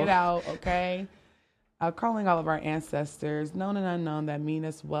just pray it out. Okay. Calling all of our ancestors, known and unknown, that mean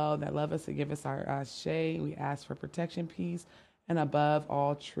us well, that love us and give us our ashe. We ask for protection, peace, and above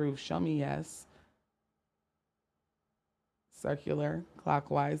all, truth. Show me yes. Circular,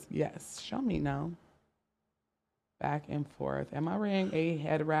 clockwise, yes. Show me no. Back and forth. Am I wearing a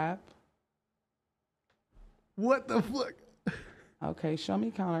head wrap? What the fuck? Okay, show me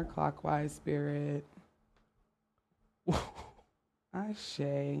counterclockwise, spirit. Ashe.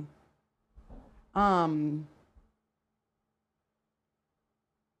 Are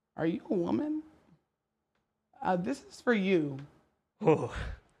you a woman? This is for you. Oh.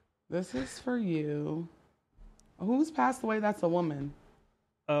 This is for you. Who's passed away that's a woman?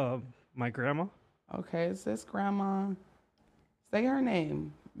 My grandma. Okay, is this grandma? Say her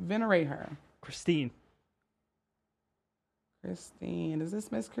name. Venerate her. Christine. Christine. Is this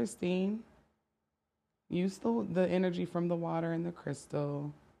Miss Christine? Use the energy from the water and the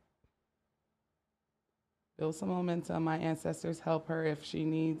crystal. Build some momentum. My ancestors help her if she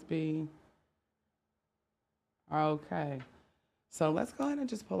needs be. Okay. So let's go ahead and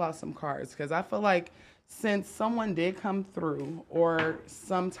just pull out some cards, because I feel like since someone did come through, or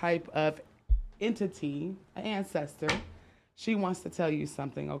some type of entity, an ancestor, she wants to tell you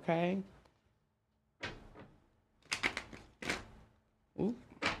something, okay? Ooh,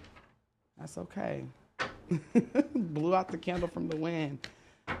 that's okay. Blew out the candle from the wind.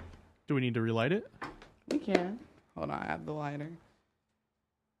 Do we need to relight it? We can. Hold on, I have the lighter.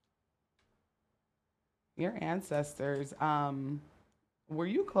 Your ancestors, were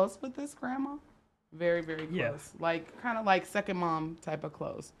you close with this grandma? Very, very close. Yeah. Like, kind of like second mom type of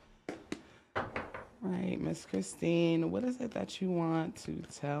close. Right, Miss Christine, what is it that you want to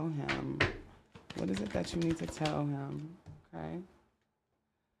tell him? What is it that you need to tell him? Okay.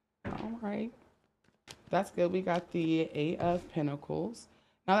 All right. That's good. We got the 8 of Pentacles.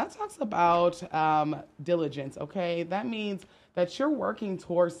 Now, that talks about diligence, okay? That means that you're working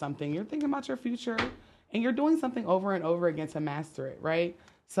towards something. You're thinking about your future, and you're doing something over and over again to master it, right?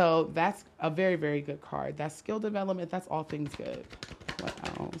 So that's a very, very good card. That's skill development. That's all things good.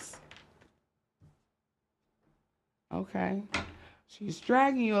 What else? Okay. She's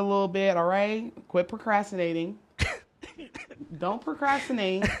dragging you a little bit, all right? Quit procrastinating. Don't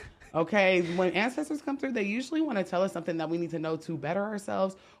procrastinate. Okay, when ancestors come through, they usually want to tell us something that we need to know to better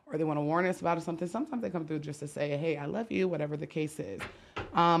ourselves, or they want to warn us about something. Sometimes they come through just to say, hey, I love you, whatever the case is.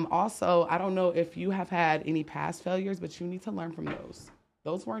 Also, I don't know if you have had any past failures, but you need to learn from those.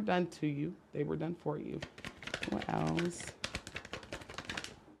 Those weren't done to you. They were done for you. What else?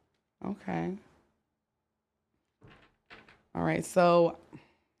 Okay. All right, so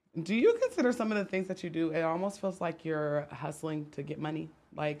do you consider some of the things that you do, it almost feels like you're hustling to get money?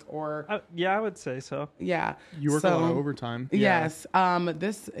 Like, or yeah, I would say so. Yeah, you work a lot of overtime. Yes.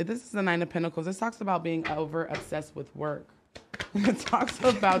 This is the 9 of Pentacles. This talks about being over obsessed with work. It talks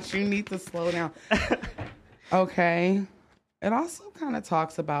about you need to slow down. Okay. It also kind of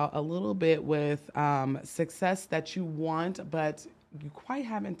talks about a little bit with success that you want, but you quite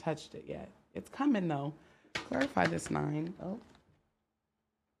haven't touched it yet. It's coming though. Clarify this 9. Oh. All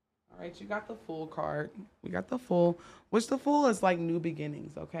right, you got the Fool card. We got the Fool, which the Fool is like new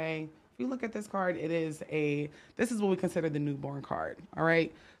beginnings, okay? If you look at this card, this is what we consider the newborn card, all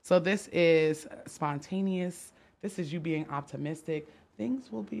right? So this is spontaneous. This is you being optimistic.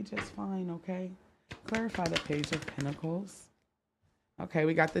 Things will be just fine, okay? Clarify the Page of Pentacles. Okay,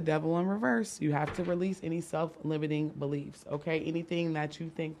 we got the Devil in reverse. You have to release any self-limiting beliefs, okay? Anything that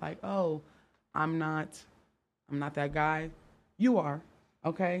you think like, oh, I'm not that guy. You are.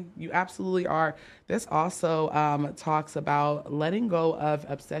 Okay, you absolutely are. This also talks about letting go of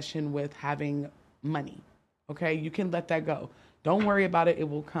obsession with having money. Okay, you can let that go. Don't worry about it. It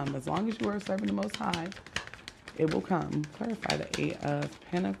will come. As long as you are serving the Most High, it will come. Clarify the Eight of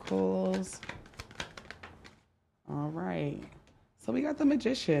Pentacles. All right. So we got the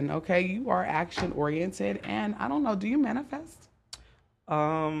Magician. Okay, you are action oriented, and I don't know. Do you manifest?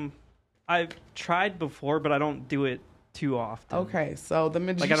 I've tried before, but I don't do it too often. Okay, so the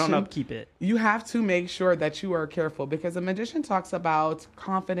Magician, like I don't upkeep it. You have to make sure that you are careful because the Magician talks about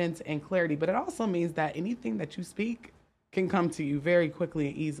confidence and clarity, but it also means that anything that you speak can come to you very quickly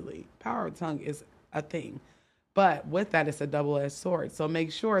and easily. Power of tongue is a thing, but with that, it's a double-edged sword. So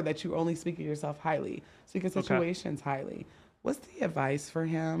make sure that you only speak of yourself highly, speak of situations highly. What's the advice for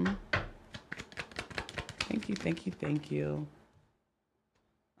him? Thank you, thank you, thank you.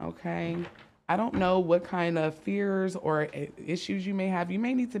 Okay. I don't know what kind of fears or issues you may have. You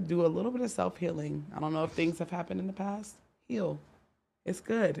may need to do a little bit of self-healing. I don't know if things have happened in the past. Heal. It's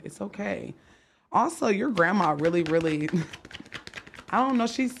good. It's okay. Also, your grandma really, really, I don't know.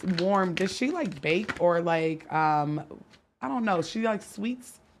 She's warm. Does she like bake or like, I don't know. She likes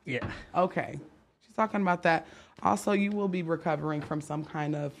sweets? Yeah. Okay. She's talking about that. Also, you will be recovering from some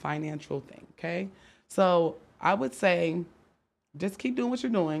kind of financial thing. Okay. So I would say just keep doing what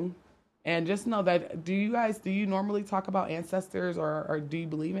you're doing. And just know that, do you normally talk about ancestors or do you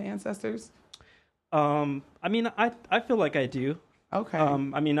believe in ancestors? I mean, I feel like I do. Okay.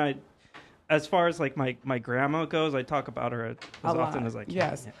 I mean, as far as like my grandma goes, I talk about her as often as I can.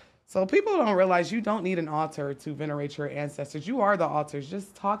 Yes. Yeah. So people don't realize you don't need an altar to venerate your ancestors. You are the altars.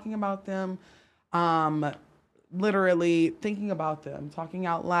 Just talking about them, literally thinking about them, talking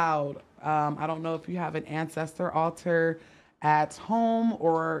out loud. I don't know if you have an ancestor altar at home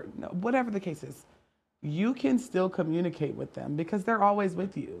or whatever the case is, you can still communicate with them because they're always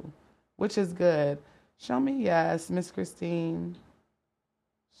with you, which is good. Show me yes, Miss Christine.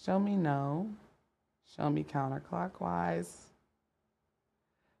 Show me no. Show me counterclockwise.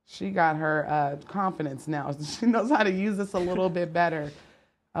 She got her confidence now. She knows how to use this a little bit better.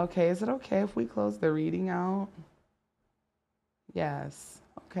 Okay, is it okay if we close the reading out? Yes.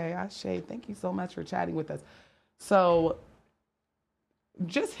 Okay, Ashe, thank you so much for chatting with us. So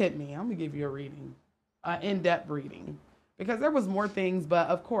just hit me. I'm gonna give you a reading, in-depth reading, because there was more things, but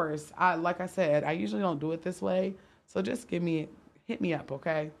of course, like I said, I usually don't do it this way. So just hit me up,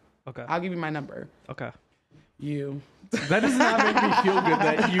 okay? Okay. I'll give you my number. Okay. That does not make me feel good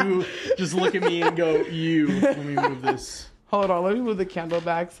that you just look at me and go, you. Let me move this. Hold on, let me move the candle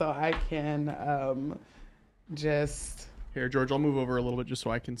back so I can just. Here, George, I'll move over a little bit just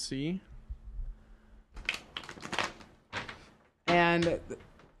so I can see. And,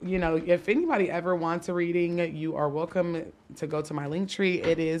 you know, if anybody ever wants a reading, you are welcome to go to my link tree.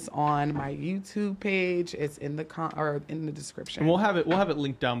 It is on my YouTube page. It's in the in the description. And we'll have it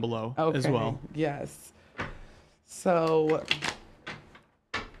linked down below as well. Yes. So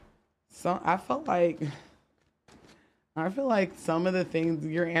I feel like some of the things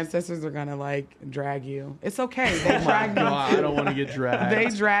your ancestors are gonna like drag you. It's okay. They drag me. I don't want to get dragged. They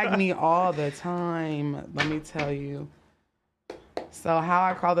drag me all the time. Let me tell you. So how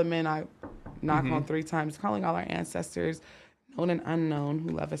I call them in, I knock on 3 times, calling all our ancestors, known and unknown, who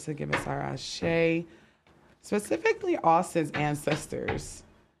love us and give us our ashe. Specifically Austin's ancestors.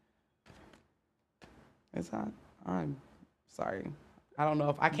 I'm sorry. I don't know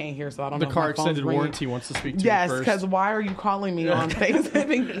if I can't hear, so I don't know. The car extended warranty wants to speak to you first. Yes, because why are you calling me on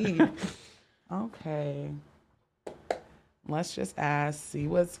Thanksgiving Eve? Okay. Let's just ask, see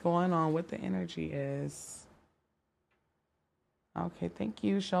what's going on, what the energy is. Okay, thank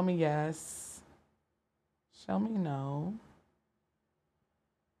you. Show me yes. Show me no.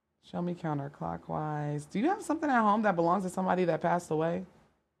 Show me counterclockwise. Do you have something at home that belongs to somebody that passed away?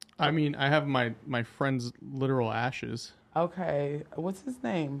 I mean, I have my friend's literal ashes. Okay. What's his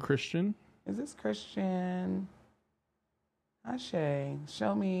name? Christian. Is this Christian? Ashe.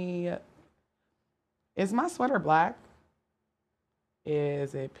 Show me. Is my sweater black?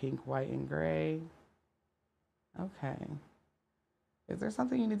 Is it pink, white, and gray? Okay. Is there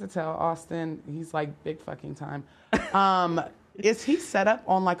something you need to tell Austin? He's like big fucking time. Is he set up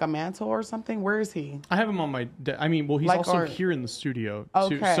on like a mantle or something? Where is he? I have him on my. He's Like also our- here in the studio.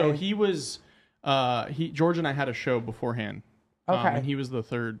 Too. Okay. So he was. George and I had a show beforehand. Okay. And he was the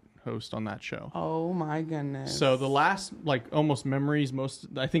third host on that show. Oh my goodness. So the last like almost memories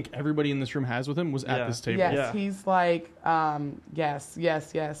I think everybody in this room has with him was at this table. Yes, he's like, yes.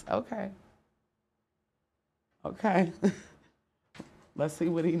 Okay. Let's see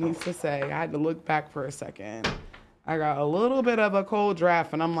what he needs to say. I had to look back for a second. I got a little bit of a cold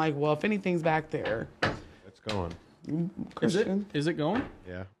draft, and I'm like, well, if anything's back there. It's going. Christian? Is it going?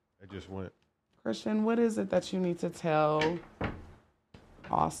 Yeah, it just went. Christian, what is it that you need to tell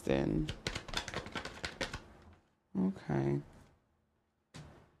Austin? Okay,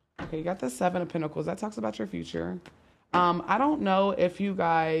 you got the Seven of Pentacles. That talks about your future. I don't know if you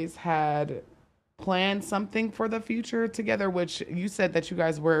guys had planned something for the future together, which you said that you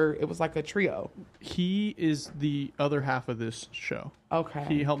guys it was like a trio. He is the other half of this show. Okay.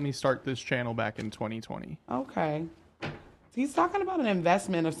 He helped me start this channel back in 2020. Okay. He's talking about an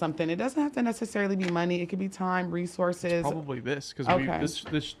investment of something. It doesn't have to necessarily be money. It could be time, resources. Probably this, because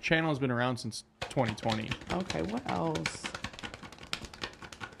this channel has been around since 2020. Okay, what else?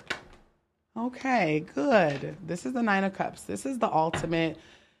 Okay, good. This is the Nine of Cups. This is the ultimate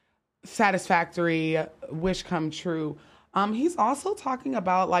satisfactory wish come true. He's also talking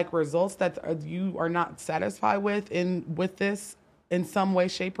about like results that you are not satisfied with this in some way,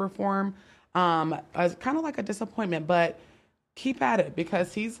 shape, or form. As kind of like a disappointment, but keep at it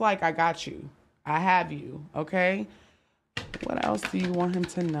because he's like, I got you. I have you. Okay. What else do you want him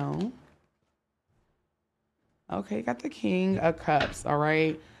to know? Okay, you got the King of Cups. All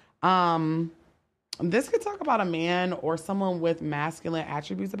right. This could talk about a man or someone with masculine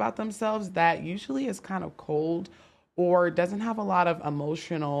attributes about themselves that usually is kind of cold or doesn't have a lot of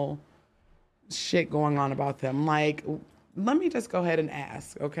emotional shit going on about them. Like, let me just go ahead and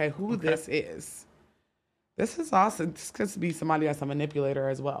ask, who this is. This is also, this could be somebody that's a manipulator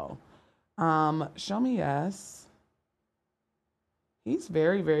as well. Show me yes. He's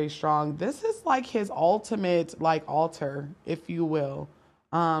very, very strong. This is like his ultimate, like, altar, if you will.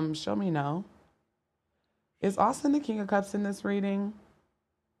 Show me no. Is Austin the King of Cups in this reading?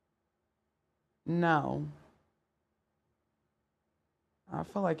 No. I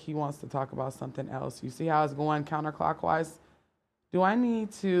feel like he wants to talk about something else. You see how it's going counterclockwise? Do I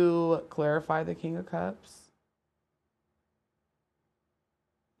need to clarify the King of Cups?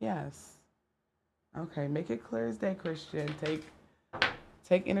 Yes. Okay, make it clear as day, Christian.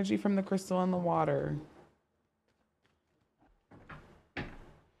 Take energy from the crystal and the water.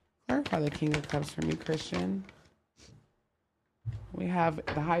 Clarify the King of Cups for me, Christian. We have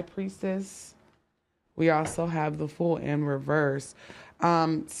the High Priestess. We also have the Fool in reverse.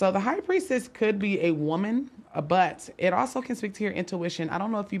 So the High Priestess could be a woman, but it also can speak to your intuition. I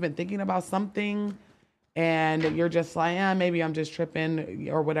don't know if you've been thinking about something and you're just like, maybe I'm just tripping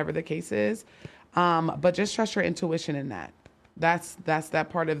or whatever the case is. But just trust your intuition in that. That's that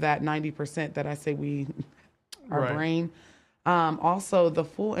part of that 90% that I say our Right. brain. Also, the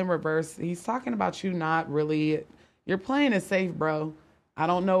Fool in reverse, he's talking about you not really, you're playing it safe, bro. I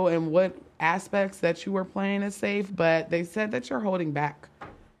don't know in what aspects that you were playing it safe, but they said that you're holding back.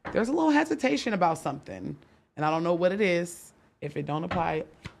 There's a little hesitation about something, and I don't know what it is. If it don't apply,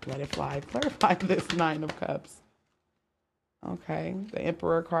 let it fly. Clarify this Nine of Cups. Okay, the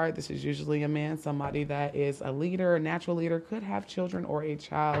Emperor card. This is usually a man, somebody that is a leader, a natural leader, could have children or a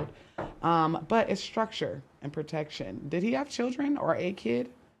child, but it's structure and protection. Did he have children or a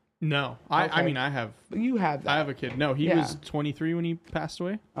kid? No, I Okay. mean I have. You have that. I have a kid. No, he Yeah. was 23 when he passed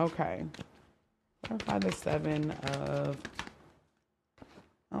away. Okay. Clarify the Seven of...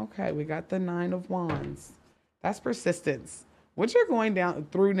 Okay, we got the Nine of Wands. That's persistence. What you're going down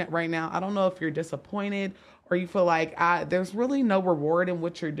through right now, I don't know if you're disappointed or you feel like there's really no reward in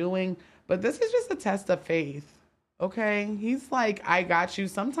what you're doing, but this is just a test of faith. Okay? He's like, I got you.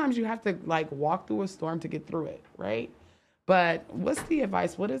 Sometimes you have to like walk through a storm to get through it, right? But what's the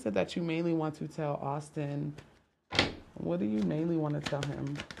advice? What is it that you mainly want to tell Austin? What do you mainly want to tell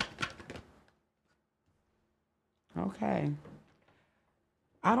him? Okay.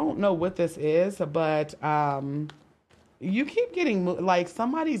 I don't know what this is, but you keep getting like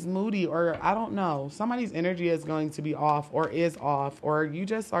somebody's moody, or I don't know, somebody's energy is going to be off or is off, or you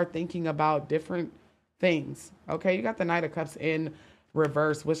just are thinking about different things. Okay, you got the Knight of Cups in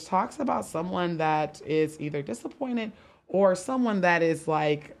reverse, which talks about someone that is either disappointed or someone that is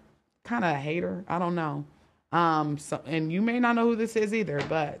like kind of a hater. I don't know. So, and you may not know who this is either,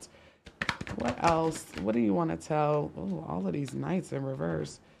 but what else? What do you want to tell? Oh, all of these knights in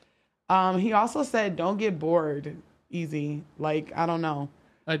reverse. He also said, don't get bored. easy. Like, I don't know.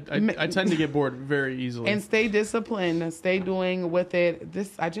 I tend to get bored very easily. And stay disciplined. Stay doing with it.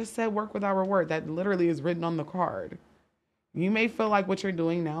 This, I just said work without reward. That literally is written on the card. You may feel like what you're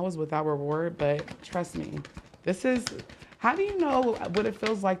doing now is without reward, but trust me, this is, how do you know what it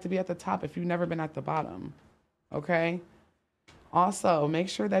feels like to be at the top if you've never been at the bottom? Okay? Also, make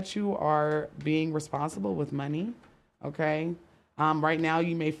sure that you are being responsible with money. Okay? Right now,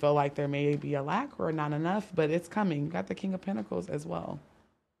 you may feel like there may be a lack or not enough, but it's coming. You got the King of Pentacles as well.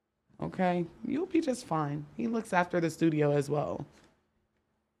 Okay? You'll be just fine. He looks after the studio as well.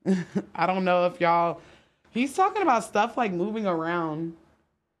 I don't know if y'all... He's talking about stuff like moving around.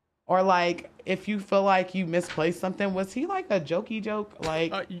 Or like, if you feel like you misplaced something. Was he like a jokey joke?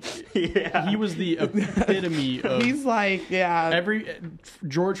 Like... yeah. He was the epitome of... He's like, yeah.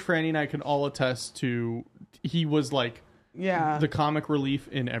 George, Franny, and I can all attest to... He was like... Yeah. The comic relief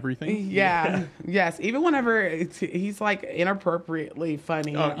in everything. Yeah. Yes. Even whenever he's like inappropriately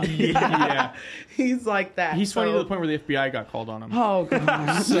funny. Yeah. He's like that. He's funny to the point where the FBI got called on him. Oh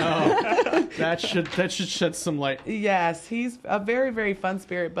gosh. So that should shed some light. Yes, he's a very, very fun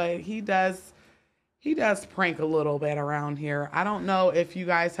spirit, but he does prank a little bit around here. I don't know if you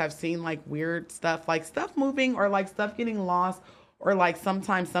guys have seen like weird stuff, like stuff moving or like stuff getting lost, or like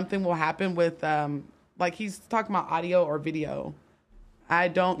sometimes something will happen with like he's talking about audio or video. I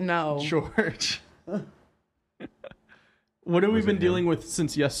don't know. George. What have we been dealing with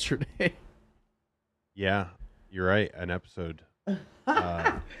since yesterday? Yeah, you're right. An episode.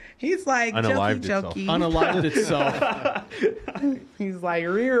 He's like, jokey. Unalived itself. He's like,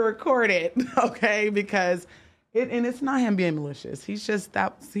 re-record it, okay? Because it's not him being malicious. He's just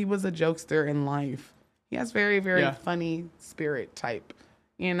he was a jokester in life. He has very, very funny spirit type,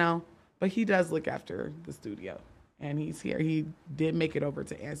 you know? But he does look after the studio, and he's here. He did make it over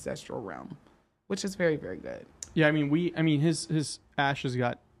to Ancestral Realm, which is very, very good. Yeah, I mean, his ashes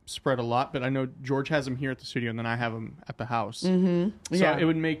got spread a lot, but I know George has him here at the studio, and then I have him at the house. Mm-hmm. So it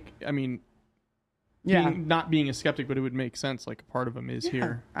would make, not being a skeptic, but it would make sense. Like a part of him is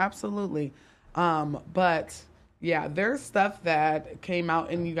here. Absolutely. But yeah, there's stuff that came out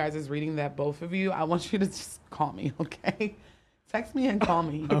in you guys' reading that both of you, I want you to just call me, okay? Text me and call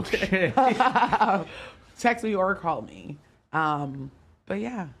me. Okay. Text me or call me. But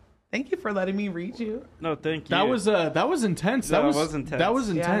yeah, thank you for letting me read you. No, thank you. That was intense. That was intense. That was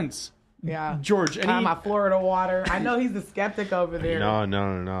intense. Yeah. George, my Florida water. I know he's the skeptic over there.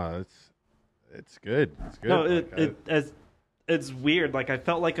 No. It's good. It's good. No, it's weird. Like I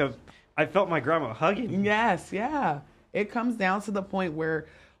felt my grandma hugging. Yes, yeah. It comes down to the point where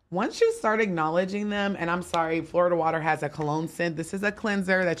once you start acknowledging them, and I'm sorry, Florida water has a cologne scent. This is a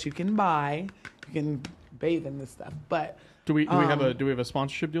cleanser that you can buy. You can bathe in this stuff. But do we have a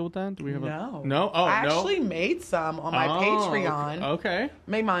sponsorship deal with that? Do we have no? Oh, I actually made some on my Patreon. Okay.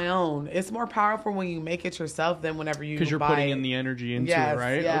 Made my own. It's more powerful when you make it yourself than whenever you buy it. Because you're putting in the energy into it,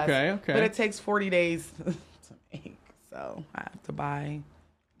 right? Yes. Okay. But it takes 40 days to make, so I have to buy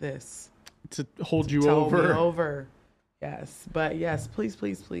this to hold you hold me over. Yes, but yes,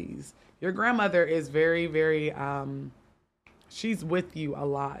 please. Your grandmother is very, very, she's with you a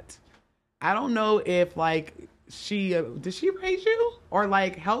lot. I don't know if, like, did she raise you? Or,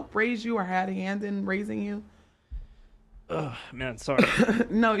 like, help raise you or had a hand in raising you? Ugh, man, sorry.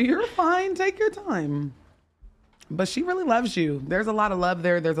 No, you're fine. Take your time. But she really loves you. There's a lot of love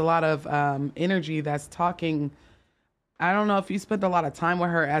there. There's a lot of energy that's talking. I don't know if you spent a lot of time with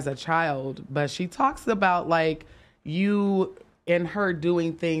her as a child, but she talks about, like, you and her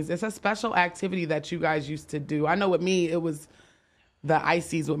doing things. It's a special activity that you guys used to do. I know with me, it was the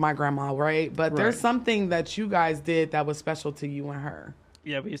ices with my grandma, right? But there's something that you guys did that was special to you and her.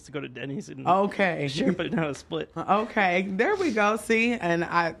 Yeah, we used to go to Denny's and share, but now it's split. Okay, there we go. See,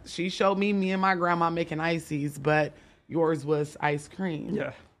 and she showed me and my grandma making ices, but yours was ice cream.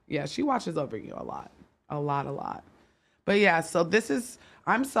 Yeah, she watches over you a lot. But yeah, so this is.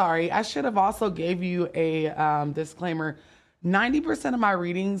 I'm sorry. I should have also gave you a disclaimer. 90% of my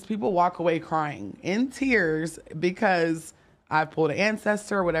readings, people walk away crying in tears because I pulled an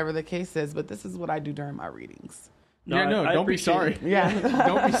ancestor or whatever the case is. But this is what I do during my readings. Don't be sorry. Yeah.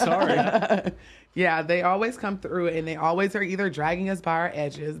 Don't be sorry. Yeah, they always come through and they always are either dragging us by our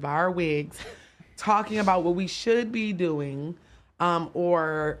edges, by our wigs, talking about what we should be doing,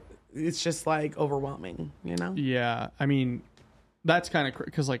 or it's just like overwhelming, you know? Yeah. I mean, that's kind of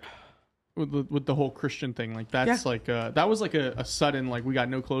because like with the whole Christian thing, like that's like that was like a sudden, like we got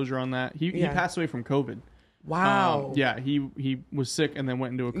no closure on that. He passed away from COVID. Wow. Yeah, he was sick and then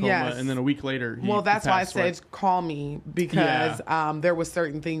went into a coma, Yes. and then a week later, that's why I passed away. said call me, because there was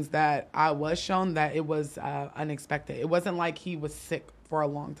certain things that I was shown that it was unexpected. It wasn't like he was sick for a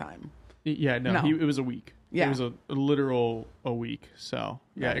long time. Yeah, no. It was a week. Yeah. It was a literal a week. So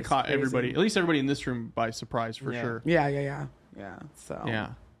yeah, That it is caught crazy. everybody, at least everybody in this room, by surprise for sure. Yeah. So yeah.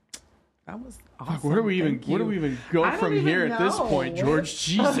 That was awesome. Fuck, where do we even go from here at this point, George?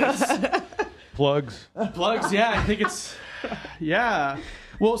 Jesus. Plugs. Yeah, I think it's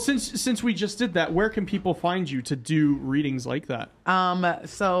Well, since we just did that, where can people find you to do readings like that?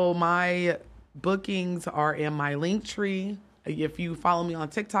 So my bookings are in my link tree. If you follow me on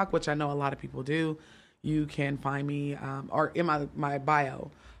TikTok, which I know a lot of people do, you can find me or in my bio.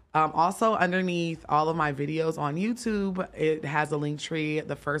 Also, underneath all of my videos on YouTube, it has a link tree.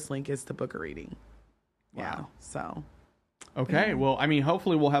 The first link is to book a reading. Yeah. So. Okay. Well, I mean,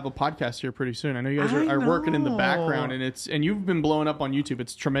 hopefully we'll have a podcast here pretty soon. I know you guys are working in the background, and you've been blowing up on YouTube.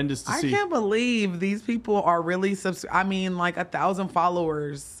 It's tremendous to see. I can't believe these people are really I mean, like 1,000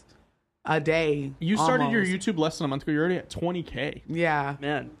 followers a day. You started your almost. YouTube less than a month ago. You're already at 20K. Yeah.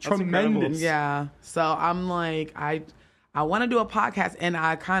 Man, tremendous. Yeah. So I'm like, I want to do a podcast, and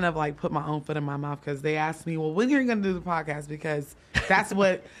I kind of like put my own foot in my mouth because they asked me, well, when are you going to do the podcast? Because that's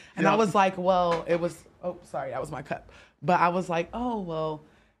what, and I was like, well, it was, oh, sorry, that was my cup. But I was like, oh, well,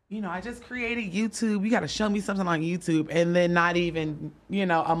 I just created YouTube. You got to show me something on YouTube. And then not even, a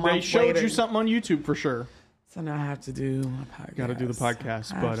month later. They showed you something on YouTube for sure. So now I have to do a podcast. Got to do the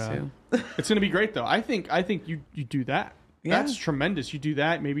podcast, but it's going to be great though. I think you do that. Yeah. That's tremendous. You do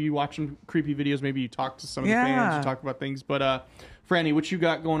that. Maybe you watch some creepy videos. Maybe you talk to some of the fans. You talk about things. But Franny, what you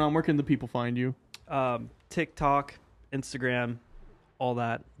got going on? Where can the people find you? TikTok, Instagram, all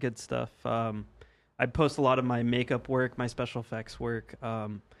that good stuff. I post a lot of my makeup work, my special effects work.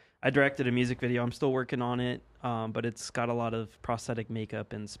 I directed a music video. I'm still working on it, but it's got a lot of prosthetic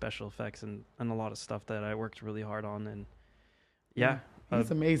makeup and special effects and a lot of stuff that I worked really hard on. And yeah,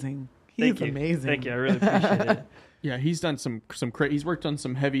 he's amazing. He's amazing. Thank you. I really appreciate it. Yeah, he's done some he's worked on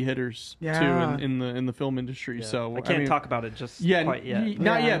some heavy hitters too in the film industry. Yeah. So I can't talk about it quite yet.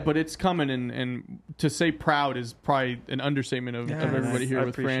 Not yet, but it's coming, and to say proud is probably an understatement of everybody here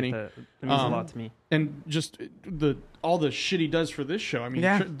with Franny. That. It means a lot to me. And just all the shit he does for this show. I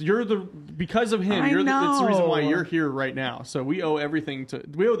mean, you're because of him. It's the reason why you're here right now. So we owe everything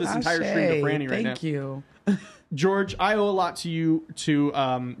we owe this entire stream to Franny right now. Thank you. George, I owe a lot to you too.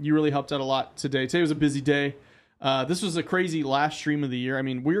 You really helped out a lot today. Today was a busy day. This was a crazy last stream of the year. I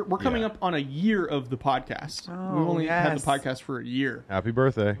mean, we're coming up on a year of the podcast. We've only had the podcast for a year. Happy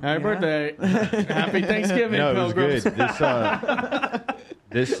birthday. Happy birthday. Happy Thanksgiving, Pilgrims. It was good.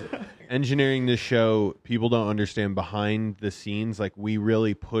 This engineering this show, people don't understand behind the scenes. Like, we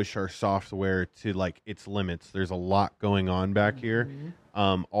really push our software to like its limits. There's a lot going on back here.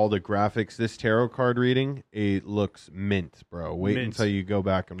 All the graphics, this tarot card reading, it looks mint, bro. Wait until you go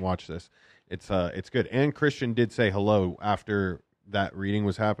back and watch this. It's good. And Christian did say hello after that reading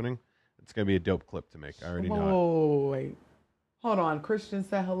was happening. It's gonna be a dope clip to make. I already know it. Oh wait, hold on. Christian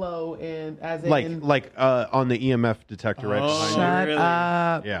said hello and as like on the EMF detector right behind shut you.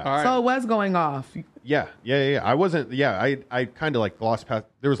 up. Yeah. All right. So it was going off. Yeah. I wasn't. Yeah. I kind of like glossed past.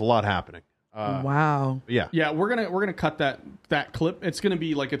 There was a lot happening. Wow. Yeah. Yeah, we're gonna cut that clip. It's gonna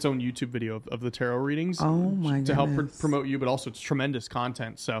be like its own YouTube video of the tarot readings. Oh my goodness. To help promote you, but also it's tremendous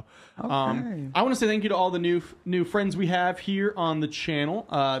content. So, I want to say thank you to all the new friends we have here on the channel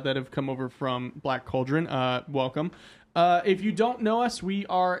that have come over from Black Culdron. Welcome. If you don't know us, we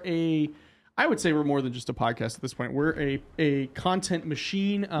are I would say we're more than just a podcast at this point. We're a content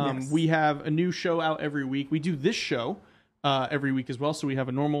machine. We have a new show out every week. We do this show every week as well. So we have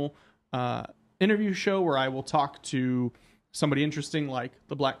a normal interview show where I will talk to somebody interesting like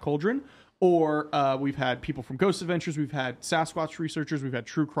the Black Culdron, or we've had people from Ghost Adventures, we've had Sasquatch researchers, we've had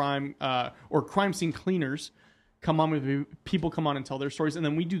true crime or crime scene cleaners come on and tell their stories. And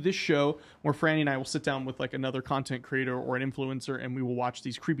then we do this show where Franny and I will sit down with like another content creator or an influencer, and we will watch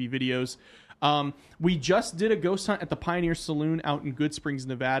these creepy videos. We just did a ghost hunt at the Pioneer Saloon out in Good Springs,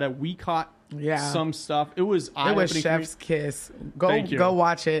 Nevada. We caught some stuff. It was chef's kiss. Go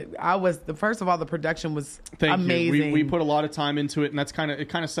watch it. First of all, the production was amazing. We put a lot of time into it, and it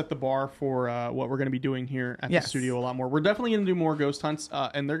kind of set the bar for what we're going to be doing here at the studio a lot more. We're definitely going to do more ghost hunts,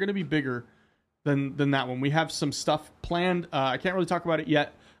 and they're going to be bigger than that one. We have some stuff planned. I can't really talk about it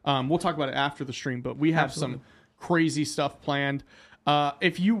yet. We'll talk about it after the stream, but we have some crazy stuff planned.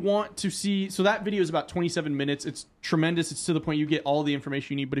 If you want to see, so that video is about 27 minutes. It's tremendous. It's to the point you get all the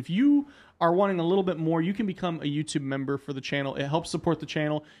information you need. But if you are wanting a little bit more, you can become a YouTube member for the channel. It helps support the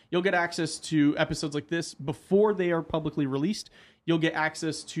channel. You'll get access to episodes like this before they are publicly released. You'll get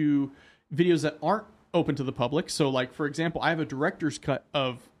access to videos that aren't open to the public. So, like, for example, I have a director's cut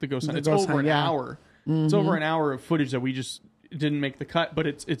of the Ghost Hunt. It's over an hour. It's over an hour of footage that we just didn't make the cut, but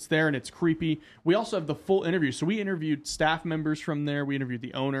it's there and it's creepy. We also have the full interview. So we interviewed staff members from there. We interviewed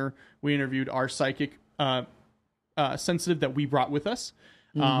the owner. We interviewed our psychic sensitive that we brought with us.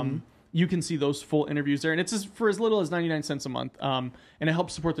 You can see those full interviews there, and it's for as little as 99 cents a month. And it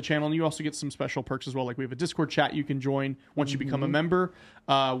helps support the channel. And you also get some special perks as well. Like we have a Discord chat you can join once you become a member.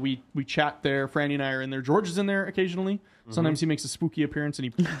 We chat there. Franny and I are in there. George is in there occasionally. Sometimes he makes a spooky appearance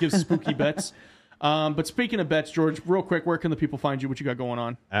and he gives spooky bets. But speaking of bets, George, real quick, where can the people find you? What you got going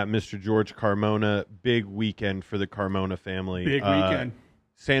on? At Mr. George Carmona. Big weekend for the Carmona family. Big weekend.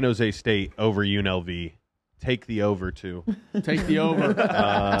 San Jose State over UNLV. Take the over, too. Take the over.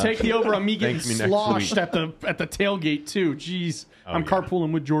 Take the over on me getting sloshed at the tailgate, too. Jeez. I'm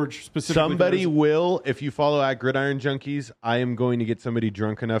carpooling with George specifically. Somebody will, if you follow at Gridiron Junkeez, I am going to get somebody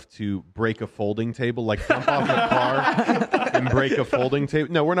drunk enough to break a folding table, like jump off a car and break a folding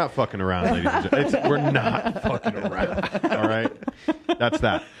table. No, we're not fucking around, ladies and gentlemen. We're not fucking around. All right? That's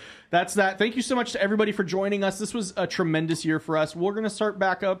that. That's that. Thank you so much to everybody for joining us. This was a tremendous year for us. We're going to start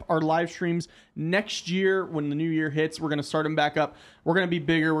back up our live streams next year when the new year hits. We're going to start them back up. We're going to be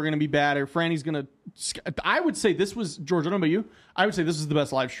bigger. We're going to be badder. Franny's going to... I would say this was... George, I don't know about you. I would say this is the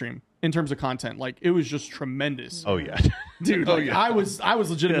best live stream in terms of content. Like, it was just tremendous. Oh, yeah. Dude, like, I was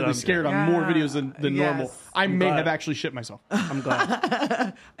legitimately scared on more videos than normal. I may have actually shit myself. I'm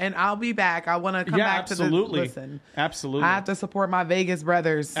glad. And I'll be back. I want to come back to the listen. Absolutely. I have to support my Vegas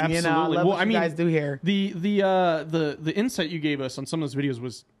brothers. Absolutely. You know, I love what you guys do here. The insight you gave us on some of those videos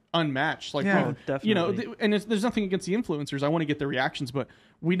was unmatched. Like, definitely. You know, and there's nothing against the influencers. I want to get their reactions, but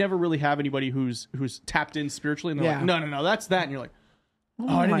we never really have anybody who's tapped in spiritually, and they're like, no, that's that, and you're like, oh,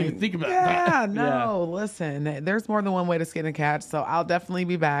 I didn't even think about that. Listen, there's more than one way to skin a cat, so I'll definitely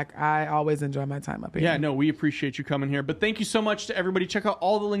be back. I always enjoy my time up here. Yeah, no, we appreciate you coming here. But thank you so much to everybody. Check out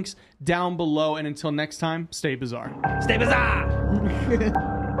all the links down below, and until next time, stay bizarre. Stay bizarre!